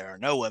happened. There are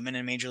no women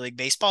in Major League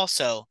Baseball.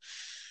 So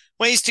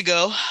ways to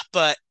go.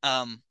 But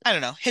I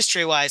don't know.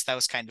 History wise, that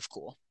was kind of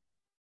cool.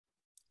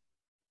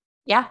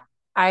 Yeah,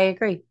 I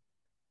agree.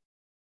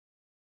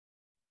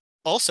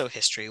 Also,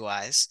 history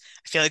wise,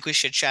 I feel like we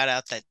should shout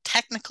out that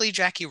technically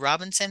Jackie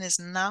Robinson is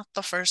not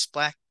the first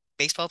black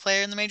baseball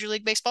player in the Major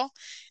League Baseball.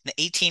 In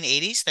the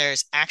 1880s,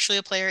 there's actually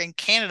a player in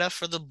Canada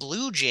for the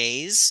Blue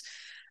Jays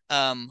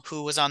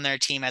who was on their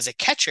team as a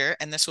catcher,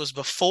 and this was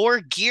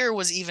before gear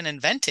was even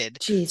invented.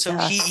 Jesus.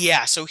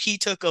 So he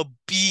took a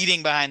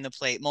beating behind the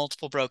plate,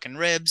 multiple broken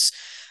ribs,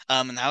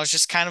 and that was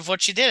just kind of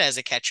what you did as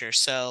a catcher.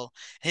 So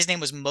his name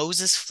was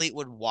Moses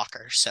Fleetwood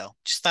Walker. So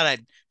just thought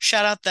I'd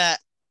shout out that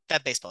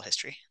baseball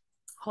history.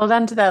 Hold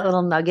on to that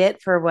little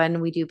nugget for when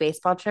we do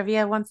baseball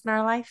trivia once in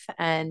our life.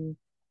 And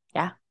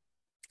yeah,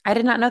 I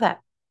did not know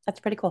that. That's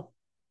pretty cool.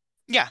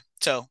 Yeah,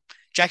 so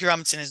Jackie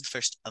Robinson is the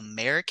first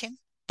American,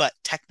 but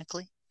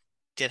technically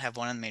did have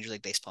one in Major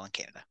League Baseball in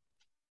Canada.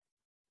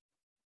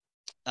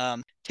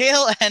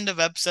 Tail end of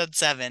episode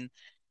 7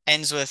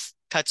 ends with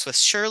cuts with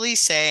Shirley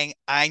saying,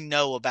 "I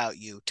know about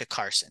you" to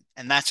Carson.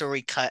 And that's where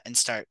we cut and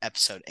start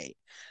episode 8.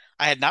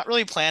 I had not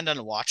really planned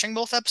on watching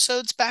both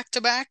episodes back to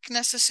back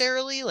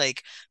necessarily.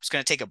 Like, I was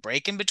going to take a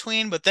break in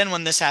between. But then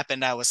when this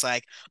happened, I was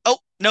like, oh,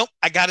 nope,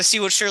 I got to see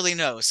what Shirley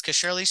knows. Because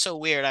Shirley's so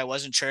weird. I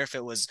wasn't sure if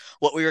it was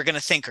what we were going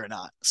to think or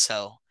not.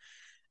 So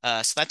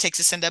that takes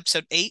us into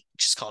episode 8,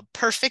 which is called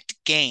Perfect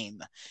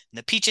Game. And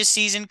the Peaches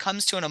season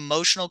comes to an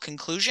emotional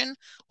conclusion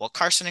while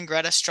Carson and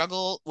Greta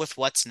struggle with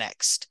what's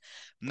next.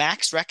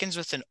 Max reckons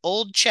with an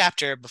old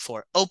chapter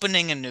before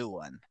opening a new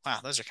one.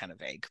 Wow, those are kind of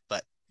vague,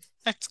 but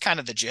that's kind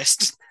of the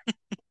gist.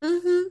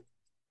 Mm-hmm.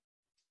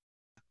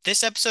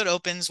 This episode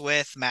opens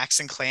with Max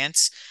and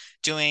Clance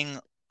doing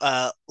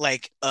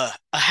like a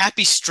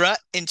happy strut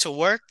into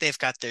work. They've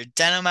got their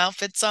denim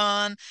outfits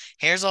on,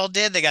 hair's all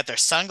did, they got their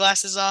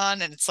sunglasses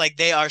on, and it's like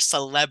they are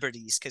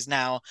celebrities because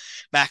now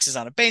Max is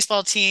on a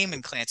baseball team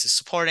and Clance is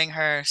supporting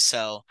her.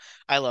 So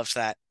I loved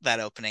that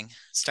opening,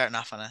 starting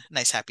off on a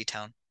nice happy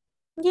tone.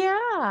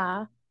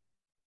 Yeah,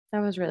 that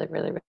was really,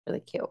 really, really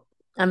cute.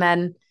 And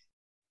then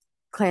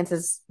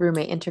Clance's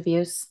roommate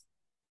interviews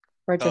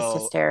were just Oh,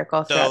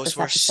 hysterical throughout those this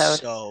were episode.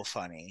 so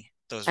funny.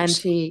 Those were And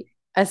so she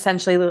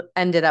essentially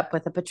ended up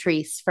with a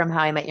Patrice from How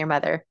I Met Your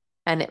Mother.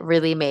 And it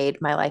really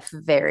made my life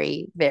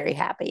very, very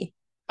happy.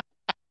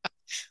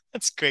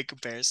 that's a great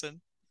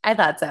comparison. I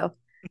thought so.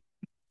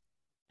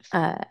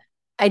 Uh,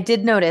 I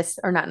did notice,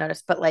 or not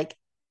notice, but like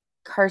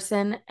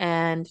Carson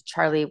and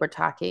Charlie were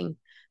talking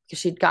because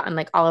she'd gotten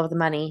like all of the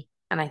money.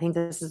 And I think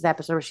this is the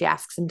episode where she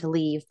asks him to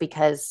leave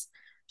because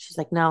she's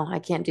like, no, I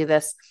can't do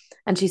this.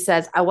 And she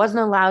says, I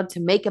wasn't allowed to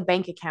make a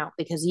bank account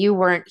because you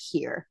weren't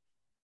here.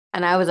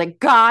 And I was like,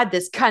 God,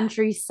 this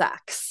country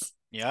sucks.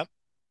 Yep.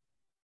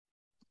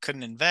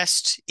 Couldn't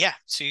invest. Yeah,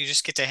 so you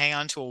just get to hang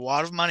on to a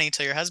wad of money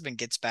till your husband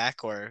gets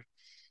back, or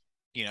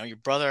your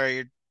brother or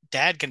your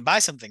dad can buy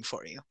something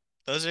for you.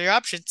 Those are your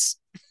options.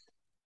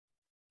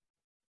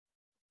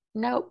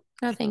 Nope,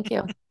 no, thank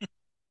you.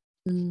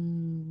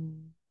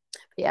 Mm.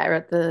 Yeah, I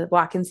wrote the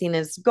walk-in scene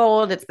is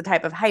gold. It's the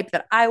type of hype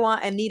that I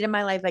want and need in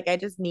my life. Like, I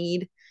just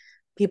need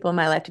people in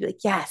my life to be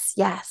like, yes,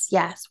 yes,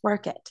 yes,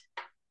 work it.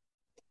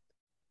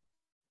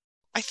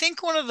 I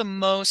think one of the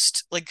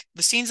most like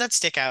the scenes that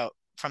stick out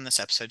from this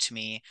episode to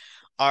me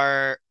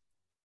are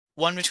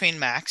one between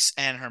Max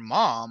and her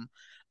mom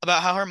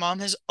about how her mom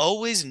has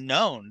always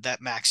known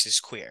that Max is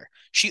queer.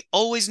 She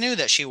always knew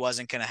that she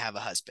wasn't going to have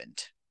a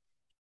husband.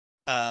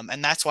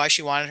 And that's why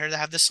she wanted her to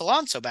have the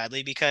salon so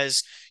badly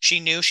because she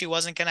knew she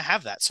wasn't going to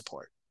have that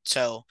support.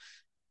 So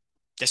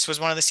this was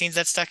one of the scenes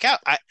that stuck out.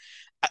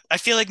 I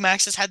feel like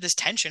Max has had this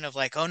tension of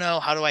like, oh no,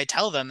 how do I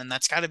tell them? And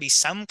that's got to be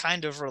some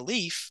kind of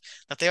relief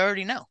that they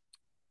already know.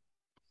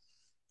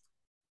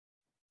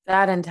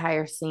 That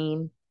entire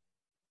scene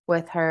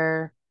with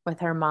her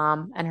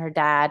mom and her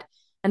dad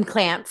and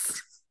Clance.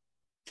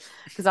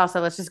 Because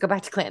also, let's just go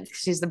back to Clance.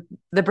 She's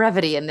the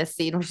brevity in this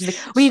scene where she's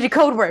like, "We need a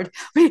code word.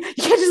 You can't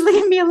just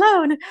leave me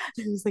alone." And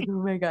I was like,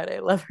 "Oh my god, I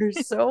love her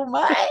so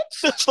much."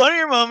 The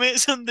funnier moment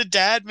is when the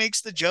dad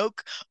makes the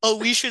joke, "Oh,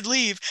 we should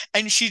leave,"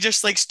 and she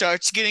just like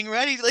starts getting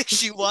ready, like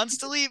she wants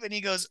to leave, and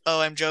he goes,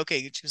 "Oh, I'm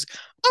joking." And she's like,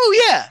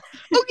 oh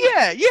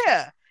yeah,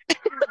 yeah."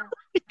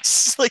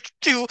 It's like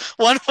two,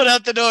 one foot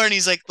out the door, and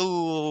he's like,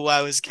 "Ooh,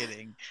 I was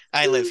kidding.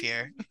 I live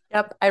here."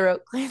 Yep, I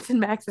wrote Clance and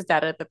Max's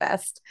dad at the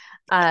best.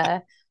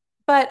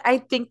 But I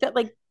think that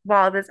like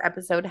while this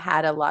episode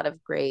had a lot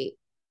of great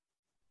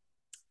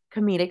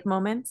comedic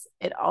moments,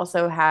 it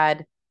also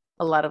had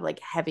a lot of like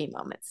heavy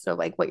moments. So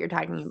like what you're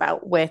talking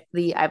about with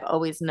the I've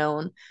always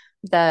known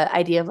the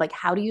idea of like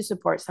how do you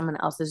support someone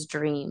else's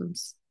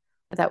dreams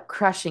without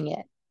crushing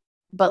it,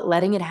 but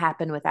letting it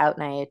happen without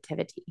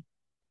naivety.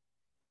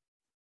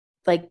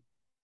 Like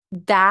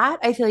that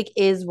I feel like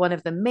is one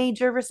of the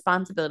major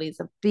responsibilities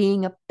of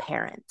being a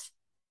parent.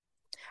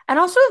 And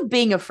also of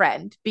being a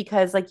friend,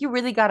 because like you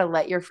really got to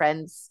let your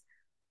friends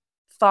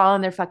fall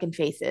on their fucking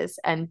faces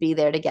and be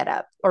there to get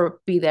up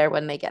or be there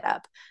when they get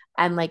up.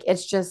 And like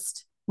it's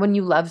just when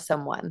you love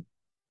someone,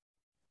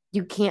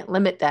 you can't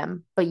limit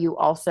them, but you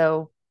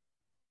also,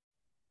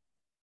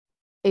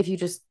 if you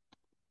just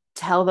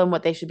tell them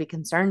what they should be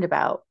concerned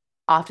about,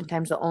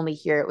 oftentimes they'll only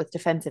hear it with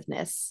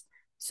defensiveness.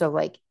 So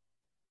like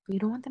you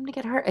don't want them to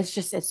get hurt. It's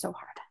so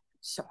hard.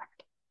 So hard.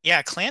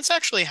 Yeah, Clance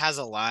actually has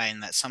a line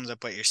that sums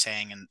up what you're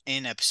saying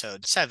in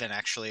episode 7,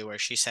 actually, where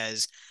she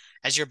says,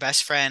 as your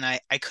best friend,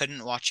 I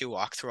couldn't watch you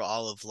walk through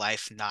all of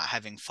life not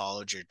having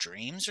followed your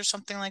dreams or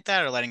something like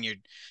that, or letting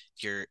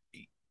your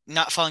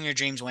not following your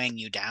dreams weighing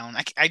you down.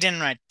 I didn't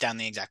write down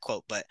the exact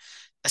quote, but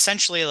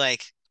essentially,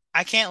 like,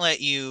 I can't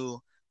let you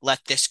let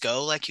this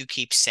go like you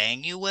keep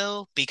saying you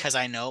will because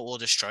I know it will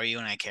destroy you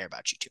and I care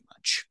about you too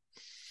much.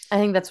 I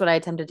think that's what I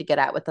attempted to get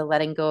at with the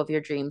letting go of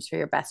your dreams for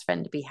your best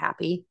friend to be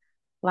happy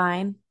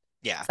line.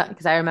 Yeah. So,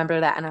 because I remember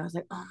that and I was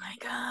like, oh my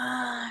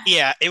God.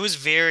 Yeah, it was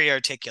very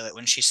articulate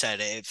when she said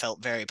it. It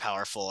felt very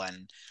powerful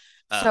and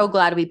So um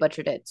glad we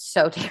butchered it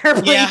so yeah,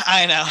 terribly.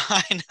 I know,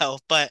 I know,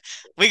 but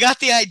we got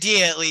the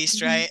idea at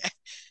least, Mhm. right?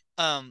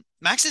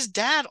 Max's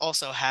dad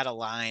also had a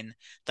line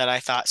that I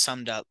thought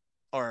summed up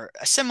or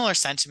a similar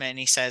sentiment, and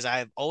he says,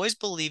 "I've always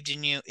believed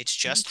in you. It's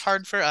just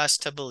hard for us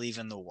to believe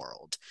in the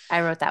world."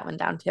 I wrote that one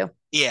down too.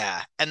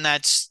 Yeah, and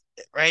that's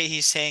right.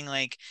 He's saying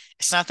like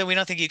it's not that we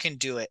don't think you can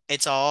do it.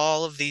 It's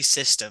all of these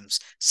systems,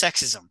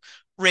 sexism,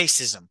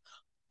 racism,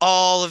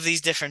 all of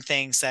these different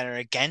things that are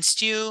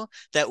against you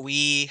that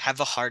we have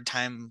a hard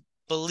time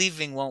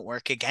believing won't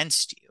work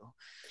against you.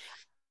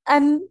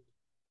 And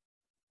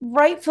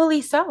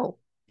rightfully so.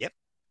 Yep.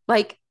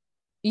 Like,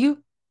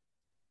 you,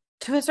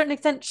 to a certain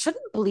extent,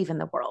 shouldn't believe in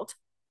the world.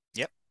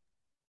 Yep.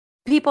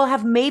 People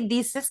have made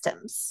these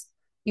systems.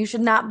 You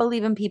should not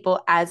believe in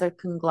people as a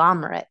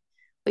conglomerate,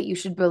 but you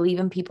should believe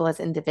in people as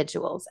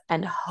individuals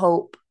and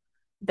hope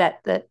that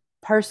the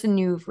person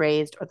you've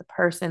raised or the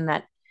person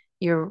that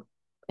you're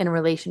in a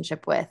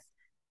relationship with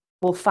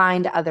will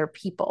find other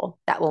people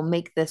that will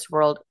make this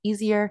world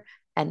easier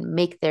and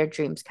make their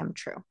dreams come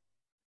true.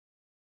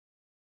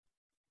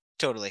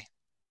 Totally.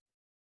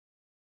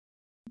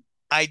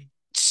 I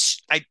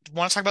I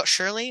want to talk about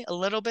Shirley a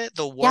little bit,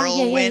 the Yeah,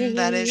 yeah, yeah, yeah, whirlwind yeah,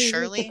 that is yeah,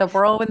 yeah, yeah. Shirley. The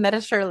whirlwind that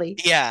is Shirley.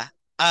 Yeah.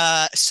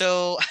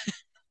 So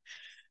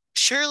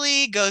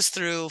Shirley goes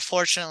through,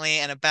 fortunately,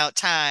 and about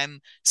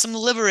time, some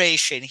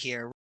liberation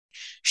here.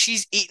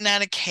 She's eating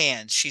out of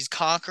cans. She's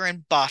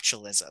conquering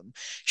botulism.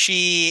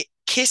 She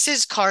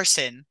kisses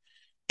Carson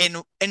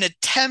in an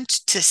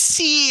attempt to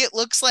see, it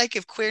looks like,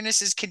 if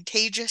queerness is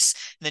contagious.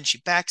 And then she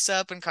backs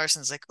up, and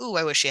Carson's like, "Ooh,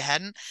 I wish you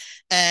hadn't."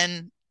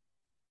 And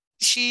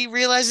she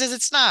realizes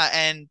it's not,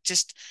 and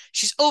just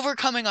she's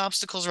overcoming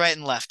obstacles right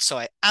and left. So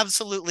I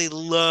absolutely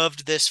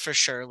loved this for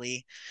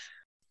Shirley.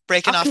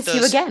 Breaking I'll off kiss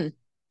you those, again.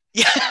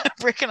 yeah,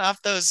 breaking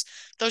off those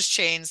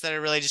chains that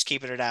are really just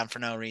keeping her down for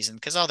no reason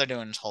because all they're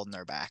doing is holding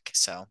her back.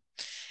 So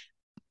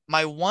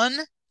my one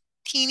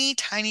teeny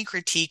tiny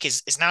critique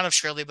is not of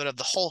Shirley, but of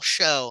the whole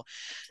show.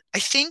 I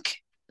think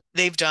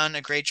they've done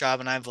a great job,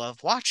 and I've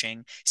loved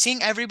watching,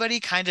 seeing everybody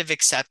kind of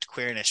accept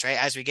queerness, right?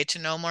 As we get to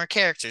know more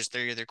characters,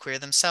 they're either queer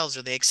themselves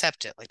or they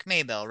accept it, like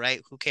Maybelle,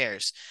 right? Who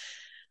cares?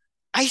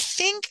 I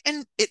think,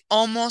 and it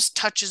almost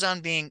touches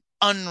on being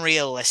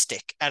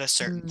unrealistic at a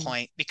certain Mm.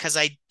 point because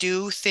I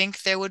do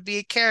think there would be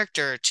a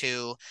character or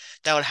two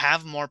that would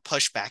have more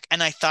pushback.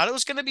 And I thought it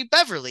was going to be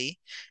Beverly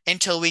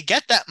until we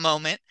get that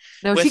moment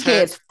No, she with gay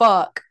her. as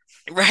fuck.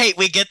 Right,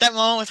 we get that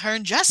moment with her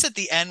and Jess at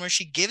the end where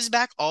she gives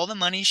back all the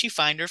money she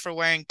fined her for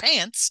wearing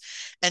pants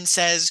and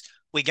says,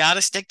 "We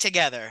gotta stick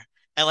together."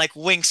 And like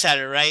winks at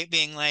her, right?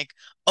 Being like,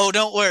 "Oh,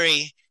 don't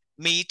worry,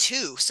 me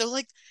too." So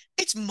like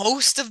it's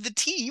most of the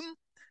team.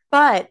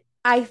 But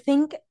I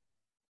think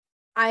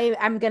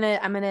I'm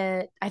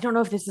gonna I don't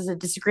know if this is a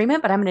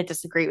disagreement, but I'm gonna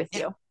disagree with Yeah,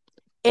 you.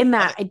 In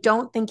love that it. I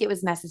don't think it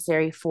was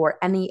necessary for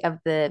any of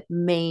the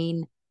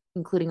main,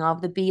 including all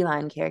of the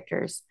beeline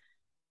characters,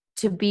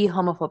 to be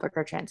homophobic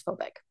or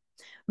transphobic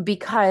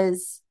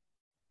because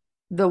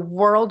the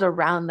world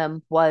around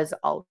them was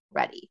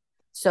already.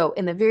 So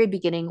in the very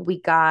beginning,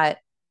 we got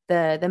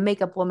the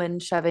makeup woman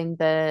shoving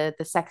the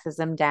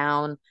sexism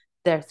down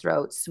their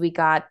throats. We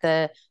got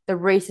the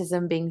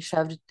racism being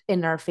shoved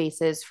in our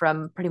faces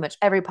from pretty much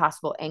every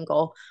possible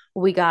angle.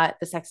 We got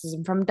the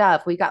sexism from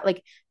Dove. We got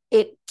like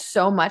it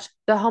so much,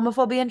 the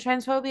homophobia and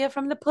transphobia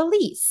from the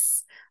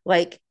police.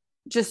 Like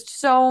just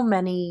so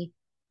many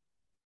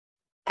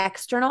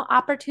external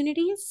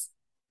opportunities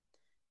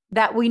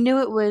that we knew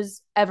it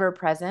was ever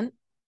present.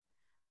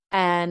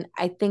 And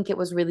I think it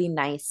was really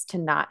nice to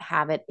not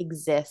have it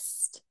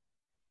exist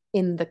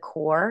in the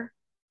core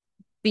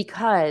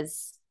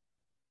because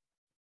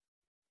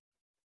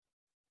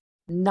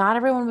not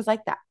everyone was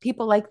like that.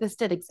 People like this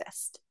did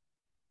exist.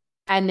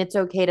 And it's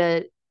okay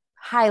to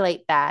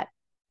highlight that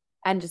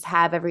and just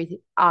have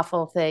every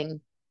awful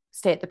thing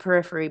stay at the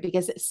periphery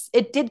because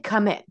it did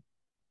come in.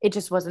 It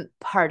just wasn't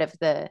part of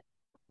the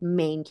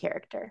main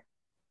character.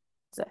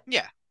 So,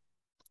 Yeah,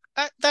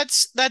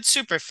 That's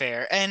super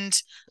fair. And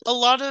a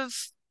lot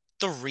of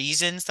the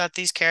reasons that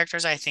these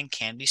characters I think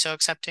can be so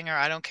accepting or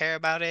I don't care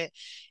about it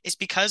is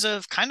because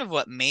of kind of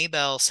what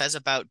Maybelle says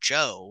about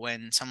Joe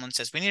when someone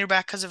says we need her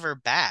back because of her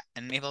bat,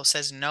 and Maybelle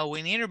says no,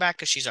 we need her back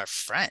because she's our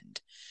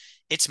friend.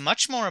 It's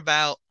much more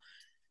about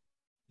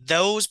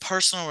those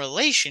personal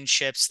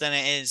relationships than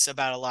it is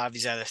about a lot of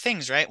these other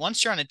things, right?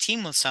 Once you're on a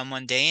team with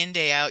someone day in,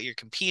 day out, you're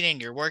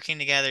competing, you're working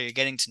together, you're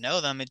getting to know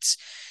them. It's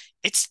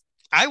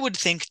I would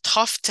think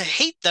tough to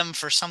hate them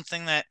for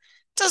something that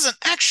doesn't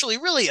actually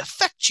really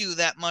affect you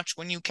that much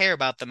when you care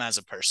about them as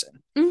a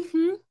person.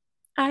 Mm-hmm.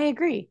 I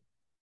agree.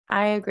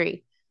 I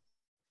agree.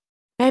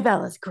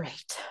 Maybelle is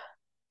great.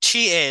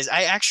 She is.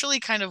 I actually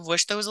kind of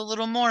wish there was a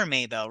little more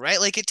Maybelle, right?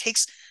 Like it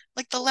takes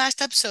like the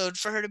last episode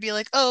for her to be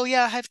like, "Oh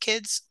yeah, I have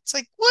kids." It's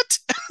like, "What?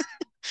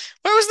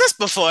 Where was this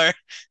before?"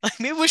 Like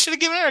maybe we should have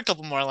given her a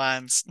couple more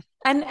lines.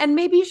 And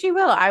maybe she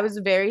will. I was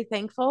very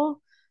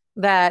thankful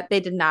that they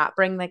did not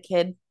bring the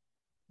kid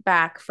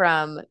back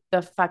from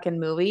the fucking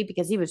movie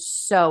because he was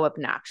so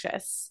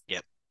obnoxious.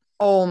 Yep.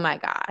 Oh my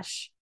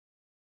gosh.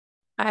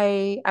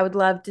 I would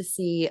love to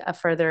see a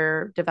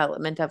further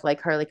development of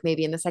like her, like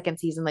maybe in the second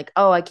season, like,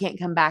 oh, I can't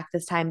come back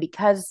this time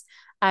because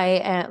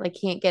I like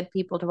can't get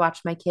people to watch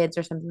my kids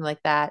or something like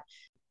that.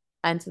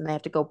 And so they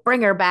have to go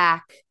bring her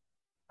back.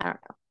 I don't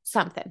know,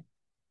 something.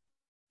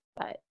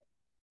 But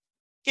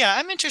Yeah,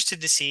 I'm interested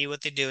to see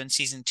what they do in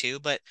season two,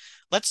 but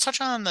let's touch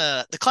on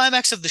the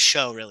climax of the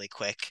show really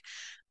quick,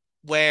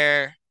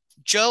 where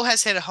Joe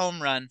has hit a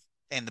home run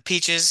and the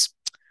Peaches,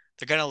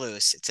 they're gonna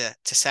lose. It's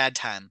a sad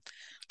time.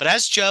 But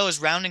as Joe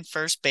is rounding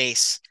first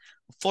base,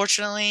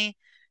 unfortunately,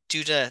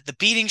 due to the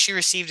beating she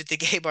received at the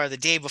gay bar the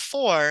day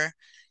before,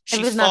 it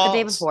she was not the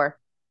day falls. before.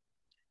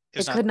 It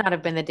was It not could not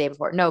have been the day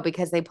before. No,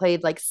 because they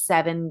played like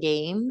 7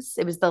 games.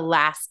 It was the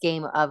last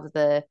game of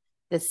the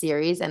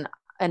series, and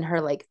her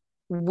like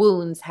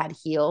wounds had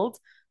healed,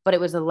 but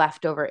it was a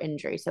leftover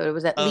injury. So it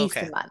was at oh, least a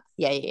okay. month.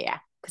 Yeah, yeah, yeah.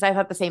 Because I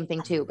thought the same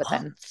thing A too, but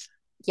then month.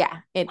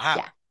 yeah, it Wow.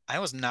 yeah. I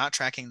was not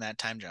tracking that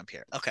time jump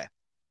here. Okay.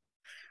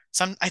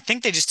 I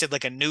think they just did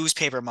like a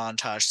newspaper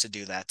montage to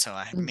do that, so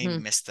I maybe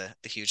Mm-hmm. missed the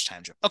huge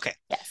time jump. Okay.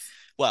 Yes.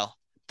 Well,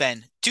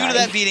 then, due to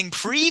that Sorry. beating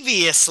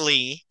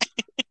previously,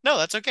 no,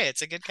 that's okay.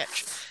 It's a good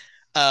catch.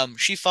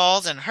 She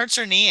falls and hurts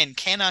her knee and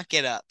cannot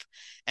get up.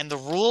 And the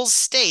rules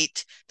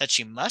state that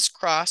she must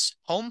cross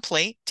home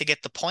plate to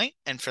get the point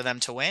and for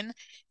them to win,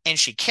 and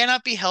she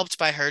cannot be helped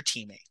by her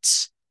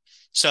teammates.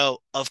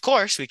 So, of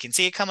course, we can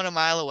see it coming a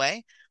mile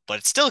away, but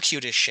it's still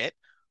cute as shit.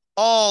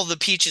 All the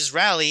Peaches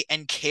rally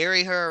and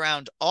carry her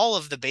around all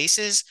of the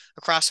bases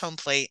across home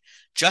plate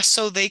just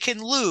so they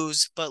can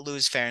lose, but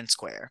lose fair and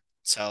square.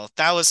 So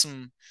that was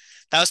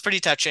pretty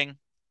touching.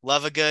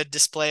 Love a good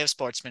display of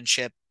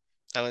sportsmanship.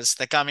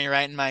 That got me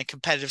right in my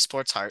competitive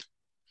sports heart.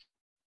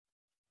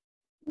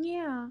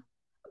 Yeah.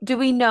 Do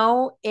we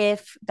know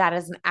if that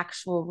is an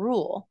actual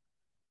rule?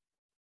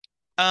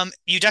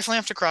 You definitely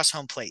have to cross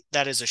home plate.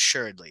 That is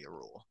assuredly a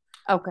rule.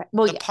 Okay.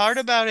 Well, The part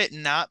yes. about it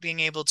not being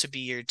able to be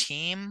your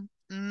team,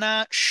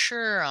 not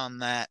sure on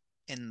that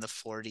in the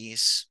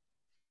 40s.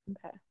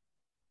 Okay.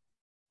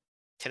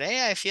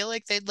 Today, I feel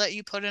like they'd let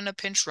you put in a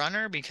pinch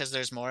runner because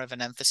there's more of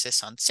an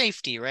emphasis on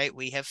safety, right?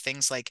 We have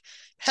things like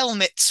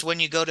helmets when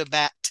you go to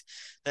bat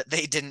that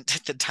they didn't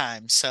at the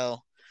time.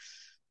 So,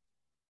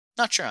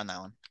 not sure on that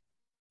one.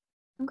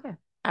 Okay.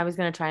 I was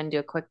gonna try and do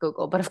a quick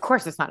Google, but of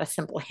course it's not a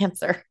simple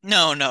answer.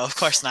 No, no, of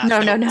course not. No,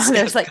 no, Nope, no. it's gonna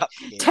There's be like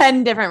complicated.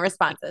 10 different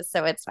responses,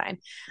 so it's fine.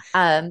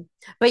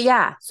 But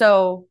yeah,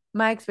 so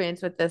my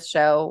experience with this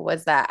show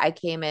was that I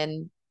came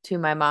in to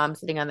my mom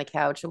sitting on the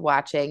couch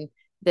watching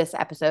this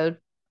episode.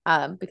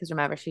 Because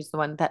remember, she's the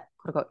one that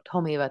quote unquote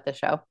told me about the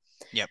show.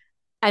 Yep.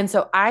 And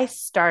so I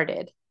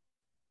started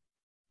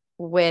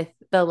with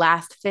the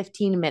last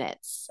 15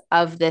 minutes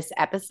of this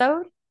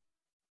episode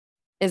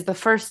is the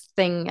first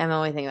thing and the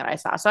only thing that I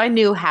saw. So I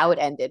knew how it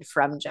ended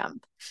from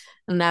jump.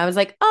 And I was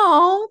like,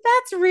 oh,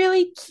 that's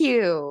really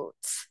cute.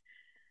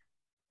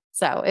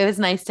 So it was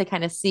nice to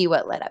kind of see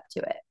what led up to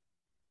it.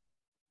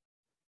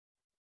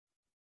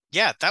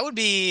 Yeah, that would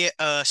be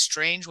a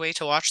strange way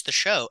to watch the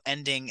show,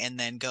 ending and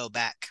then go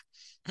back.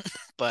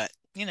 But,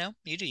 you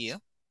do you.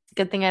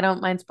 Good thing I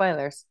don't mind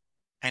spoilers.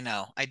 I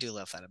know. I do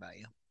love that about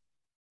you.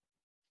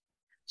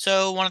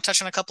 So, want to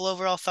touch on a couple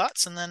overall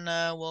thoughts and then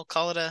we'll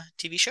call it a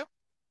TV show?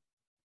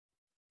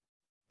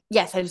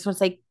 Yes, I just want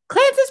to say,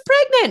 Clarence is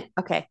pregnant.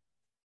 Okay.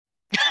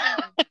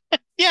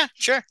 Yeah,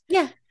 sure.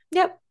 Yeah.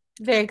 Yep.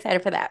 Yeah. Very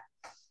excited for that.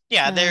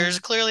 Yeah, there's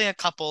Um, clearly a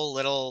couple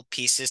little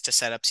pieces to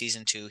set up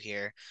season two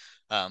here,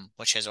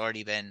 which has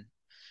already been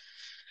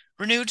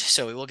renewed,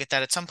 so we will get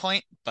that at some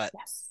point. But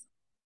yes.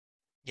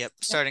 yep,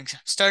 Yep.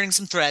 starting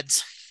some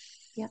threads.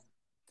 Yep.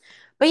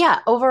 But yeah,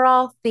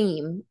 overall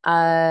theme.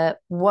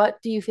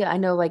 What do you feel? I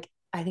know, like,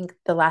 I think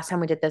the last time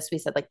we did this, we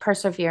said like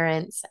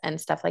perseverance and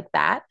stuff like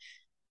that.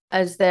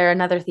 Is there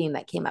another theme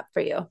that came up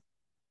for you?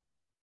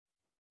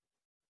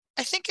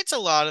 I think it's a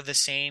lot of the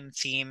same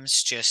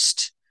themes,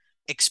 just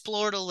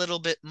explored a little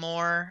bit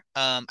more.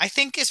 I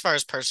think as far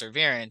as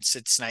perseverance,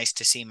 it's nice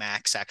to see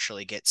Max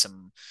actually get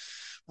some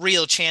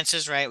real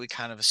chances, right? We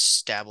kind of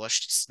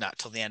established it's not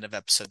till the end of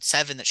episode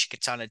 7 that she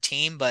gets on a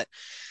team, but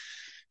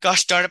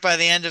gosh darn it, by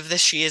the end of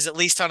this, she is at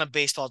least on a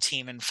baseball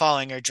team and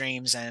following her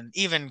dreams, and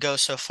even go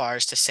so far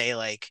as to say,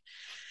 like,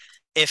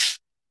 if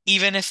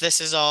even if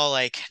this is all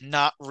like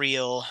not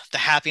real, the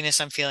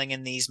happiness I'm feeling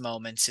in these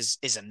moments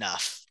is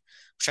enough,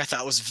 which I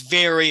thought was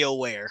very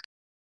aware.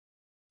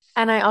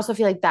 And I also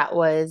feel like that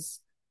was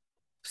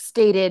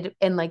stated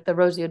in like the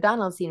Rosie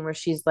O'Donnell scene where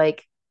she's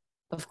like,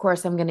 of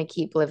course I'm going to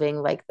keep living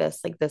like this.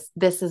 Like this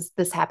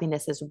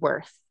happiness is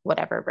worth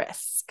whatever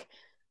risk.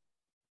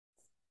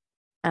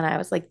 And I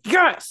was like,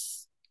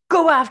 yes,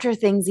 go after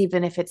things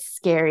even if it's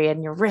scary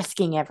and you're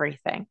risking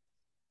everything.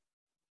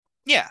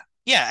 Yeah.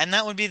 Yeah, and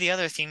that would be the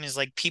other theme is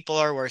like people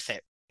are worth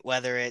it,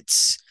 whether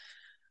it's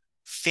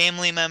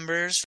family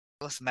members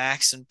with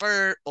Max and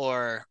Bert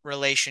or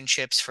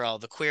relationships for all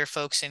the queer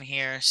folks in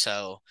here.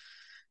 So,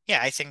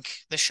 yeah, I think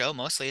the show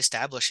mostly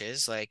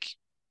establishes like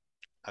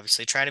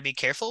obviously try to be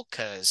careful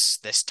because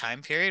this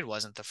time period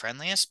wasn't the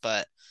friendliest,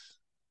 but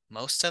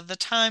most of the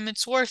time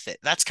it's worth it.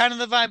 That's kind of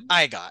the vibe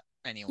I got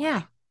Yeah.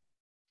 anyway.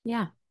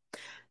 Yeah.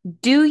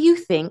 Do you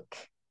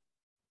think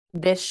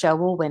this show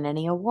will win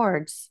any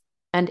awards?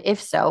 And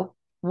if so,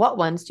 what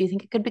ones do you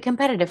think it could be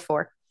competitive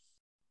for?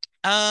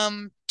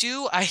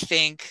 Do I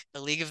think A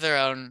League of Their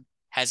Own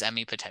has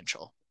Emmy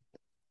potential?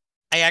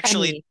 I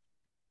actually Emmy.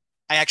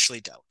 I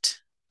actually don't.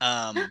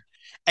 Um,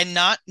 and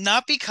not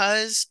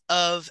because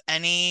of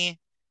any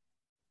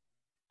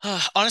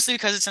honestly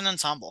because it's an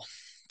ensemble.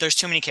 There's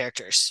too many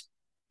characters.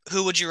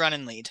 Who would you run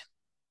in lead?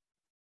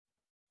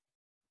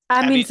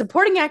 I Have mean, you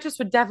supporting actress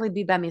would definitely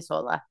be Bemi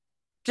Sola.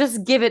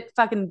 Just give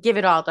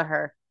it all to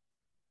her.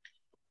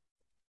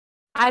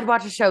 I'd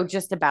watch a show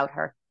just about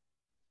her.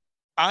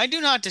 I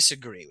do not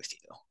disagree with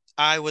you.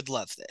 I would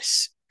love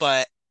this,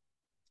 but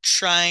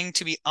trying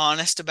to be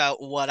honest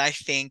about what I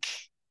think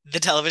the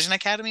Television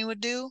Academy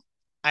would do,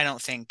 I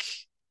don't think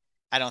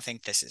I don't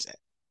think this is it.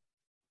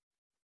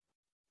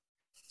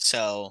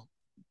 So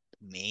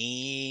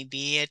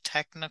maybe a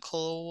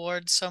technical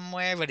award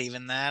somewhere, but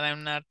even that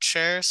I'm not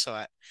sure.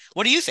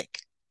 What do you think?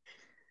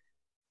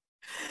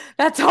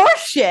 That's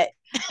horseshit.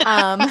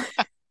 Um,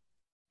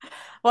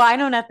 well, I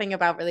know nothing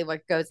about really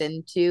what goes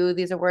into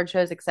these award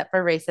shows except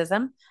for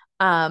racism.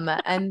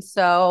 And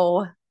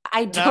so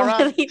I You're not don't wrong.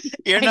 really,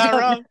 You're I not don't,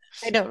 wrong.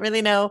 I don't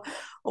really know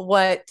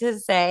what to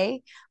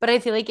say. But I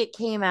feel like it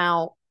came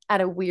out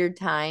at a weird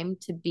time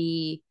to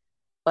be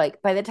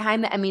like, by the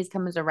time the Emmys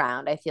comes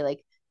around, I feel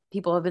like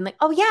people have been like,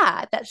 oh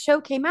yeah, that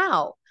show came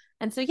out,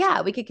 and so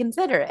yeah, we could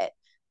consider it.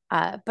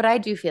 But I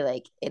do feel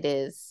like it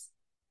is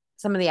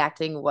some of the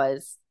acting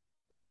was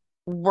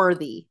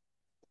worthy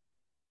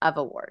of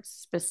awards,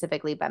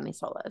 specifically Bemi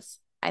Solas.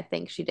 I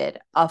think she did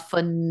a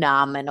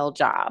phenomenal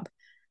job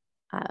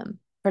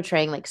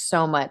portraying like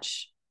so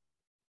much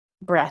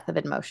breadth of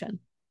emotion.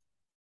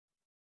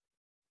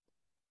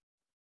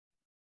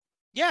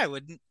 Yeah, I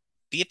wouldn't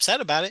be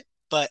upset about it,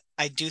 but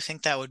I do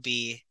think that would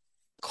be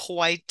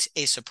quite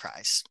a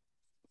surprise.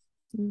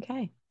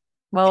 Okay.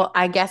 Yeah. Well,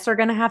 I guess we're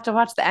gonna have to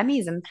watch the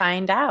Emmys and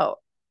find out.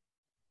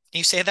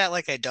 You say that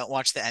like I don't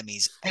watch the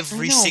Emmys I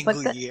every know,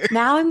 single but year.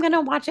 now I'm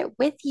gonna watch it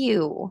with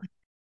you.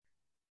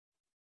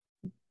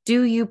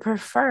 Do you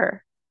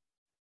prefer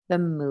the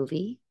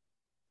movie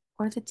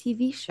or the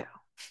TV show?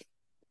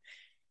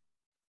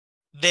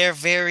 They're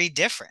very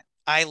different.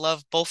 I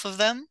love both of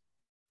them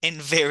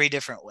in very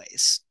different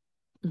ways.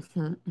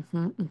 Mm-hmm,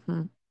 mm-hmm,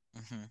 mm-hmm,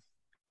 hmm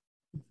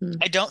mm-hmm.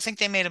 I don't think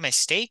they made a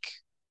mistake,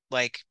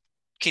 like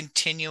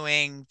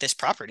continuing this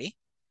property.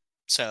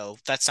 So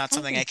that's not I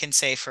something I agree. can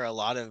say for a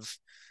lot of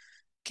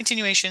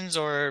continuations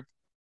or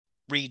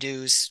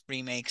redos,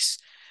 remakes,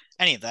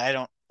 any of that. I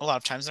don't, a lot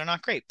of times they're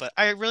not great, but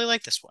I really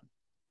like this one.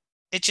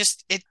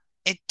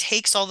 It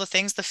takes all the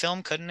things the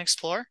film couldn't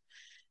explore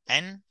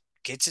and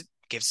gives it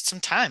some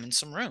time and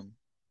some room.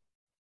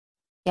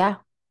 Yeah,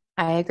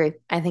 I agree.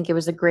 I think it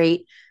was a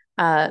great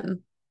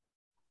um,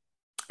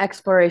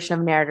 exploration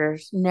of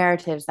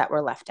narratives that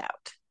were left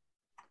out.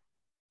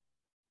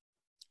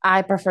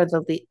 I prefer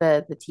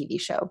the TV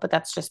show, but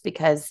that's just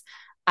because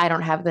I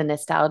don't have the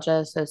nostalgia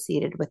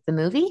associated with the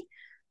movie,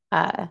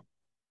 uh,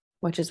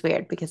 which is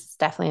weird because it's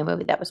definitely a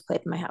movie that was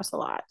played in my house a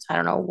lot. So I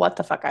don't know what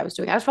the fuck I was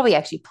doing. I was probably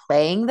actually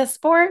playing the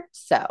sport,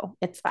 so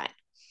it's fine.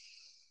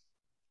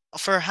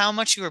 For how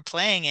much you were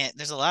playing it,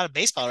 there's a lot of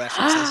baseball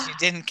references you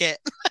didn't get.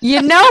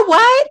 You know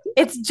what?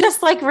 It's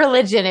just like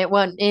religion. It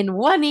went in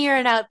one ear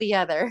and out the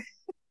other.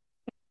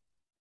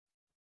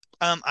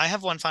 I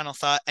have one final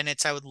thought, and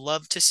it's I would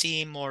love to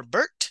see more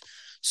Bert.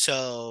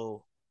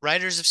 So,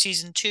 writers of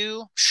season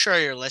 2, sure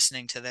you're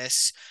listening to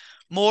this.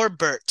 More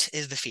Bert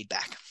is the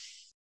feedback.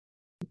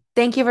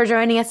 Thank you for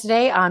joining us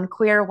today on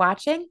Queer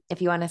Watching.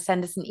 If you want to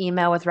send us an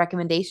email with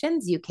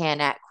recommendations, you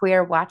can at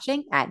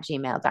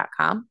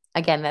queerwatching@gmail.com.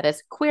 Again, that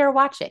is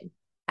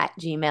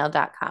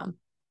queerwatching@gmail.com.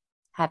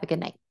 Have a good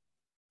night.